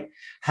 Jed, like,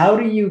 how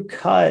do you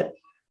cut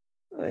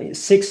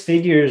 6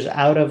 figures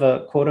out of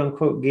a quote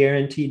unquote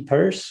guaranteed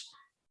purse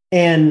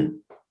and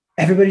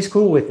everybody's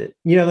cool with it?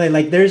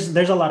 Like there's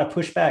a lot of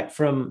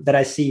pushback that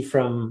I see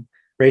from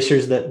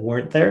racers that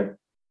weren't there,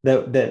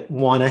 that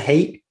want to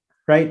hate,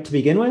 right, to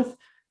begin with.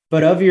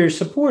 But of your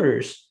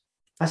supporters,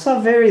 I saw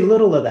very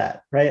little of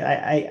that,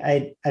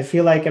 right? I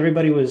feel like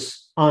everybody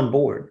was on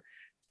board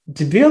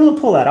to be able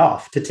to pull that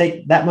off, to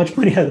take that much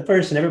money out of the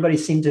purse, and everybody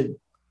seemed to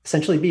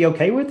essentially be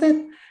okay with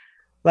it.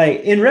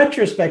 Like, in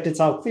retrospect, it's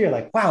all clear,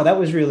 like, wow, that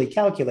was really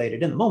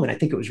calculated. In the moment, I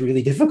think it was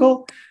really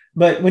difficult.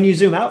 But when you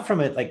zoom out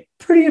from it, like,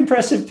 pretty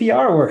impressive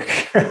PR work,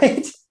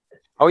 right?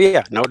 Oh,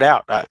 yeah, no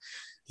doubt.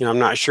 I'm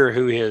not sure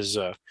who his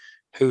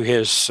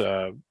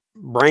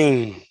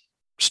brain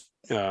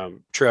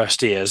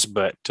trust is,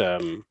 but,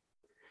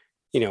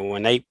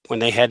 when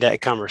they had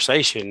that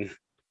conversation,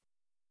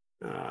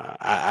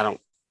 I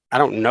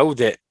don't know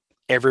that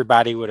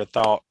everybody would have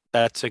thought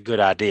that's a good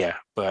idea,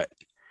 but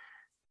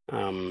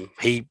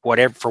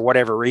for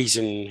whatever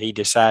reason, he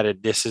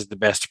decided this is the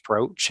best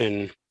approach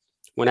and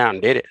went out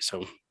and did it.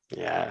 So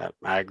yeah,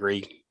 I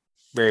agree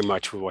very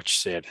much with what you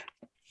said.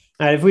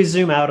 All right, if we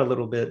zoom out a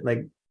little bit,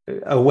 like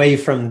away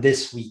from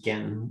this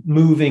weekend,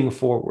 moving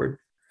forward,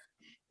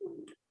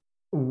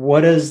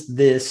 what does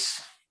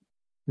this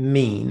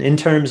mean in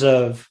terms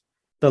of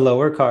the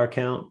lower car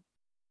count,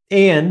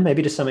 and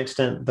maybe to some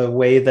extent the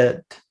way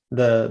that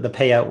the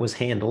payout was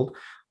handled?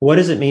 What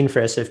does it mean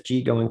for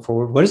SFG going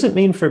forward? What does it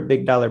mean for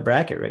big dollar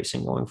bracket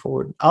racing going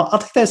forward? I'll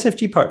take the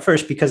SFG part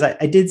first, because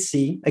I did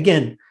see,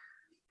 again,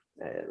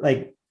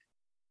 like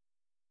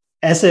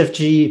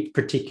SFG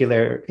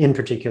in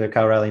particular,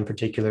 Kyle Riley in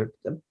particular,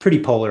 pretty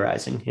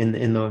polarizing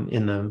in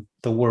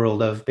the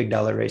world of big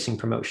dollar racing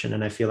promotion.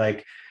 And I feel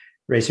like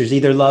racers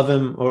either love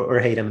him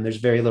or hate him, and there's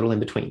very little in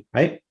between,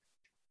 right?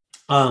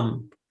 So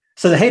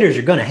the haters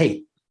are going to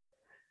hate.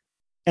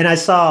 And I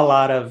saw a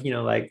lot of,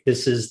 like,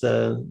 this is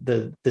the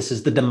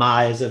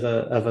demise of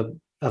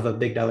a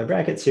big dollar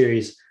bracket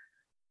series.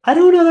 I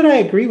don't know that I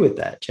agree with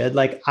that, Jed.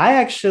 Like, I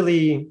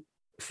actually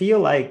feel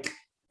like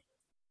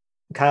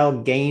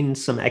Kyle gained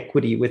some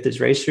equity with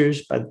his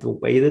racers by the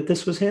way that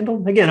this was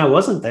handled. Again, I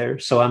wasn't there,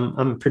 so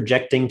I'm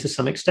projecting to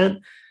some extent.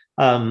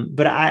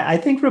 But I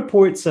think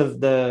reports of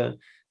the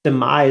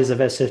demise of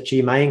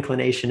SFG, my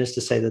inclination is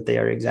to say that they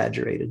are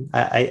exaggerated.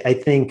 I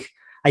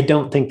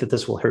don't think that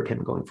this will hurt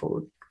him going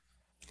forward.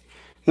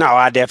 No,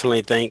 I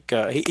definitely think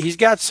he's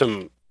got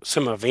some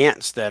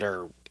events that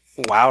are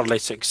wildly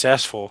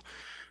successful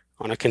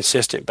on a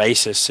consistent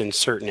basis in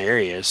certain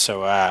areas.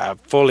 So I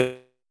fully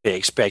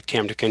expect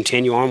him to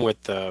continue on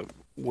with the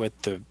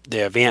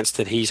events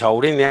that he's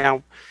holding.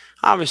 Now,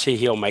 obviously,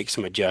 he'll make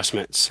some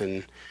adjustments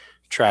and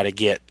try to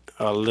get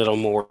a little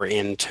more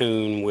in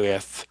tune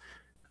with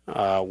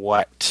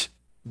what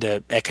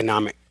the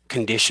economic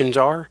conditions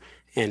are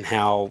and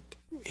how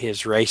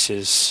his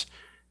races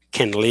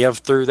can live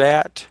through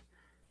that.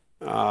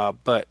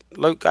 But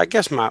Luke, I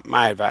guess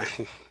my advice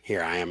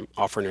here, I am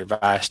offering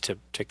advice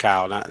to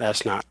Kyle.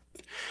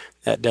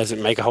 That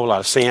doesn't make a whole lot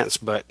of sense,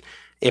 but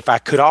if I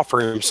could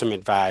offer him some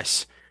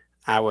advice,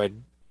 I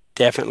would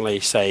definitely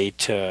say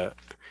to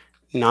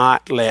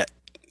not let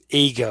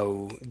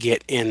ego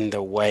get in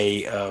the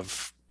way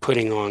of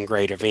putting on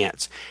great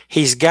events.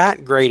 He's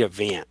got great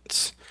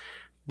events,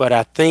 but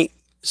I think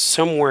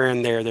somewhere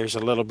in there, there's a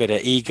little bit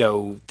of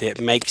ego that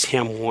makes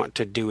him want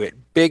to do it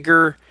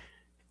bigger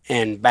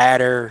and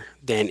better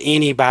than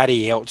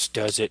anybody else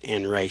does it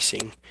in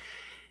racing.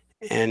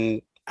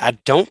 And I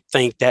don't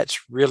think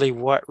that's really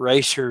what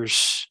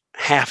racers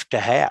have to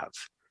have.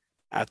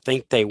 I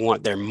think they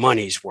want their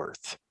money's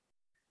worth,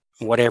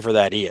 whatever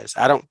that is.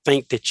 I don't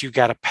think that you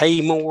got to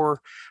pay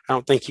more. I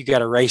don't think you got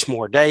to race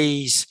more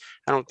days.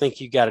 I don't think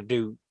you got to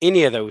do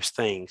any of those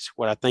things.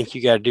 What I think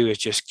you got to do is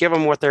just give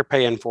them what they're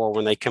paying for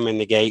when they come in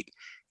the gate,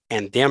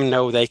 and them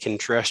know they can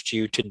trust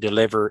you to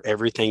deliver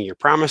everything you're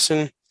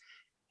promising.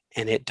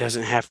 And it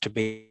doesn't have to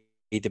be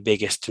the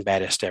biggest and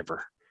baddest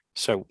ever.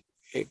 So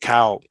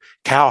Kyle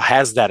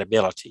has that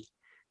ability.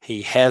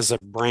 He has a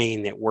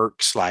brain that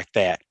works like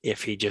that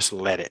if he just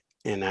let it.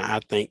 And I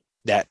think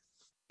that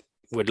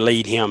would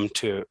lead him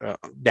to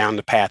down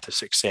the path of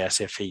success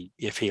if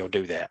he'll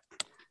do that.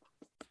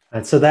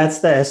 And so that's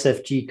the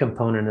SFG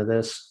component of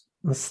this.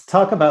 Let's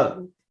talk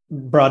about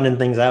broadening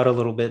things out a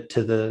little bit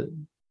to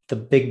the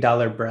big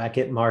dollar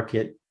bracket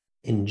market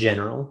in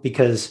general,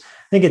 because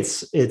I think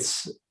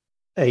it's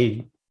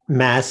a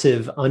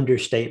massive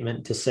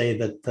understatement to say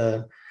that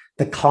the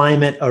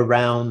climate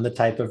around the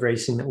type of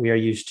racing that we are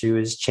used to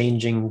is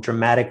changing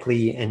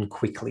dramatically and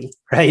quickly,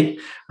 right?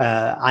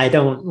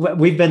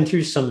 We've been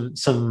through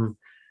some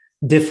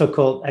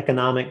difficult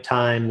economic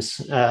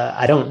times.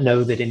 I don't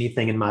know that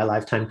anything in my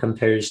lifetime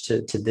compares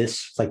to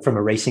this, like from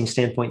a racing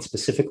standpoint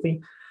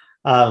specifically.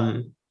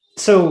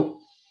 So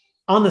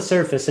on the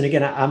surface, and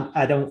again,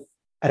 I don't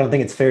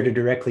think it's fair to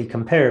directly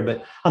compare,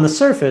 but on the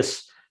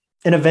surface,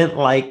 an event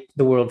like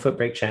the World Foot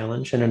Brake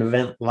Challenge and an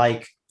event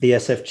like the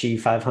SFG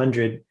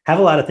 500 have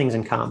a lot of things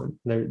in common.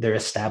 They're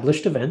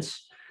established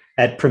events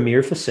at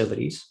premier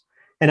facilities.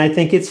 And I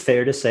think it's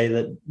fair to say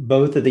that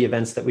both of the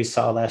events that we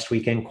saw last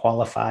weekend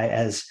qualify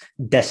as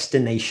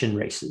destination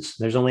races.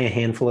 There's only a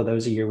handful of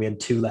those a year. We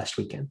had 2 last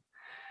weekend.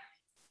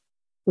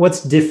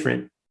 What's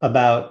different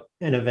about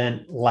an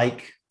event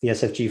like the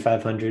SFG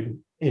 500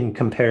 in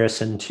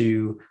comparison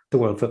to the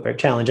World Foot Brake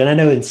Challenge? And I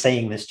know in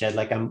saying this, Jed,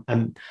 like I'm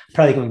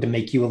probably going to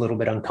make you a little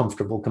bit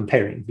uncomfortable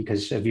comparing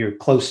because of your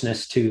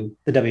closeness to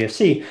the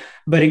WFC.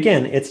 But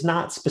again, it's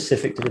not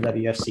specific to the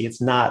WFC.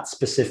 It's not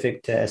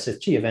specific to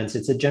SFG events.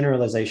 It's a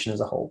generalization as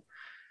a whole.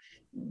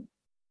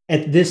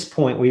 At this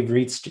point, we've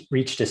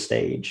reached a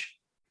stage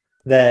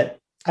that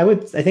I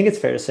think it's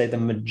fair to say the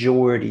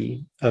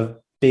majority of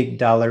big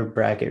dollar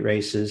bracket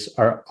races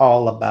are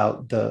all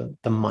about the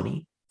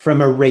money. From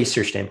a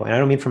racer standpoint, I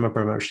don't mean from a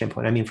promoter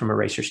standpoint. I mean from a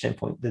racer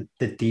standpoint.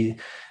 That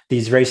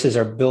these races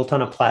are built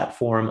on a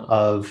platform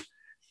of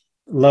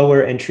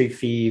lower entry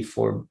fee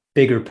for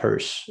bigger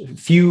purse.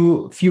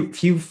 Few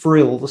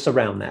frills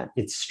around that.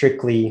 It's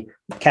strictly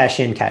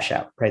cash in, cash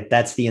out. Right.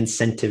 That's the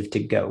incentive to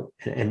go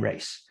and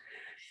race.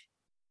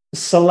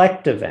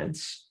 Select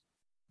events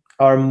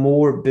are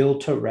more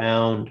built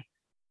around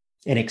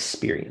an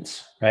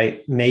experience.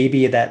 Right.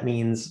 Maybe that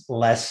means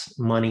less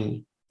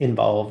money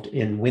involved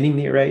in winning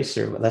the race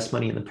or less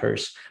money in the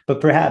purse,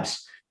 but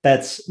perhaps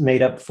that's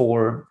made up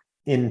for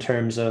in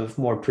terms of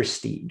more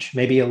prestige,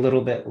 maybe a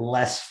little bit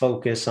less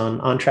focus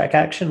on track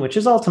action, which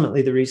is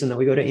ultimately the reason that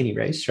we go to any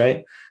race,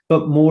 right?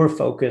 But more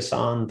focus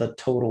on the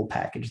total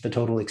package, the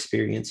total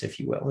experience, if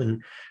you will.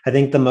 And I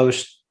think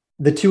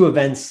the 2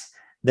 events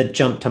that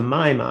jump to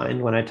my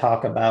mind when I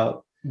talk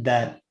about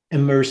that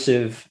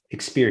immersive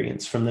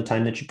experience from the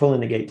time that you pull in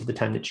the gate to the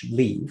time that you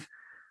leave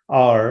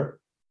are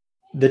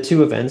the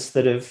 2 events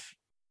that have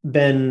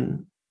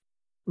been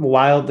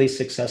wildly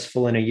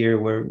successful in a year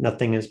where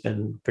nothing has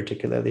been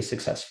particularly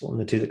successful. And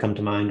the 2 that come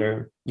to mind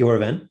are your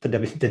event, the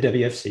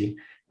WFC,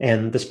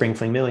 and the Spring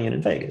Fling Million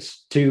in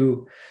Vegas.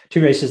 Two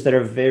races that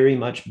are very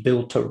much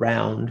built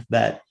around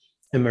that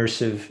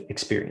immersive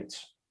experience.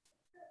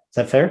 Is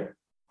that fair?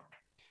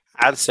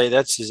 I'd say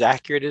that's as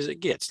accurate as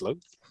it gets, Luke.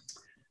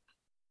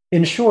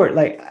 In short,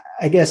 like,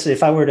 I guess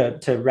if I were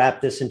to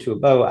wrap this into a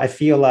bow, I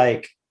feel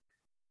like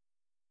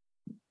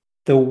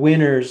the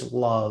winners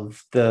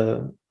love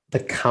the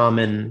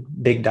common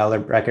big dollar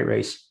bracket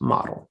race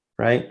model,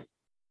 right?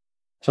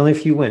 There's only a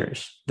few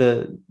winners.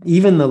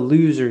 Even the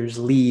losers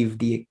leave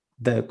the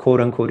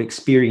quote unquote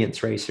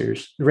experience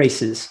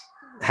races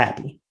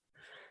happy.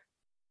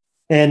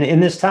 And in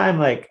this time,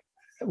 like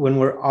when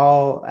we're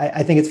all,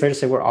 I think it's fair to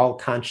say we're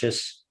all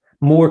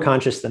more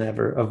conscious than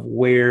ever of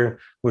where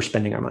we're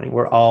spending our money.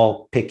 We're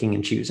all picking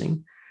and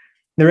choosing.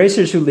 The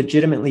racers who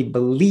legitimately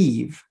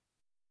believe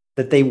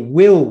that they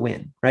will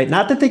win, right?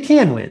 Not that they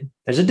can win.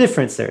 There's a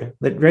difference there.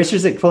 The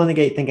racers that pull in the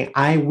gate thinking,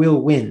 I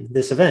will win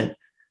this event,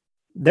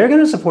 they're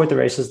going to support the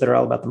races that are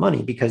all about the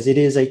money because it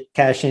is a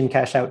cash in,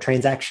 cash out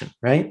transaction,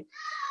 right?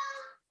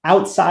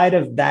 Outside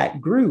of that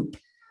group,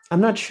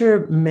 I'm not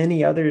sure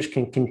many others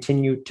can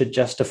continue to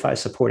justify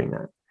supporting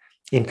that.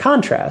 In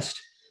contrast,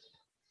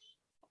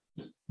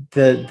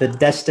 the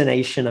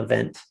destination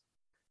event,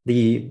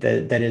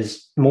 that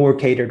is more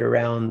catered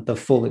around the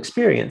full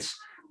experience,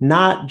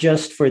 not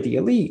just for the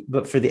elite,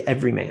 but for the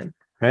everyman,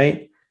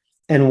 right?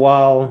 And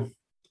while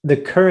the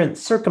current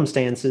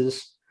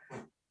circumstances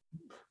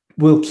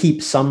will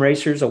keep some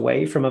racers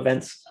away from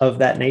events of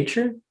that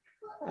nature,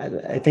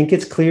 I think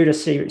it's clear to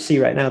see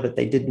right now that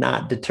they did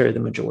not deter the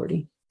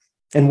majority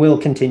and will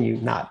continue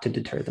not to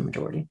deter the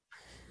majority.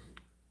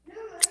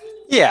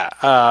 Yeah.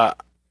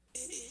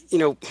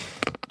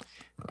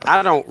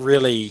 I don't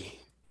really,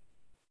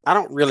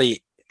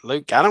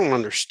 Luke, I don't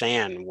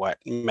understand what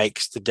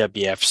makes the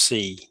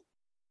WFC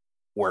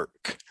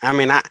work. I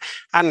mean,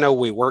 I know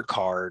we work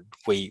hard.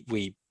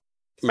 We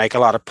make a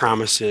lot of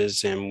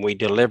promises and we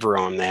deliver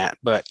on that.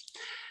 But,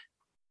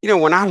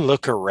 when I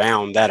look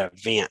around that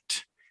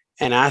event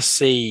and I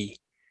see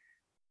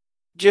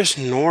just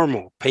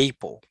normal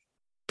people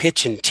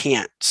pitching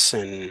tents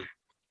and,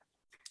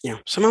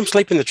 some of them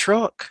sleep in the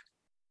truck,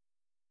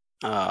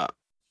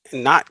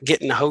 not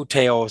getting the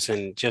hotels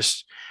and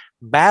just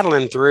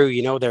battling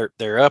through,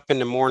 they're up in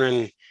the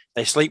morning,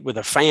 they sleep with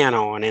a fan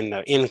on in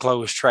the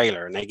enclosed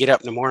trailer, and they get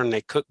up in the morning,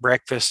 they cook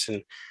breakfast,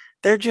 and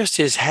they're just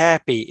as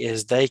happy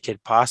as they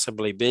could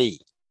possibly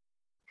be.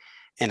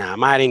 And I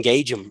might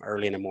engage them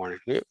early in the morning.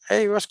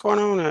 Hey, what's going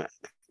on? I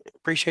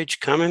appreciate you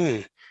coming.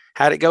 And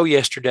how'd it go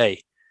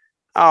yesterday?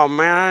 Oh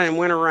man, I didn't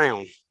win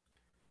around.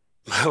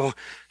 Well,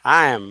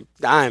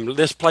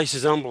 this place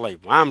is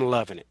unbelievable. I'm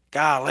loving it.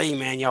 Golly,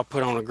 man, y'all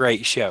put on a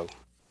great show.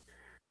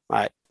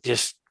 Like,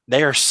 just,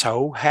 they are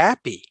so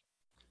happy.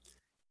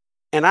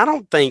 And I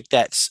don't think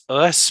that's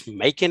us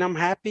making them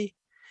happy.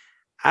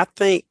 I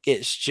think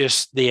it's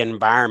just the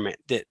environment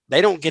that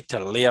they don't get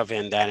to live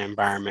in that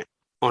environment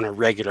on a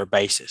regular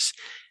basis.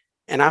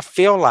 And I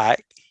feel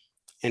like,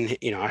 and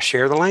I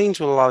share the lanes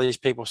with a lot of these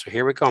people. So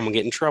here we go. I'm gonna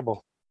get in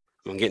trouble.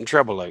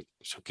 Luke.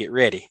 So get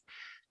ready.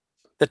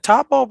 The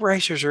top bulb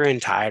racers are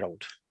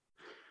entitled.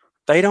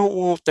 They don't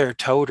want their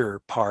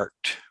toter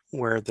parked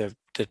where the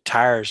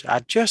tires. I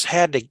just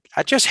had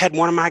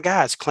one of my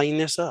guys clean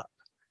this up,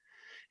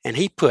 and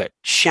he put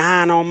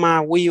shine on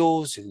my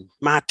wheels and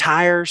my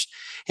tires.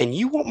 And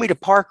you want me to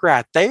park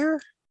right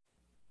there?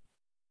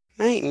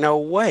 Ain't no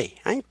way.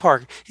 I ain't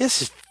parking.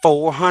 This is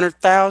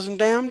 $400,000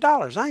 damn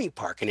dollars. I ain't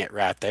parking it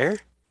right there.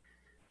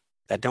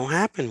 That don't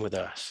happen with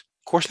us.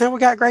 Of course, now we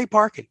got great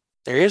parking.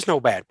 There is no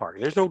bad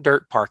parking. There's no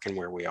dirt parking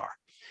where we are.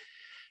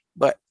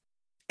 But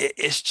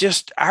it's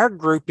just our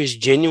group is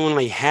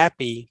genuinely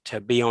happy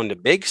to be on the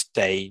big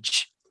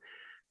stage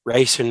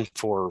racing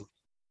for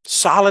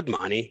solid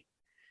money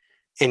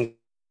and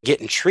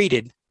getting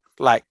treated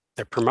like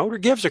the promoter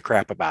gives a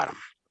crap about them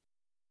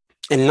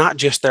and not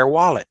just their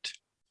wallet.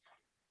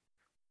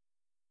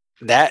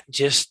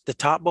 The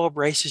top bulb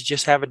races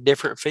just have a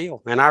different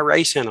feel, and I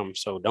race in them.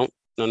 So don't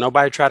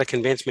nobody try to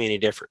convince me any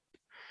different.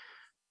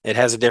 It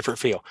has a different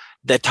feel.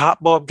 The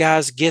top bulb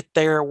guys get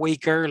there a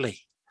week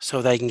early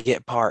so they can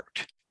get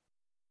parked.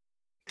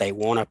 They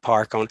want to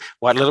park on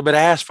what little bit of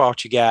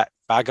asphalt you got.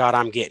 By God,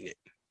 I'm getting it.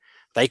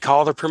 They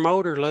call the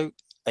promoter, Luke.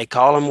 They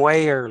call him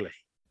way early.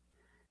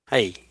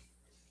 Hey,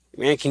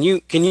 man, can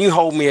you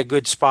hold me a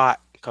good spot?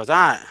 Because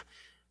I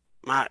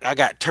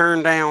got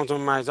turn downs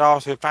on my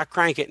exhaust, and if I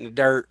crank it in the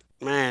dirt,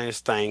 man, this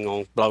thing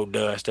gonna blow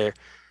dust there.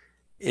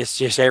 It's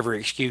just every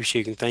excuse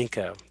you can think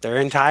of. They're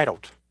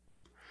entitled.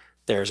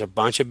 There's a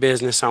bunch of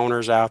business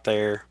owners out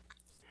there.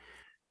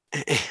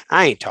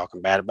 I ain't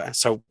talking bad about it.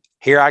 So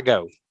here I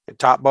go. The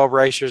top bulb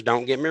racers,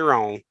 don't get me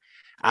wrong.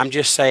 I'm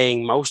just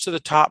saying most of the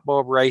top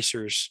bulb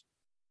racers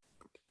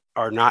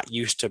are not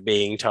used to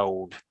being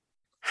told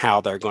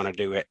how they're going to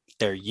do it.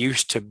 They're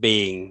used to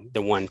being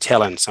the one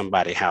telling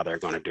somebody how they're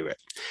going to do it.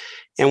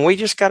 And we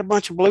just got a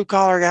bunch of blue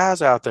collar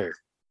guys out there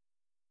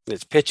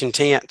that's pitching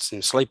tents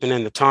and sleeping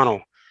in the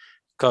tunnel.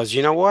 Because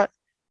you know what?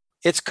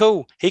 It's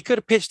cool. He could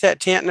have pitched that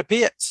tent in the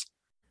pits.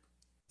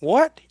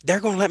 What? They're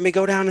going to let me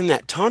go down in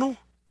that tunnel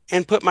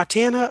and put my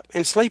tent up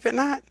and sleep at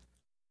night?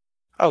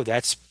 Oh,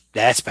 that's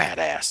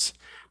badass.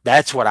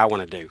 That's what I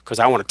want to do, because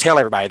I want to tell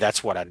everybody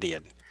that's what I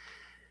did.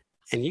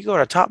 And you go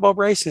to a top bulb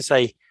race and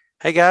say,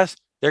 hey guys,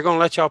 they're going to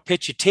let y'all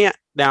pitch your tent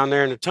down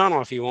there in the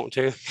tunnel if you want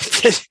to.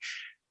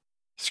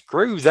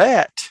 Screw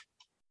that.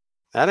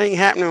 That ain't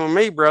happening with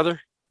me,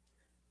 brother.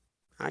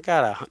 I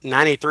got a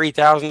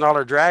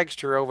 $93,000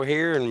 dragster over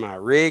here, and my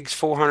rig's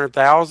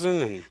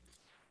 $400,000,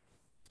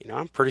 and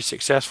I'm a pretty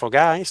successful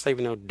guy. I ain't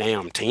sleeping no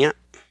damn tent.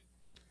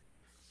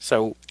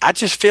 So I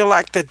just feel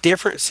like the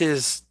difference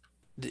is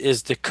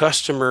the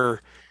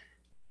customer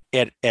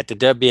at the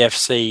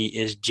WFC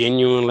is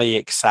genuinely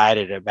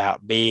excited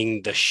about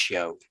being the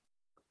show.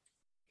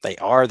 They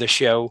are the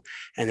show,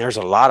 and there's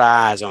a lot of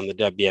eyes on the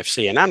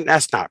WFC, and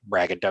that's not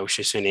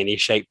braggadocious in any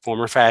shape,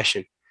 form, or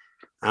fashion.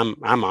 I'm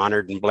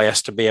honored and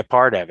blessed to be a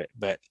part of it,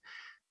 but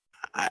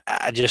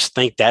I just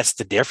think that's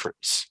the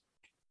difference.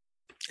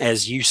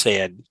 As you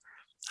said,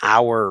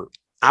 our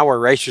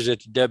racers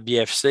at the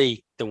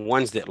WFC, the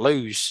ones that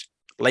lose,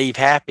 leave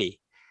happy,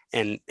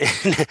 And,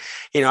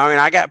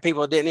 I got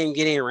people that didn't even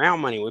get any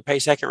round money. We pay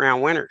second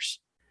round winners.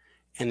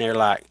 And they're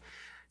like,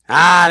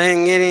 I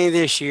didn't get any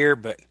this year,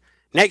 but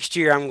next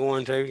year I'm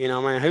going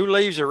to, who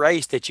leaves a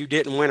race that you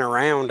didn't win a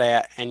round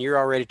at and you're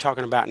already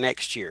talking about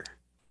next year?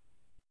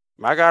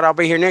 My God, I'll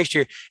be here next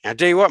year. And I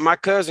tell you what, my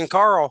cousin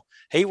Carl,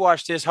 he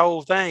watched this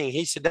whole thing.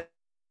 He said, there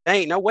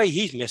ain't no way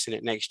he's missing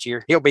it next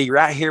year. He'll be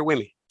right here with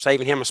me,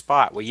 saving him a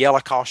spot with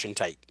yellow caution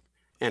tape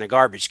and a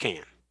garbage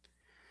can.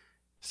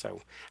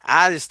 So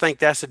I just think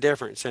that's the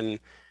difference. And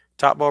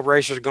top bulb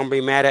racers are going to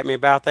be mad at me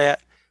about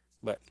that.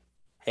 But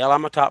hell,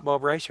 I'm a top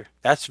bulb racer.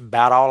 That's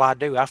about all I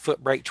do. I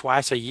foot brake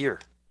twice a year.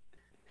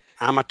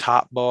 I'm a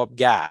top bulb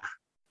guy.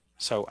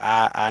 So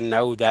I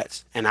know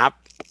that's, and I've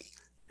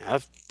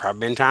probably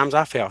been times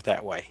I felt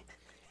that way.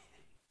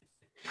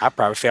 I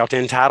probably felt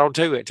entitled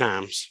to at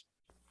times.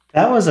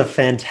 That was a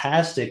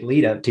fantastic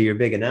lead up to your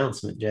big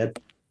announcement, Jed.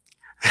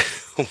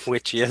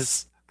 Which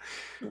is,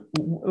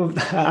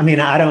 I mean,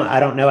 I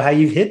don't know how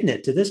you've hidden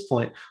it to this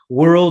point.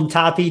 World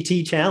Top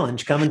ET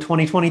Challenge coming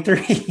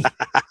 2023.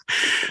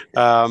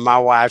 My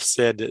wife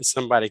said that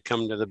somebody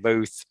come to the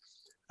booth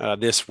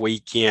this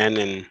weekend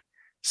and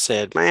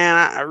said, man,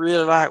 I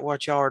really like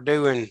what y'all are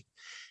doing.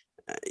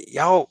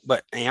 Y'all,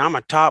 but hey, I'm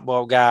a top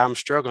bulb guy. I'm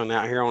struggling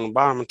out here on the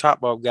bottom. I'm a top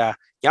bulb guy.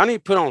 Y'all need to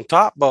put on a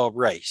top bulb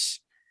race.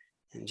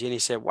 And Jenny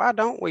said, why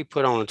don't we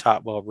put on a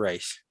top bulb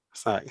race?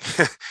 It's like,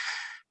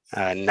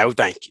 no,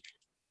 thank you.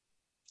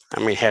 I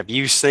mean, have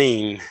you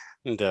seen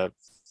I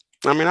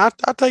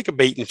take a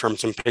beating from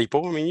some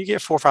people. I mean, you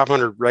get 400 or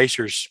 500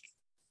 racers.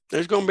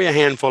 There's going to be a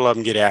handful of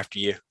them get after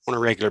you on a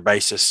regular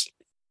basis.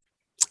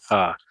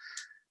 I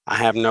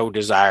have no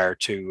desire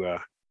to,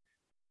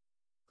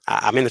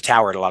 I'm in the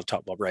tower at a lot of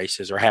top bulb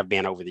races, or have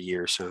been over the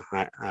years. So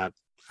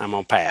I'm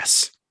on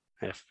pass.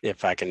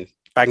 If I can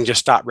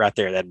just stop right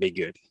there, that'd be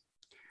good.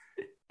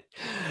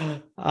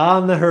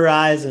 On the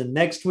horizon,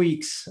 next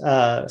week's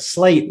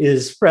slate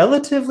is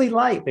relatively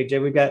light, Big J.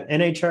 We've got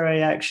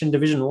NHRA action,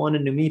 Division 1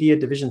 in New Media,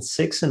 Division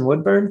 6 in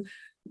Woodburn.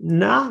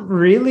 Not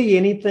really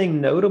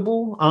anything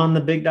notable on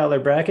the Big Dollar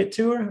Bracket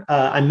Tour.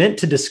 I meant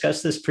to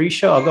discuss this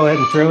pre-show. I'll go ahead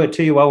and throw it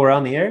to you while we're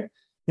on the air.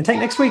 And take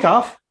next week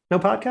off. No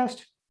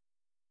podcast.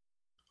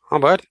 Oh,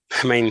 bud.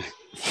 I mean,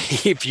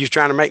 if you're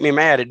trying to make me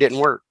mad, it didn't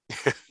work.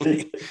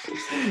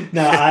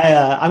 No,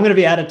 I'm going to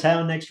be out of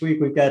town next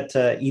week. We've got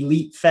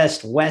Elite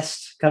Fest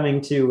West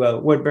coming to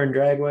Woodburn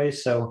Dragway.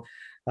 So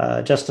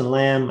Justin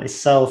Lamb,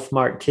 myself,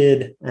 Mark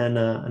Kidd, and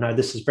our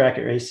This Is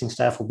Bracket Racing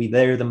staff will be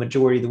there the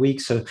majority of the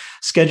week. So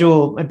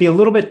schedule might be a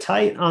little bit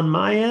tight on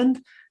my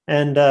end.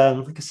 And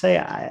like I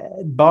say,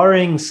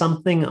 barring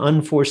something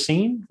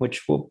unforeseen,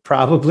 which will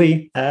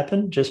probably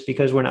happen just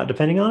because we're not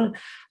depending on it,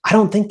 I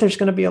don't think there's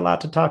going to be a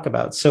lot to talk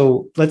about.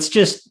 So let's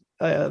just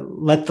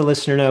let the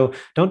listener know,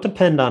 don't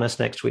depend on us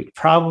next week.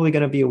 Probably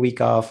going to be a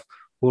week off.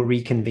 We'll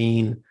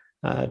reconvene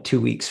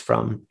 2 weeks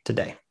from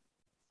today.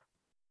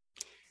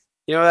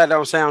 That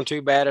don't sound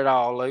too bad at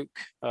all, Luke.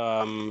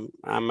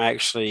 I'm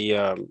actually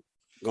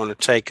going to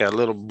take a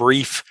little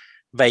brief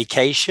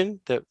vacation,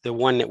 the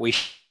one that we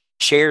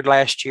shared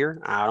last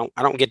year. I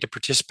don't get to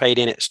participate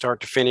in it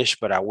start to finish,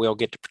 but I will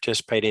get to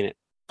participate in it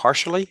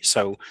partially.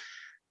 So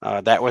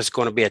that was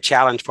going to be a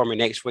challenge for me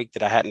next week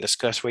that I hadn't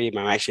discussed with you.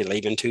 I'm actually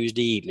leaving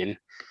Tuesday evening,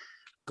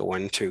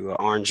 going to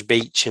Orange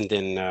Beach, and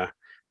then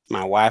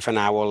my wife and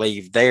I will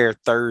leave there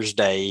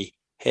Thursday,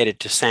 headed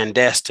to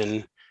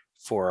Sandestin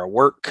for a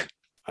work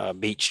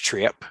beach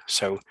trip.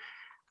 So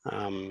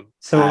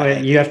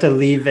you have to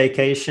leave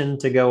vacation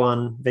to go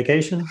on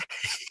vacation?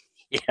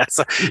 Yes,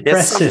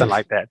 it's something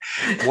like that.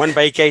 One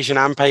vacation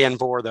I'm paying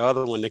for, the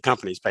other one the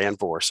company's paying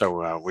for.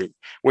 So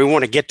we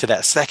want to get to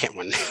that second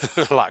one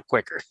a lot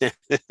quicker,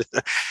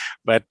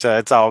 but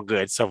it's all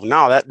good. So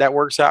no, that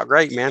works out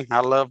great, man. I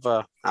love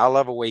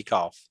a week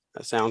off.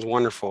 That sounds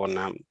wonderful,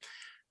 and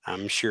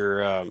I'm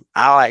sure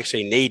I'll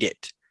actually need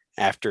it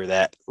after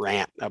that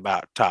rant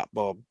about top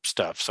bulb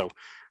stuff. So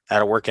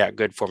that'll work out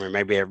good for me.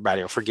 Maybe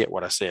everybody will forget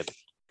what I said.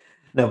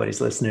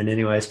 Nobody's listening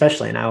anyway,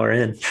 especially an hour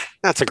in.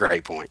 That's a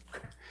great point.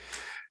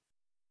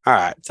 All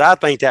right. So I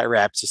think that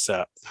wraps us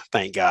up.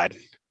 Thank God.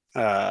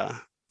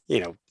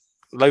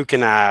 Luke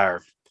and I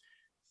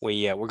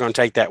we're going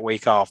to take that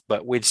week off,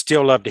 but we'd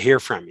still love to hear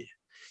from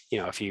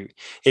you.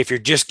 If you're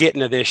just getting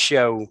to this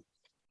show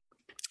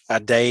a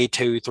day,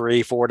 2,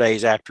 3, 4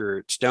 days after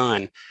it's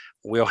done,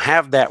 we'll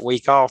have that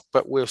week off,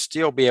 but we'll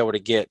still be able to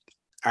get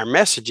our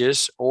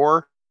messages,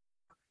 or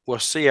we'll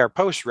see our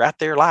posts right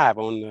there live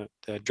on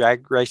the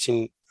drag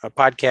racing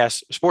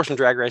podcast, Sportsman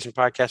Drag Racing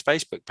Podcast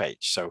Facebook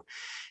page. So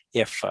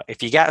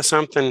if you got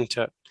something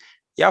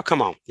y'all come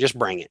on, just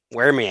bring it.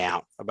 Wear me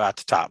out about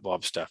the top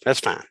bulb stuff. That's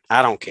fine.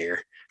 I don't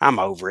care. I'm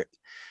over it.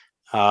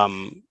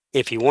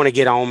 If you want to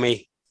get on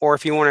me, or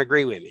if you want to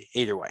agree with me,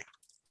 either way,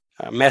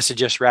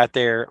 message us right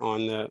there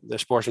on the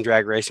Sportsman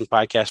Drag Racing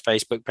Podcast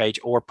Facebook page,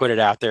 or put it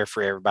out there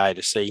for everybody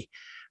to see.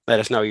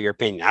 Let us know your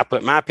opinion. I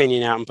put my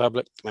opinion out in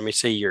public. Let me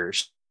see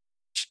yours.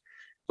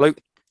 Luke,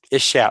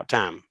 it's shout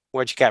time.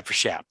 What you got for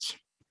shouts?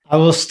 I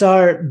will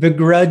start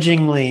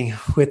begrudgingly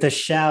with a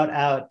shout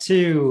out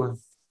to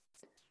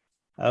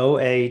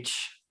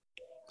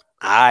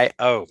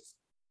I-O.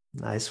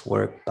 Nice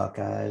work,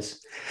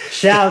 Buckeyes.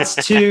 Shouts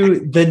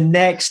to the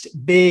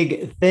next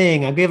big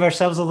thing. I'll give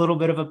ourselves a little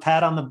bit of a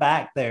pat on the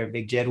back there,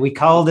 Big Jed. We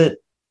called it.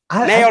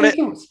 Nailed it.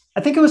 I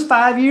think it was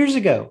 5 years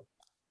ago.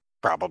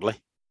 Probably.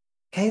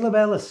 Caleb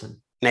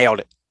Ellison.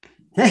 Nailed it.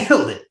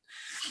 Nailed it.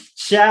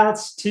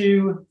 Shouts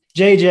to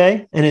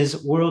JJ and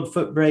his World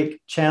Foot Brake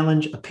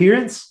Challenge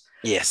appearance.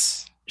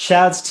 Yes.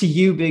 Shouts to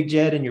you, Big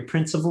Jed, and your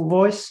principal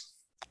voice.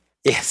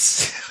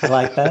 Yes. I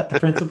like that, the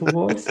principal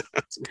voice.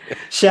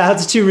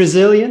 Shouts to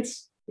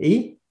Resilience,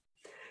 E.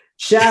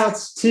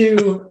 Shouts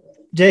to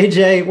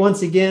JJ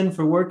once again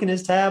for working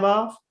his tab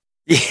off.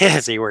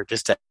 Yes, he worked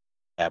his tab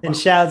And off.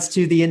 shouts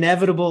to the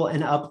inevitable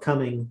and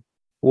upcoming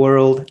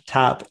World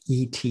Top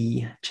ET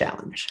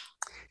Challenge.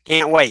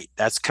 Can't wait.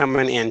 That's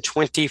coming in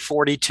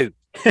 2042.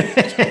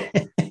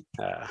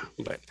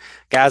 But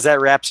guys,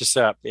 that wraps us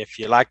up. If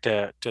you like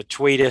to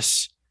tweet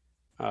us,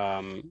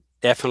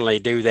 definitely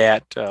do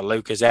that.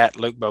 Luke is at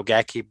Luke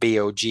Bogacki,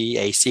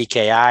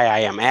 Bogacki. I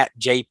am at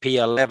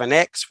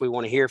JP11X. We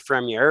want to hear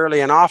from you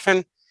early and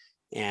often,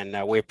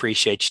 and we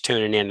appreciate you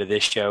tuning into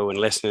this show and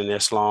listening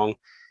this long.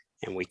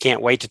 And we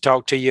can't wait to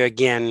talk to you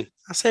again.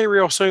 I say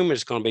real soon, but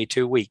it's going to be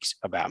 2 weeks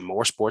about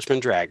more sportsman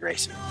drag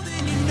racing.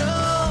 Then you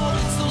know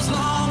it's those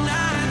long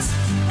nights,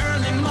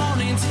 early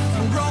mornings,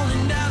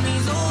 rolling down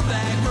these old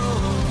back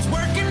roads,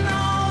 working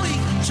all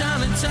week,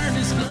 trying to turn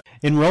this.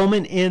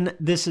 Enrollment in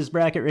This Is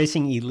Bracket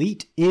Racing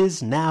Elite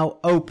is now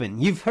open.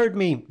 You've heard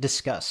me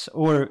discuss,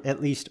 or at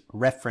least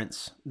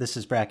reference, This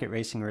Is Bracket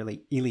Racing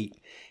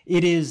Elite.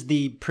 It is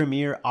the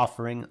premier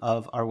offering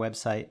of our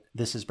website,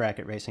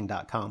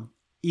 thisisbracketracing.com.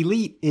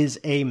 Elite is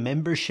a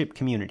membership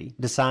community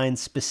designed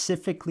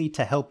specifically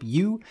to help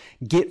you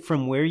get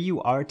from where you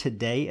are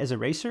today as a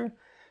racer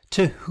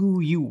to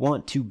who you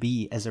want to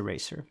be as a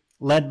racer.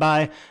 Led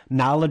by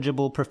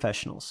knowledgeable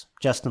professionals.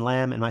 Justin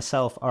Lamb and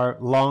myself are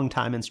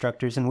longtime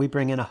instructors, and we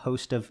bring in a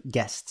host of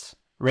guests,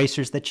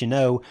 racers that you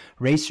know,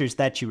 racers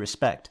that you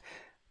respect.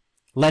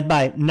 Led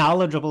by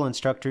knowledgeable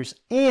instructors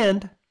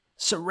and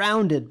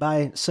surrounded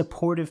by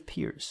supportive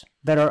peers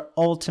that are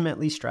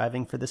ultimately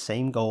striving for the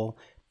same goal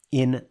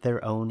in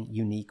their own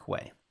unique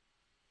way.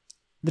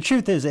 The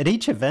truth is, at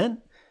each event,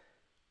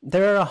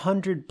 there are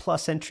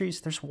 100+ entries.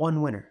 There's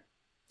one winner.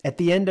 At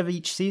the end of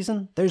each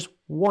season, there's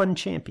one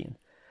champion.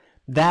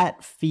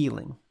 That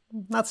feeling,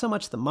 not so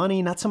much the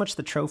money, not so much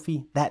the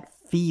trophy, that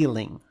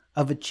feeling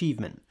of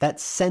achievement,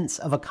 that sense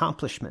of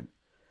accomplishment,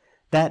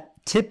 that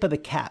tip of the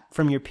cap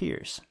from your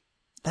peers,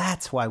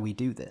 that's why we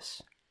do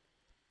this.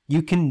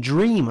 You can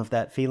dream of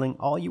that feeling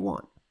all you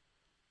want,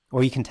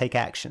 or you can take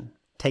action,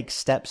 take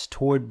steps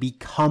toward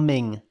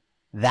becoming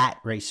that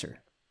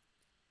racer.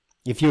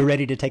 If you're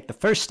ready to take the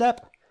first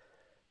step,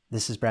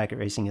 This Is Bracket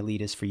Racing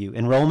Elite is for you.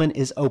 Enrollment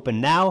is open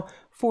now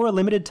for a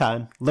limited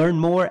time. Learn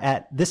more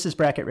at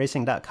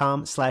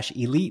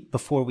thisisbracketracing.com/elite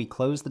before we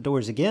close the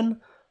doors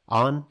again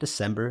on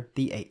December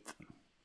the 8th.